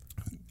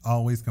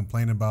always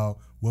complain about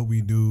what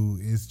we do,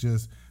 it's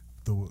just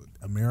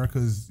America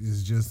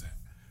is just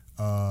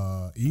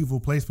evil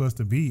place for us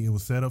to be. It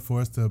was set up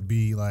for us to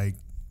be like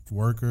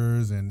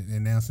workers,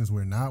 and now since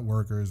we're not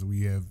workers,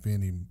 we have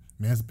been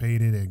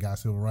emancipated and got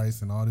civil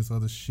rights and all this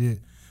other shit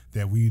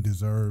that we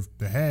deserve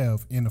to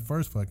have in the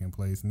first fucking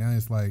place. Now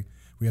it's like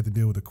we have to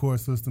deal with the court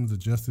systems, the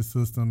justice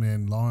system,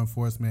 and law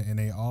enforcement, and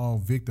they all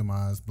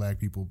victimize black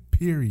people,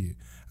 period.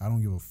 I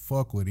don't give a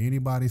fuck what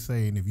anybody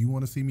say. And if you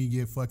want to see me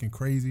get fucking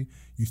crazy,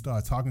 you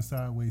start talking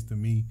sideways to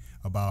me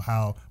about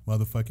how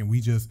motherfucking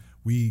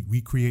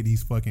we create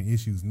these fucking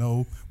issues.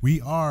 No, we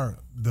are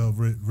the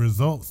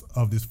results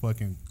of this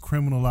fucking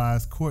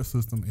criminalized court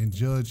system and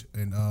judge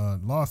and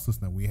law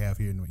system we have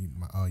here in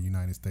the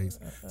United States.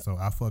 So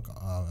I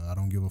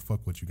don't give a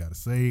fuck what you got to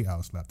say.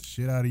 I'll slap the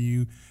shit out of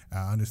you.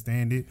 I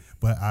understand it,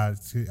 but I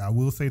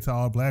will say to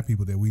all black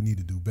people that we need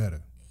to do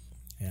better.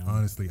 Yeah,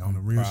 honestly, on the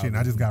real shit. And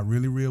I just got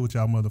really real with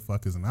y'all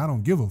motherfuckers, and I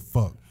don't give a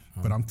fuck.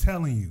 But I'm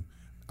telling you,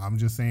 I'm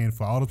just saying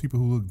for all the people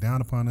who look down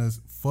upon us,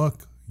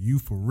 fuck you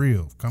for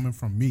real. Coming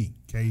from me,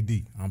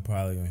 KD. I'm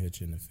probably gonna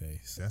hit you in the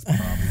face. That's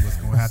probably what's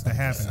gonna have to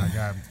happen.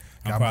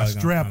 I got my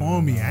strap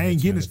on me. I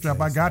ain't getting the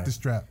strap. I got the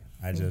strap.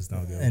 I just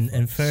don't give a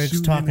And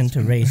Ferg's talking to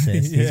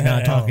racists. He's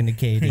not talking to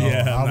KD.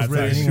 Yeah, I was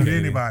ready to shoot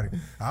anybody.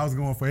 I was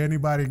going for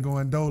anybody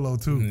going dolo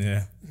too.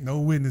 Yeah. No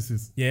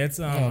witnesses. Yeah, it's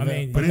I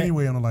mean, but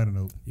anyway, on a lighter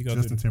note,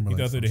 Justin Timberlake.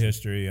 You go through the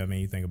history. I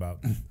mean, you think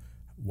about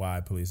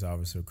why police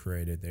officers were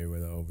created. They were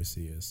the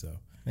overseers. So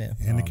yeah,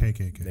 and the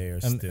KKK. They are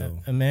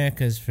still.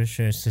 America is for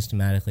sure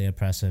systematically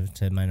oppressive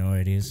to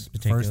minorities,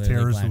 particularly first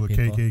terrorists black were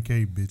people.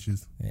 KKK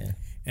bitches. Yeah,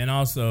 and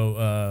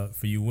also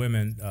for you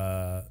women,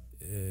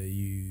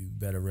 you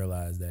better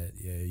realize that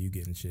you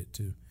getting shit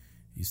too.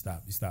 You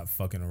stop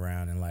fucking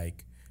around and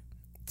like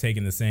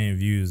taking the same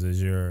views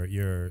as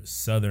your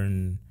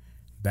Southern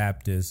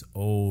Baptist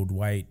old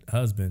white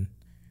husband.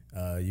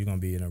 You're gonna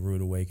be in a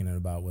rude awakening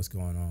about what's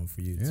going on for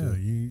you too.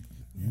 Yeah,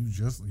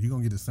 you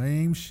gonna get the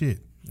same shit.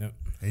 Yep.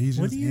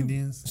 Asians,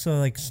 Indians. So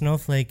like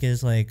Snowflake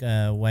is like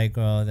a white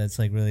girl that's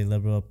like really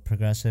liberal,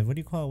 progressive. What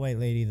do you call a white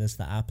lady that's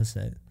the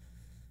opposite?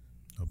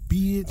 A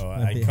bitch. Oh,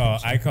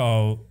 I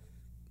call.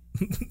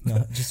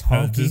 No, just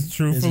honky. Just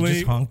truthfully, is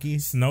it just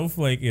honky?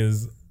 Snowflake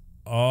is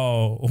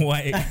all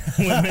white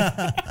women.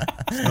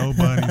 Snow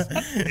bunnies.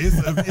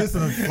 It's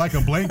a like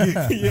a blanket.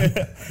 Yeah.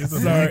 It's a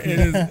Sorry, blanket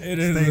it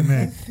is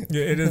statement.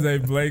 It is a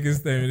blanket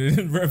statement.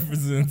 It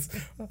represents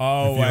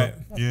all white.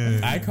 Yeah.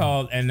 I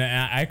called and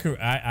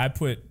I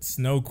put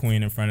Snow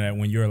Queen in front of that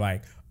when you're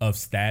like of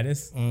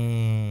status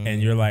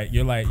and you're like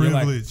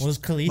Privileged. Was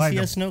Khaleesi Like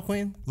a Snow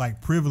Queen?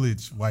 Like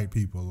privileged white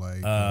people.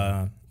 Like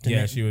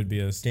yeah, she would be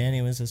a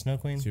Danny was a Snow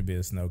Queen. She would be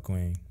a Snow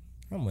Queen.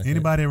 I'm with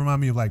anybody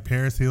remind me of like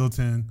Paris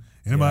Hilton.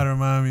 Anybody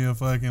remind me of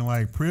fucking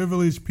like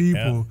privileged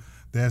people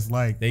that's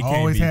like they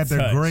always had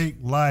their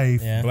great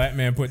life. Yeah. Black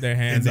men put their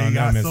hands and on they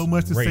got them. so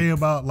much to say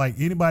about like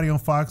anybody on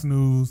Fox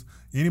News,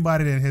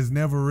 anybody that has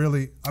never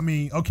really. I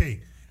mean,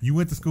 okay, you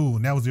went to school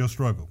and that was your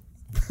struggle.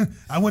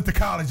 I went to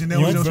college and that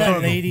was your that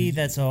struggle. lady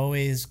that's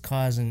always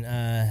causing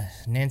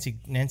Nancy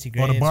Graves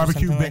or the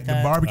barbecue, or like that.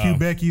 the barbecue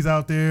Becky's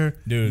out there.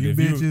 Dude, you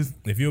bitches.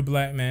 If you're a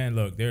black man,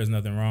 look, there's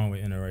nothing wrong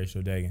with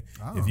interracial dating.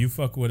 Oh. If you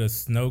fuck with a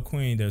Snow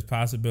Queen, there's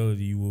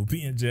possibility you will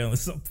be in jail at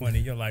some point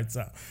in your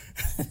lifetime.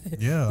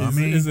 Yeah,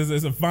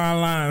 it's a fine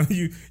line.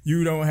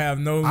 You don't have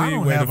no leeway to fuck up.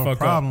 I don't have a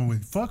problem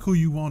with fuck who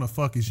you want to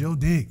fuck. It's your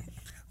dick.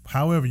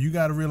 However, you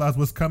got to realize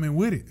what's coming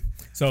with it.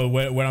 So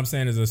what I'm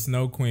saying is a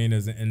Snow Queen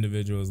as an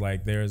individual is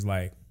like there's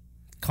like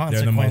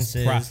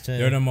consequences.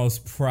 They're the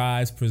most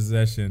prized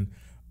possession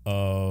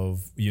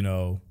of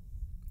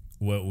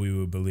what we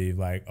would believe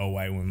like a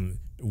white woman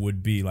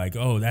would be like.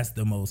 Oh, that's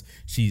the most.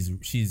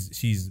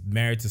 She's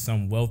married to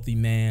some wealthy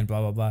man. Blah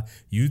blah blah.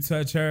 You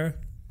touch her,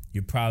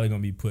 you're probably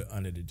gonna be put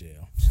under the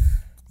jail.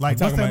 Like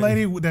what's that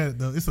lady with that?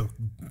 It's a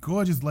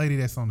gorgeous lady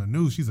that's on the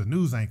news. She's a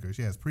news anchor.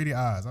 She has pretty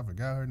eyes. I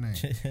forgot her name,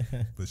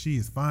 but she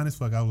is fine as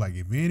fuck. I was like,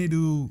 if any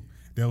dude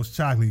that was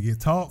chocolate get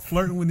taught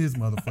flirting with this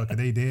motherfucker,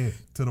 they dead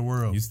to the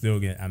world. You still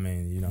get. I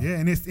mean, Yeah,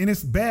 and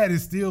it's bad.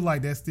 It's still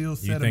like that's still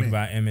sediment. You think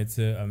about Emmett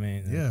too. I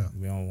mean, yeah.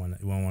 We don't want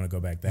to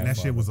go back that. And that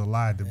far, shit was a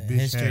lie. The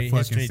bitch had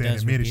fucking said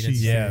admitted she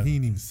said he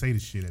didn't even say the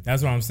shit.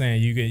 That's what I'm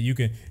saying. You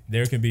can.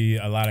 There can be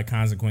a lot of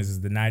consequences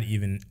to not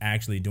even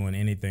actually doing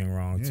anything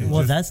wrong. Too.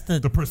 Well, that's the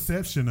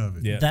perception of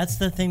it. Yeah. That's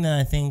the thing that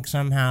I think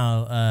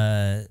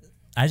somehow.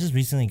 I just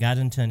recently got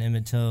into an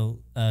Emmett Till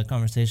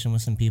conversation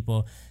with some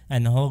people,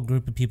 and the whole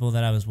group of people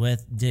that I was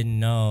with didn't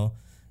know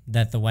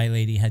that the white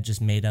lady had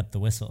just made up the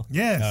whistle.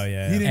 Yes. Oh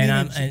yeah.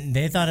 And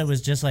they thought it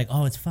was just like,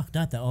 oh, it's fucked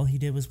up that all he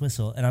did was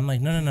whistle. And I'm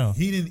like, no.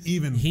 He didn't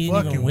even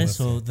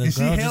whistle. The and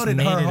girl she held just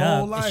made it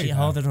up. Life. She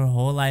held it her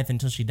whole life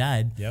until she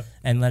died. Yep.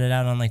 And let it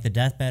out on like the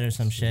deathbed or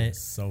some shit.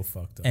 So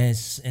fucked up.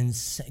 And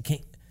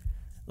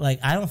like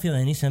I don't feel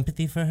any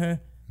sympathy for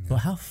her. But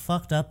how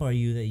fucked up are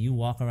you that you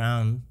walk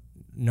around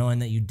knowing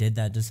that you did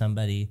that to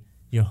somebody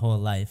your whole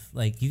life.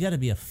 Like, you got to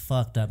be a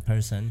fucked up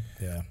person.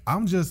 Yeah.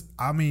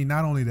 I mean,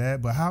 not only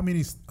that, but how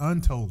many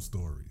untold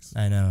stories?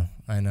 I know.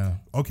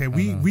 Okay,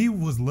 we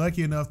was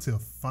lucky enough to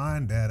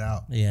find that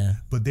out. Yeah.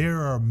 But there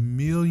are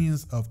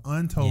millions of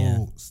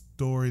untold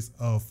stories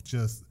of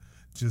just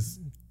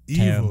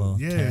evil.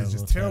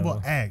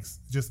 Terrible acts.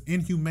 Just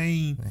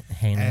inhumane.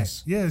 Heinous.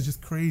 Acts. Yeah, it's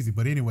just crazy.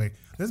 But anyway,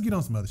 let's get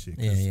on some other shit.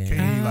 Yeah. Katie,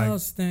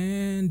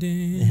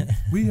 Outstanding.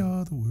 we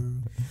are the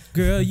world.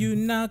 Girl, you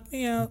knocked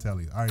me out. I'm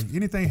telling you. All right,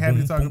 anything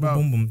happy to talk about?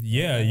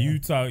 Yeah,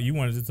 you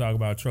wanted to talk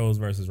about trolls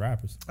versus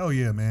rappers. Oh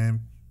yeah,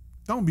 man.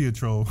 Don't be a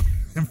troll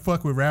and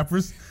fuck with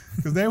rappers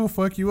because they will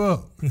fuck you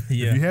up.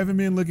 Yeah. If you haven't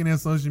been looking at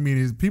social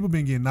media, people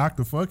been getting knocked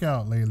the fuck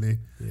out lately.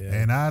 Yeah.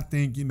 And I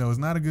think, it's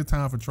not a good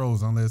time for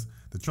trolls unless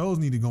the trolls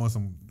need to go in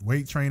some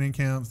weight training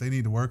camps. They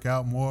need to work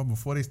out more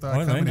before they start Or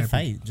coming learn to at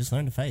fight. people. Just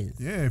learn to fight.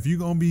 Yeah, if you're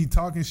going to be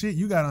talking shit,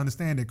 you got to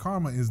understand that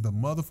karma is the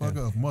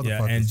motherfucker of motherfuckers.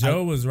 Yeah, and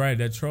Joe was right.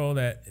 That troll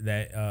that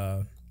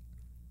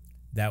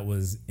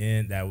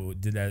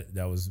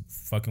was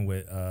fucking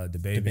with the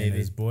baby and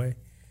his boy.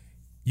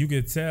 You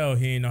could tell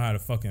he didn't know how to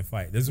fucking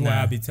fight. This is why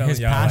I be telling his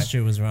y'all.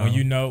 posture was wrong. When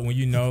you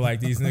know, like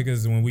these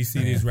niggas, when we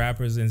see these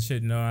rappers and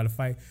shit know how to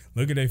fight,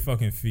 look at their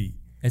fucking feet.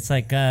 It's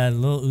like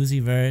Lil Uzi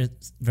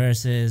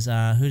versus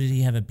who did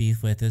he have a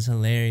beef with? It's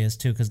hilarious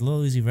too because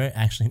Lil Uzi Vert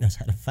actually knows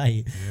how to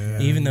fight,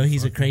 even though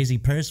he's a crazy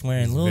purse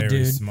wearing little very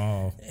dude.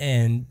 Small.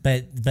 And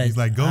but he's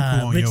like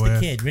Goku on Rich your the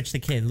ass. Kid, Rich the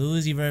Kid, Lil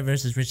Uzi Vert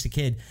versus Rich the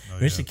Kid.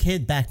 Rich the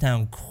Kid backed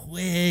down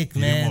quick, He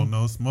man. didn't want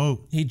no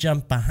smoke. He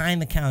jumped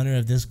behind the counter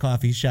of this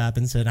coffee shop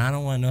and said, "I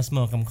don't want no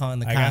smoke. I'm calling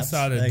the cops." I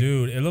saw the Like,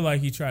 dude. It looked like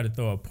he tried to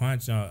throw a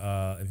punch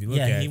on. If you look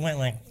Yeah, at, he went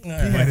like. He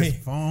had his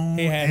phone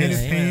he had and his-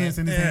 his pants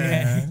in his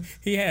hand.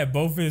 he had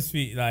both his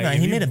feet. Like No, if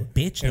he you- made a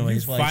bitch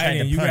noise If while you he tried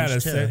fighting, to you punch, gotta too.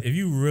 set. If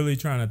you really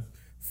trying to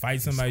fight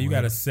somebody, you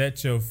gotta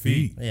set your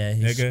feet. Yeah,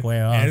 he's nigga.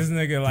 square off. And this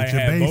nigga like Get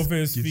your had base- both of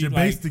his get feet your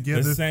like base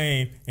together. the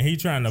same, and he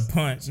trying to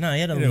punch. No, he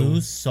had a You know,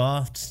 loose,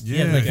 soft.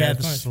 Yeah. Yeah, like he Yeah, had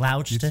a punch.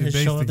 slouch Get to your his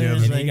base shoulders. together.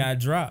 And like- he got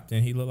dropped,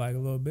 and he looked like a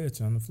little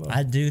bitch on the floor.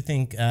 I do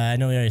think I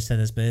know we already said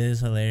this, but it is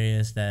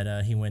hilarious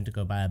that he went to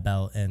go buy a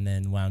belt and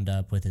then wound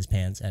up with his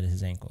pants at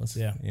his ankles.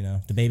 Yeah.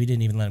 The baby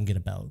didn't even let him get a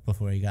belt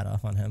before he got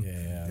off on him.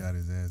 yeah, Got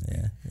his ass beat.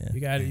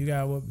 Yeah. you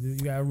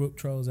got to whoop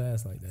Troll's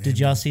ass like that. Did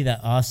y'all see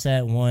that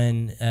Offset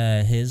won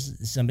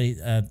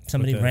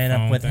somebody the ran up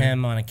phone with thing?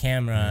 him on a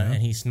camera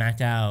and he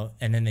smacked out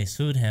and then they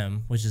sued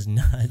him, which is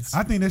nuts.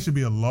 I think there should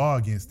be a law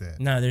against that.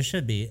 No, there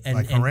should be.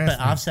 Like But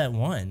harassment. Offset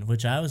won,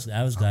 which I was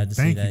glad to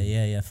see thank that. you.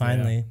 Yeah,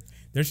 finally.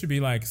 There should be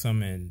like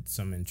some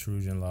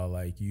intrusion law,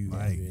 like you.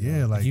 Like, you know.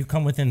 yeah, like If you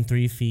come within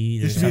 3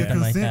 feet or it should be a something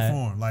like consent that.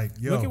 form. Like,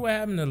 yo, Look at what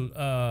happened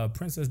to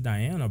Princess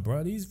Diana,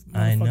 bro. These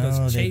I know,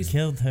 motherfuckers they chased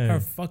killed her.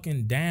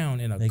 fucking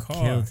down in a They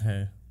car. killed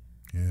her.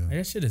 yeah. Like,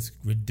 that shit is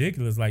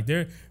ridiculous. Like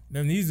there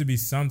needs to be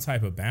some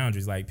type of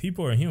boundaries. Like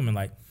people are human.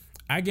 Like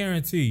I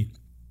guarantee,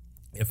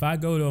 if I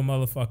go to a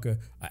motherfucker,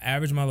 an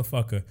average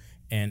motherfucker,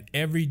 and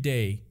every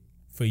day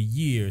for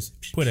years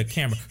put a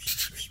camera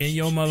in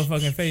your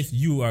motherfucking face,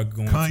 you are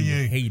going Kanye.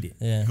 to hate it.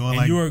 Yeah. Going And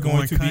like- you are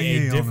going to be Kanye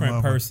on a the different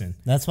motherfucker. person.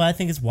 That's why I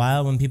think it's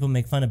wild when people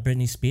make fun of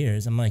Britney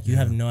Spears. I'm like, you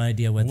have no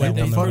idea what that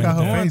the woman fuck went out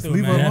her through. face. through,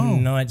 Leave man. her You have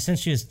alone. no idea. Since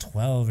she was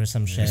 12 or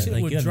some shit. shit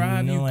Like, would you have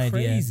drive no you idea.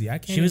 crazy. I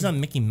can't She was even-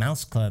 on Mickey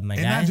Mouse Club, my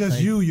And guy. not just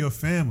Like, you, your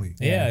family.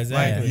 Yeah,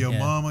 exactly. Like your Yeah.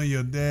 mama,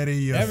 your daddy,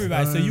 your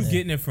Everybody. So you sons,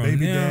 getting it from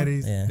baby them.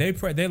 daddies. Yeah.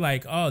 They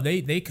like, oh,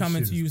 they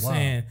coming shit to you is wild.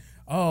 saying,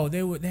 oh, they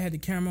had the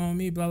camera on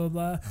me, blah blah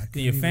blah.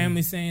 Then your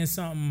family saying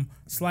something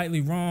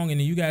slightly wrong, and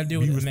then you got to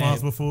deal Be with it.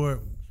 responsible Man, for it.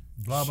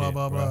 Blah blah Shit,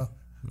 blah bro. blah.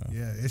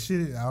 Yeah, it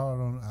should.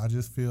 I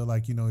just feel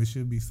like it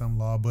should be some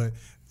law, but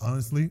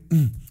honestly,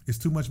 it's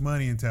too much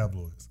money in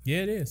tabloids. yeah,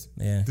 it is.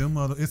 Yeah.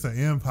 It's an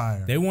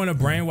empire. They want to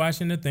brainwash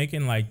into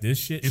thinking like this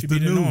shit It's should be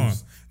the the norm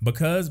news.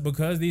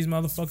 because these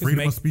motherfuckers Freedom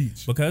make of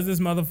speech. because this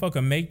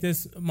motherfucker make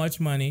this much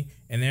money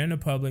and they're in the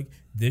public.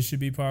 This should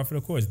be par for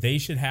the course. They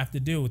should have to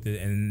deal with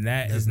it, and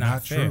That's is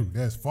not fair. true.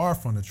 That's far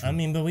from the truth. I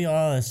mean, but we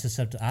all are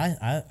susceptible.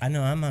 I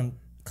know I'm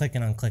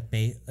clicking on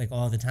clickbait like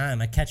all the time.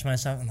 I catch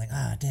myself. I'm like,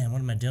 damn, what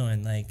am I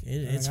doing? Like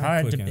it's I'm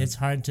hard clicking. it's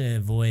hard to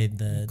avoid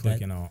the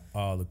Clicking on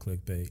all the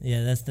clickbait.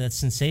 yeah, that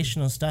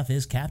sensational stuff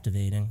is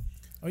captivating.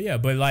 Oh yeah,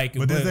 but like,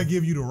 but does that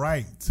give you the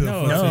right to No,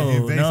 fucking No,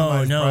 invade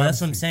somebody's that's what I'm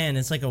privacy? saying.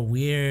 It's like a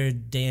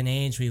weird day and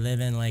age we live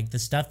in. Like the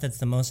stuff that's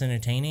the most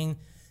entertaining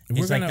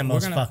is like the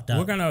most fucked up.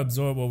 We're gonna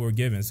absorb what we're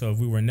given. So if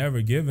we were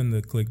never given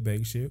the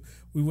clickbait shit,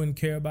 we wouldn't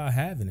care about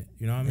having it.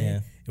 You know what I mean? Yeah.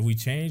 If we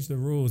change the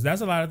rules, that's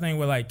a lot of things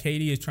where like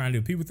KD is trying to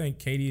do. People think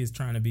KD is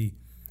trying to be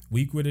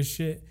weak with his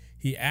shit.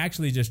 He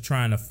actually just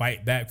trying to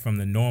fight back from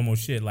the normal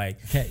shit. Like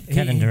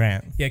Kevin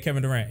Durant. Yeah,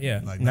 Kevin Durant.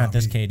 Yeah. Like, Not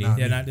this me, KD. Yeah,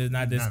 me, not this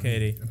not me.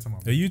 KD. I'm talking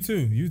about Oh, you too.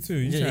 You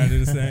trying to do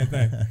the same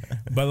thing.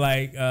 But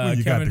like you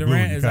got Kevin the glue,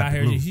 Durant you is got out the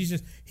here.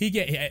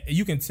 glue.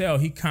 You can tell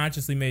he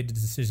consciously made the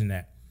decision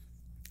that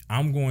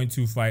I'm going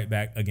to fight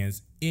back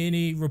against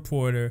any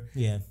reporter,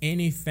 Yeah.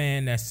 any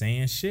fan that's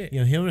saying shit,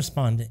 He'll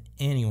respond to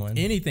anyone.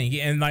 anything.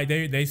 And like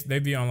they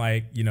be on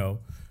like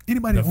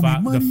Anybody the, owe me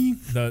money?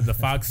 the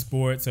Fox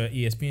Sports or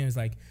ESPN is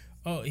like,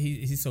 oh,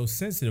 he's so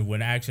sensitive.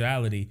 When in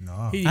actuality,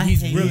 No.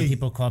 he's hate really when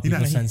people call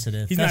people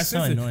sensitive. He's That's not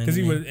so sensitive annoying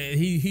because to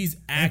me. he's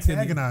actively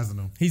Antagonizing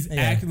them. He's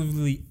Yeah.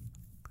 actively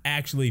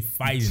actually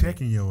fighting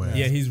Checking your ass.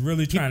 Yeah, he's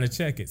really trying to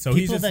check it. So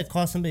he's People just that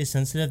call somebody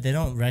sensitive, they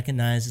don't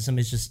recognize that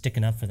somebody's just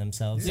sticking up for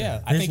themselves.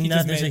 Yeah, I think he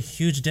just there's made- a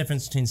huge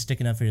difference between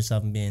sticking up for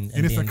yourself and being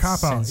And it's a being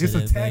cop out. It's a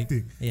sensitive. Like,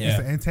 tactic. yeah. It's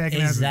an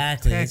antagonizing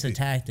Exactly. tactic. It's a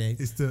tactic.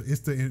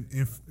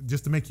 It's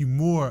just to make you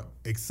more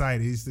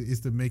excited. It's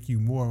to make you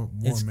more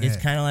It's mad.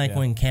 kind of like Yeah.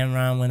 when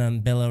Cameron went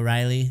on Bill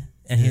O'Reilly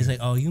and he was like,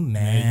 "Oh, you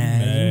mad?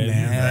 mad. You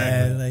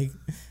mad?" Exactly. Like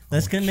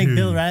that's gonna make kill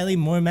Bill you. O'Reilly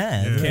more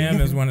mad. Yeah. Like, Cam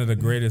is one of the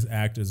greatest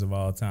actors of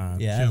all time.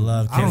 yeah, I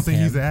love. I don't Kiss think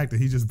Cam. he's an actor.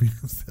 He just beat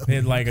himself. He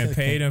had like a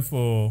Paid in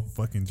Full.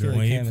 Fucking Kill jerk.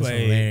 When he Cam is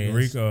played hilarious.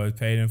 Rico, it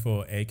Paid in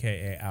Full,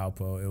 aka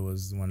Alpo. It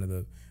was one of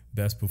the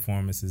best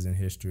performances in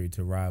history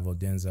to rival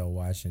Denzel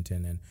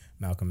Washington and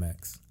Malcolm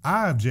X.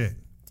 I object.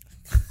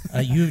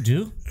 You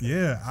do?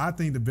 Yeah, I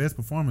think the best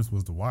performance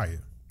was The Wire.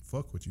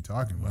 Fuck what you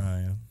talking about.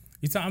 Yeah.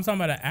 I'm talking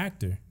about an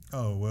actor.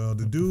 Oh well,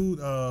 the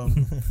dude. I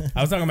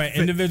was talking about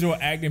individual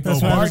acting.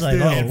 That's why I was like,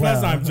 Barksdale. and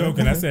plus, wow. I'm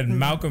joking. I said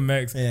Malcolm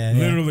X, Yeah, yeah.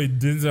 literally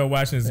Denzel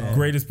Washington's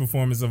greatest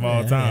performance of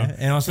all time. Yeah.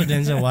 And also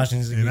Denzel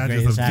Washington's And the I just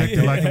greatest objected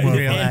actor. like a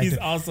Real motherfucker. actor. He's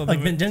also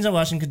like the- Denzel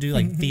Washington could do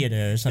like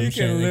theater or some He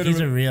shit. could Like, he's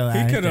a real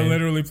actor. He could have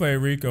literally played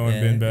Rico and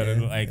Yeah, been better.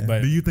 yeah, Like, yeah.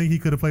 but Do you think he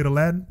could have played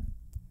Aladdin?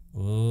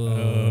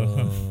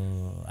 Ooh.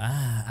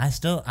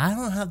 I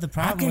don't have the I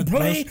problem can with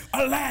play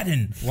Will,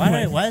 Aladdin.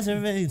 why is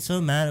everybody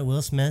so mad at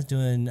Will Smith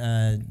doing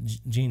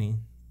Genie?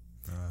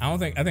 I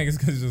think it's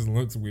because it just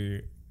looks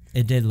weird.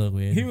 It did look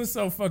weird. He was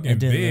so fucking It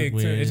did big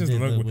look too. weird. It just did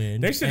looked look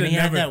weird. They should and have he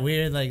never. had that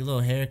weird like little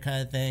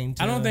haircut thing.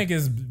 Too. I don't think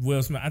it's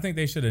Will Smith. I think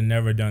they should have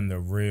never done the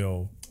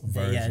real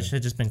version. Yeah, it should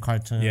have just been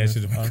cartoon. Yeah, it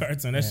should have been Oh,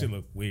 cartoon. That yeah. should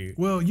look weird.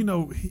 Well,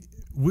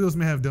 Will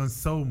Smith have done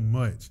so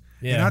much.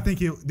 Yeah. And I think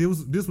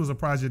this was a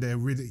project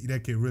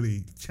that could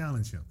really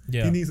challenge him.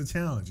 Yeah. He needs a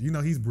challenge.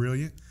 He's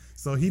brilliant.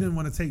 So he didn't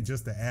want to take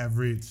just the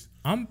average.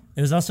 It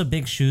was also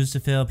big shoes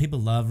to fill. People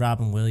love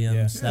Robin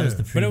Williams. Yeah. That was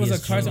the Yeah. But it was a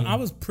previous cartoon.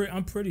 Genie.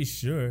 I'm pretty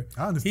sure.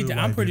 I understood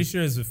I'm why pretty he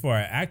sure it's for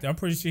an actor. I'm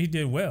pretty sure he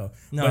did well.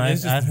 No, but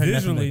it's just I've heard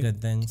nothing visually but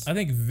good things. I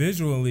think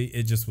visually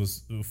it just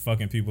was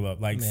fucking people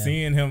up. Like Yeah.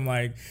 seeing him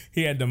like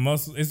he had the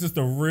muscle. It's just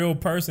a real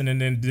person, and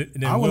then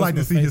I would Will like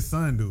to Smith's see face- his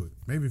son do it.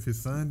 Maybe if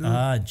his son do it.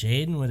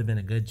 Jaden would have been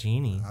a good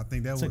Genie. I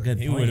think that That's a would. good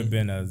He point. would have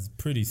been a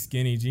pretty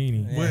skinny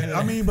genie.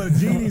 But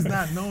Genie's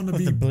not known to With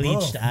be the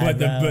bleached buff.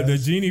 eyebrows. But the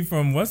genie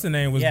from what's the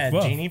name was yeah,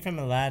 buff. Genie from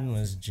Aladdin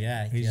was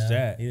jacked. He's yeah.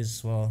 jacked. He was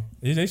swole.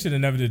 They should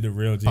have never did the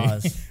real genie.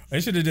 Pause. They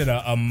should have did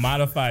a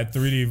modified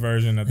 3D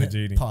version of the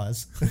genie.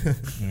 Pause.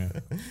 Yeah.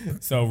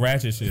 So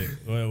ratchet shit.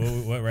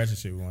 What ratchet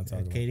shit we want to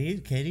talk about?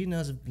 Katie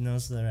knows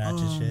the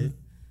ratchet shit.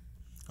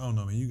 Oh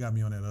no, man, you got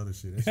me on that other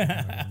shit. That shit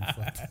kinda got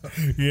me fucked up.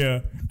 Yeah,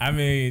 I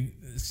mean,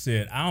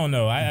 shit. I don't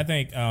know. I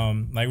think,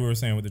 like we were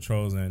saying with the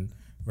trolls and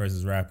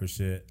versus rapper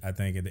shit. I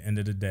think at the end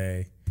of the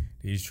day,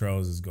 these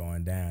trolls is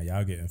going down.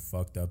 Y'all getting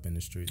fucked up in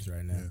the streets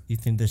right now. You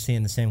think they're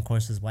seeing the same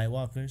course as White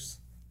Walkers?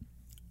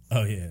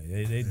 Oh yeah,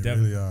 they They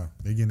definitely. really are.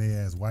 They getting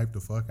their ass wiped the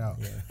fuck out.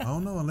 I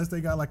don't know unless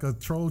they got like a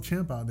troll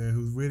chimp out there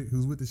who's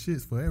with the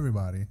shits for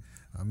everybody.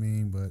 I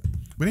mean, but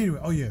anyway.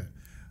 Oh yeah.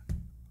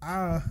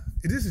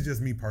 This is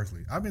just me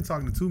personally. I've been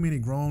talking to too many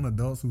grown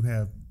adults who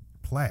have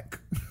plaque,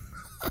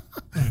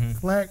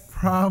 plaque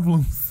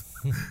problems.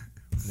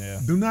 Yeah.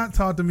 Do not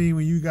talk to me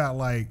when you got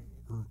like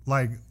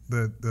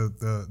the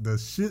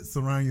shits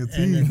around your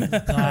And teeth.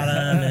 then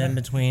bottom and in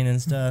between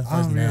and stuff.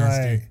 That's I'm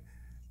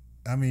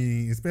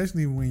nasty.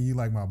 especially when you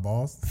like my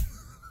boss.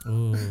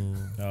 Ooh.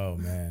 Oh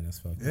man, that's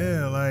fucked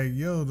Yeah, up. like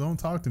yo, don't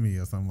talk to me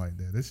or something like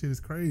that. This shit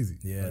is crazy.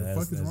 Yeah, What the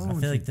fuck is that's- wrong I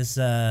with feel you? like this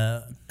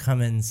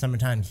coming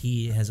summertime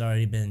heat has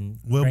already been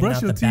Well, bringing brush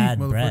out your the teeth, bad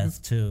motherfuckers.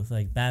 breath too.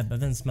 Like bad. I've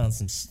been smelling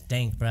some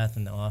stank breath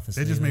in the office.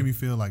 That just made lately. me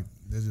feel like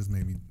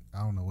I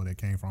don't know where that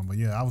came from, but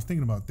yeah, I was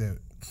thinking about that.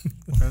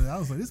 'Cause I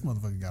was like, this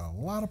motherfucker got a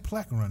lot of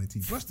plaque around his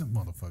teeth. Brush them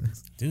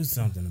motherfuckers. Do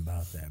something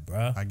about that,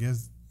 bro. I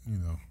guess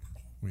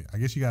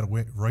you gotta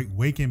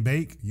wake and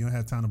bake. You don't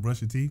have time to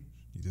brush your teeth.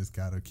 You just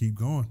gotta keep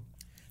going.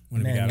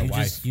 When we Man, got a you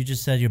wife.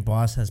 just said your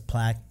boss has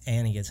plaque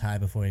and he gets high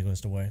before he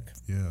goes to work.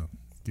 Yeah,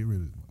 get rid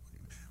of it.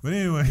 But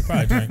anyway,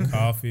 Probably drink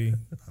coffee.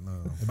 I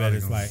know. I bet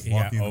it's like he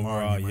got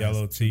overall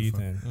yellow teeth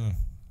and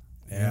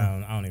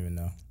Yeah. I don't even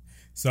know.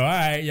 So all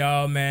right,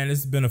 y'all, man, this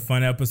has been a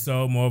fun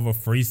episode, more of a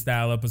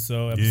freestyle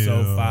episode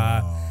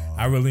 5.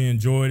 I really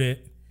enjoyed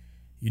it.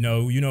 You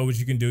know what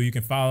you can do. You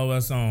can follow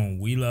us on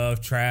We Love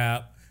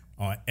Trap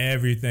on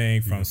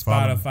everything from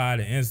Spotify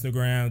to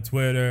Instagram,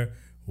 Twitter,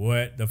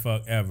 what the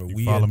fuck ever.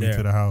 We follow are me there.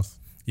 to the house.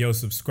 Yo,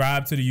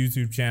 subscribe to the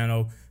YouTube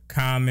channel,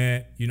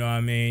 comment, you know what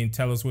I mean?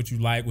 Tell us what you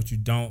like, what you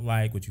don't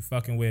like, what you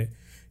fucking with.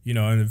 You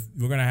know, and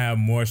we're going to have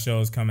more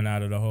shows coming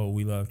out of the whole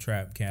We Love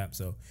Trap camp,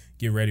 so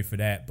get ready for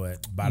that.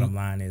 But bottom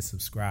line is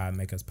subscribe,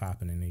 make us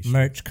popping in these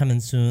Merch coming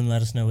soon.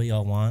 Let us know what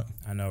y'all want.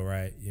 I know,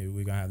 right? Yeah,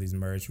 we're going to have these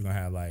merch. We're going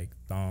to have, like,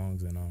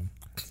 thongs and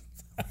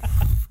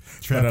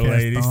Trap the cast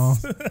ladies.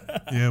 thongs.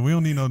 Yeah, we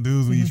don't need no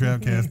dudes when you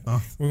trap cast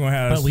thongs. we're going to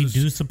have But we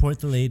do support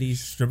the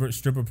ladies.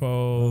 stripper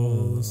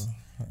poles.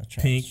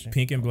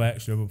 Pink and black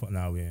stripper.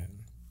 No, we ain't.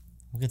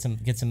 We'll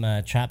get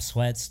some trap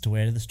sweats to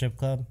wear to the strip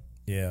club.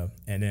 Yeah,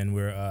 and then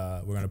we're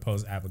gonna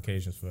post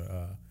applications for.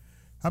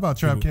 How about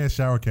trap cash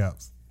shower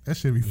caps? That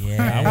should be fun.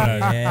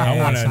 Yeah, I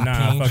want some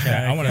a fuck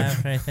that.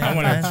 I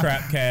want a a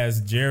trap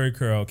cast Jerry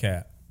curl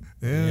cap.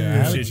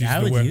 Yeah. I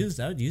would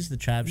use the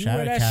trap You shower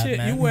wear that cap, shit.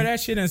 man. You wear that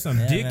shit in some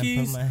Yeah, man,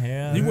 Dickies. put my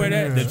hair out. You wear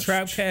that the Yeah.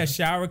 trap cast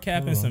shower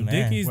cap and Oh, some man.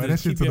 Dickies. Wear to that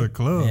shit keep to your, the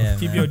club. Yeah,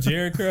 keep man. your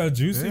Jerry curl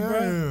juicy,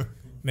 bro. Yeah.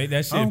 Make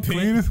that shit I'm pink.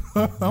 clean as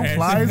fuck. I'm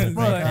fly as fuck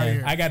out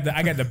here. I got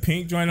the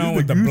pink joint on This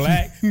with the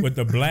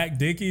the Gucci. black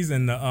Dickies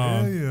and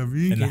the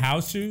B. and the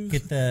house shoes.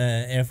 Get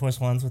the Air Force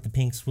Ones with the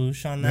pink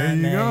swoosh on that. There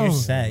you man. go. You're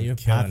set. You're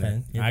Killing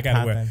popping. it. I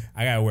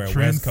gotta wear West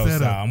Coast Trendsetter.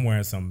 style. I'm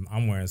wearing some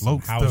Low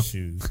house stuff.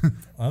 shoes.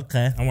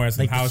 Okay. I'm wearing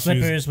some like house the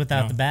slippers shoes.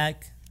 without No. the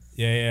back.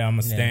 Yeah,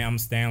 I'm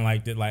staying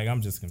like that. Like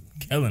I'm just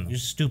killing them. Your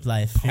stoop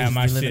life. Have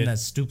my You're living shit. that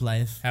stoop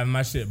life. Having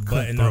my shit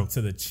buttoned Cutthroat. up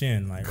to the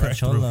chin, like right.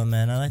 Cholo,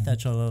 man. I like that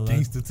cholo look.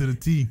 Gangster to the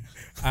T.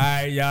 All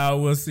right, y'all.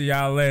 We'll see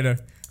y'all later.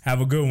 Have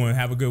a good one.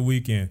 Have a good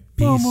weekend.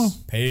 Mama.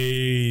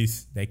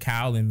 Peace. They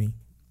calling me.